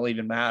season, it'll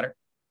even matter.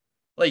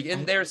 Like,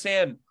 and they're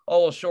saying,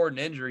 we'll shorten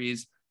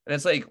injuries. And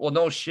it's like, well,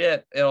 no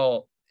shit. It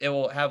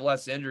will have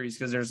less injuries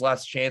because there's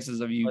less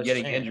chances of you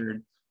getting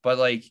injured. But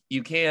like,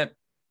 you can't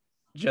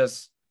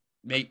just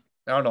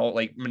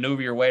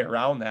maneuver your way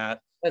around that.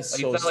 That's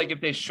like, it's not like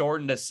if they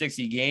shorten to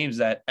 60 games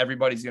that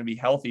everybody's going to be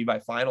healthy by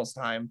finals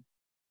time.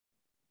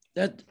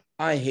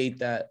 I hate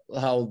that.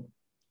 How,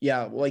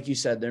 yeah, like you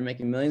said, they're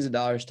making millions of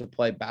dollars to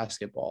play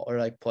basketball or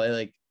like play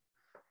like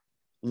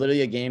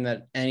literally a game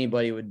that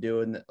anybody would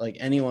do and like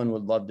anyone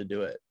would love to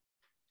do it.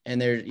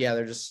 And they're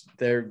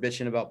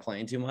bitching about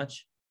playing too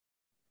much.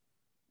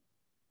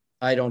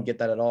 I don't get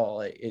that at all.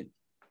 Like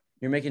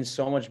you're making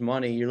so much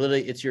money.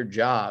 It's your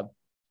job.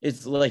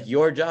 It's like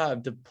your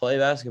job to play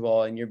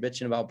basketball and you're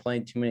bitching about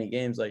playing too many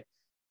games. Like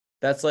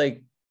that's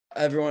like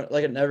everyone,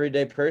 like an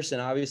everyday person.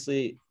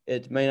 Obviously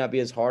it may not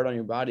be as hard on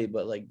your body,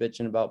 but like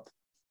bitching about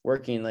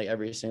working like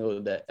every single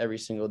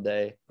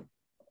day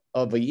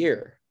of a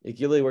year. Like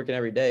you're really working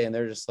every day and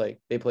they're just like,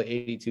 they play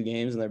 82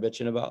 games and they're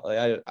bitching about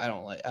like, I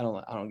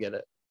don't get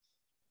it.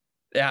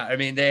 Yeah. I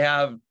mean, they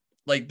have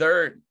like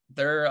their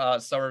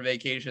summer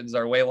vacations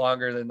are way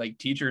longer than like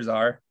teachers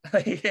are.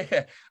 I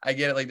get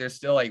it. Like they're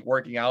still like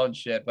working out and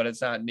shit, but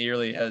it's not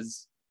nearly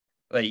as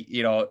like,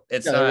 you know,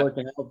 it's not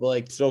working out, but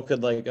like still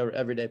could like an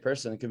everyday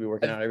person could be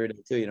working out every day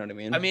too. You know what I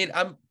mean? I mean,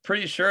 I'm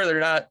pretty sure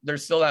they're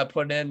still not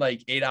putting in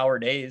like 8-hour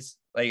days.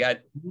 Like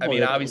I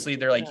mean, obviously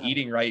they're like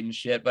eating right and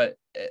shit, but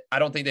I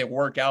don't think they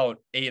work out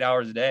 8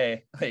 hours a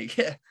day. Like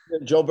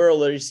Joe Burrow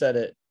literally said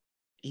it.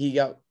 He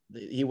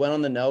went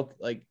on the Nelk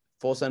like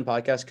Full Send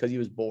podcast because he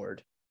was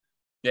bored.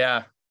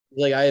 Yeah.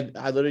 Like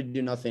I literally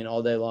do nothing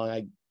all day long.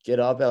 I get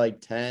up at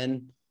like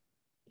 10,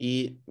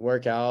 eat,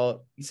 work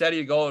out. He said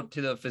he'd go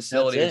to the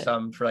facility or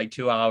something for like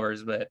 2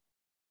 hours, but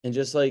and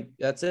just like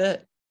that's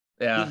it.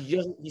 Yeah.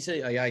 He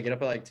said, I get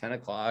up at like 10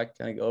 o'clock,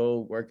 kind of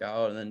go work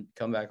out and then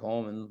come back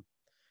home and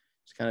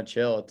just kind of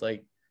chill. It's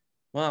like,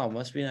 wow,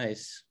 must be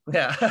nice.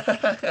 Yeah.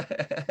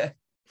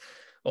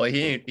 Well,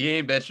 he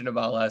ain't bitching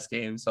about last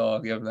game, so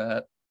I'll give him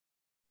that.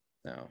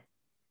 No.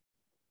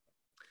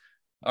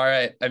 All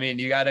right. I mean,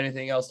 you got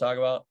anything else to talk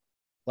about?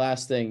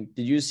 Last thing.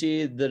 Did you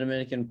see the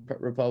Dominican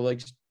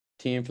Republic's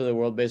team for the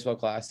World Baseball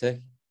Classic?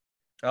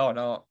 Oh,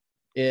 no.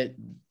 It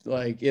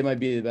might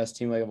be the best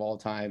team like of all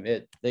time.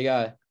 They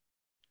got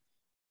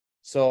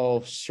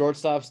so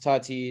shortstops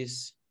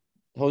Tatis,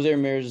 Jose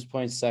Ramirez is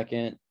playing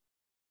second.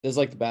 This is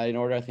like the batting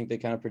order. I think they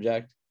kind of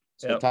project.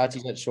 So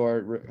Tatis at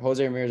short,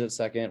 Jose Ramirez at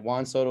second,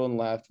 Juan Soto in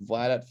left,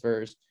 Vlad at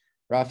first,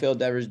 Rafael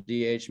Devers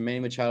DH, Manny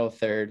Machado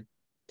third,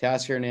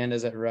 Teoscar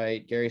Hernandez at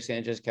right, Gary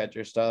Sanchez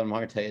catcher, Starlin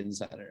Marte in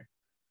center.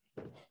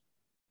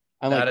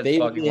 I'm like, they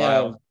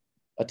have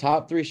a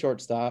top 3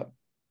 shortstop.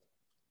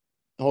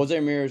 Jose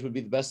Ramirez would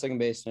be the best second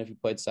baseman if he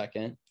played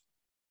second.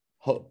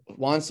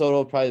 Juan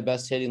Soto, probably the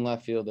best hitting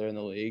left fielder in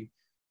the league.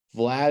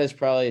 Vlad is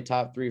probably a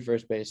top 3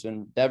 first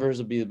baseman. Devers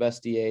will be the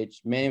best DH.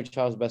 Manny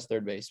Machado is the best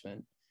third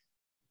baseman,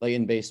 like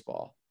in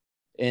baseball,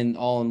 and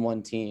all in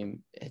one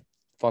team. It's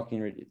fucking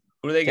ridiculous.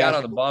 Who do they got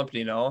on the bump? Do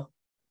you know?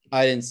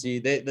 I didn't see.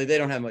 They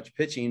don't have much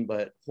pitching,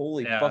 but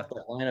holy fuck,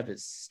 that lineup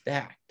is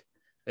stacked.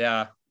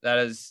 Yeah, that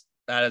is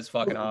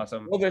fucking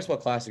awesome. World Baseball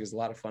Classic is a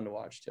lot of fun to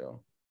watch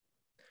too.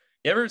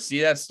 You ever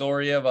see that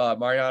story of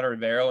Mariano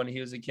Rivera when he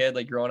was a kid,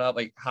 like growing up,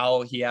 like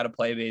how he had to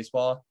play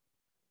baseball?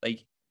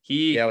 Like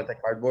with the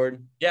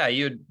cardboard. Yeah,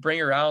 he would bring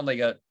around like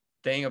a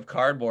thing of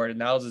cardboard, and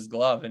that was his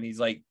glove, and he's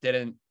like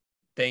didn't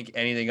think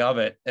anything of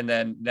it, and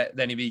then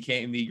he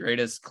became the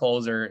greatest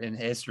closer in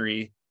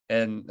history,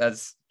 and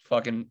that's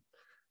fucking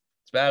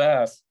it's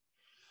badass.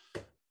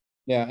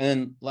 Yeah,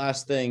 and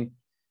last thing,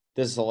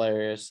 this is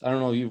hilarious. I don't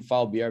know if you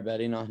follow BR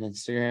Betting on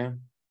Instagram.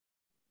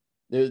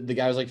 The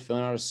guy was like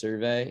filling out a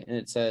survey, and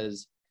it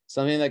says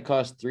something that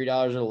costs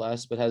 $3 or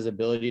less but has the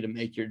ability to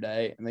make your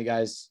day. And the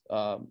guy's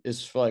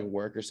is for like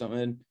work or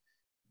something.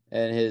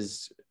 And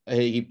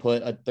he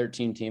put a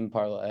 13-team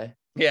parlay.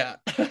 Yeah.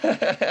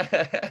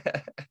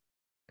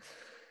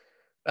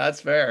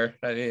 That's fair.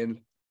 I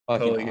mean,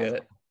 totally get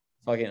it.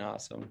 Fucking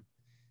awesome.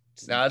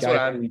 Now, that's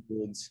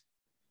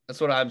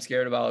what I'm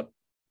scared about.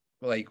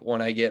 Like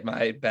when I get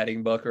my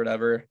betting book or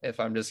whatever, if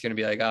I'm just gonna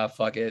be like,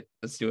 fuck it,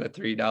 let's do a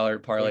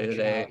 $3 parlay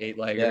today,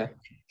 8-legger.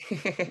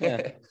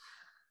 Yeah.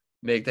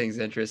 Make things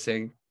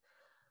interesting.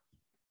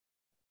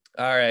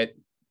 All right,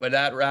 but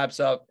that wraps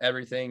up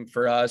everything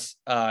for us.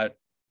 I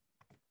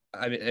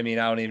mean,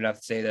 I don't even have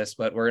to say this,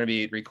 but we're gonna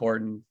be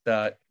recording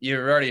you've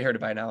already heard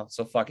it by now,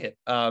 so fuck it.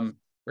 We're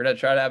gonna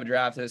try to have a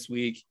draft this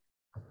week.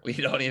 We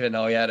don't even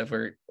know yet if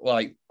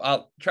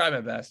I'll try my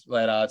best,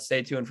 but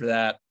stay tuned for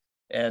that.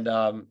 And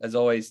as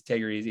always,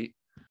 take her easy.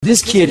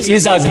 This kid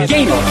is a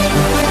gamer.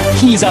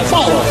 He's a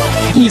baller.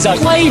 He's a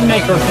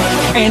playmaker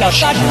and a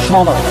shot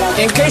caller.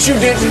 In case you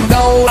didn't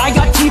know, I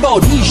got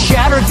T-Bowed. He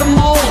shattered the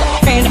mold,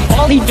 and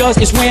all he does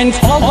is win.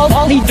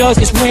 All he does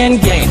is win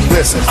games.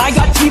 Listen, I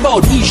got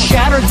T-Bowed. He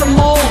shattered the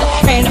mold,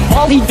 and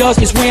all he does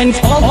is win.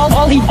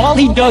 All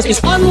he does is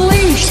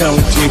unleash. Tell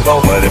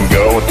T-Bowed, let him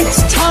go.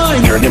 It's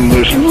time. Turn him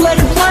loose. Let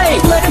him play.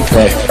 Let him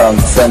play. On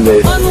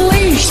Sunday.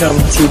 Unleash. Tell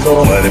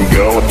T-Bowed, let him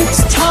go.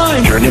 It's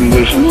time. Turn him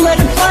loose. Let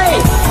him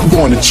play. I'm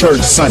going to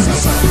church Sunday.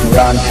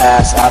 Run,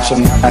 pass,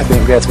 option. I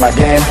think that's my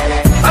game.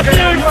 I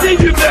can't think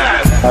of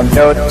that. I'm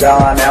no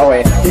John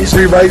Elway. He's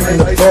rewriting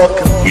the book.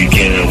 Week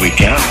in and week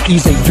out.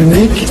 He's a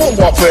unique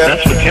football player.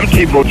 That's what Tim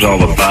Tebow's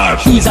all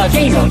about. He's a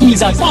gamer.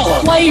 He's a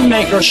baller.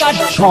 Playmaker. Shot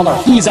caller.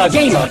 He's a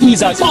gamer.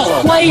 He's a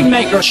baller.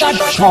 Playmaker. Shot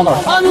caller.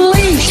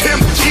 Unleash. Tim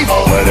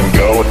Tebow. Let him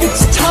go.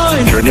 It's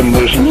time. Turn him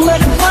loose.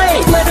 Let him play.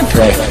 Let him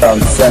play.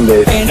 On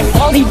Sunday. And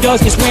all he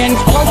does is win.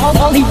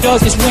 All he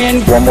does is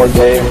win. One more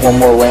day. One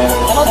more win.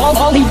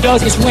 All he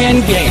does is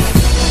win games.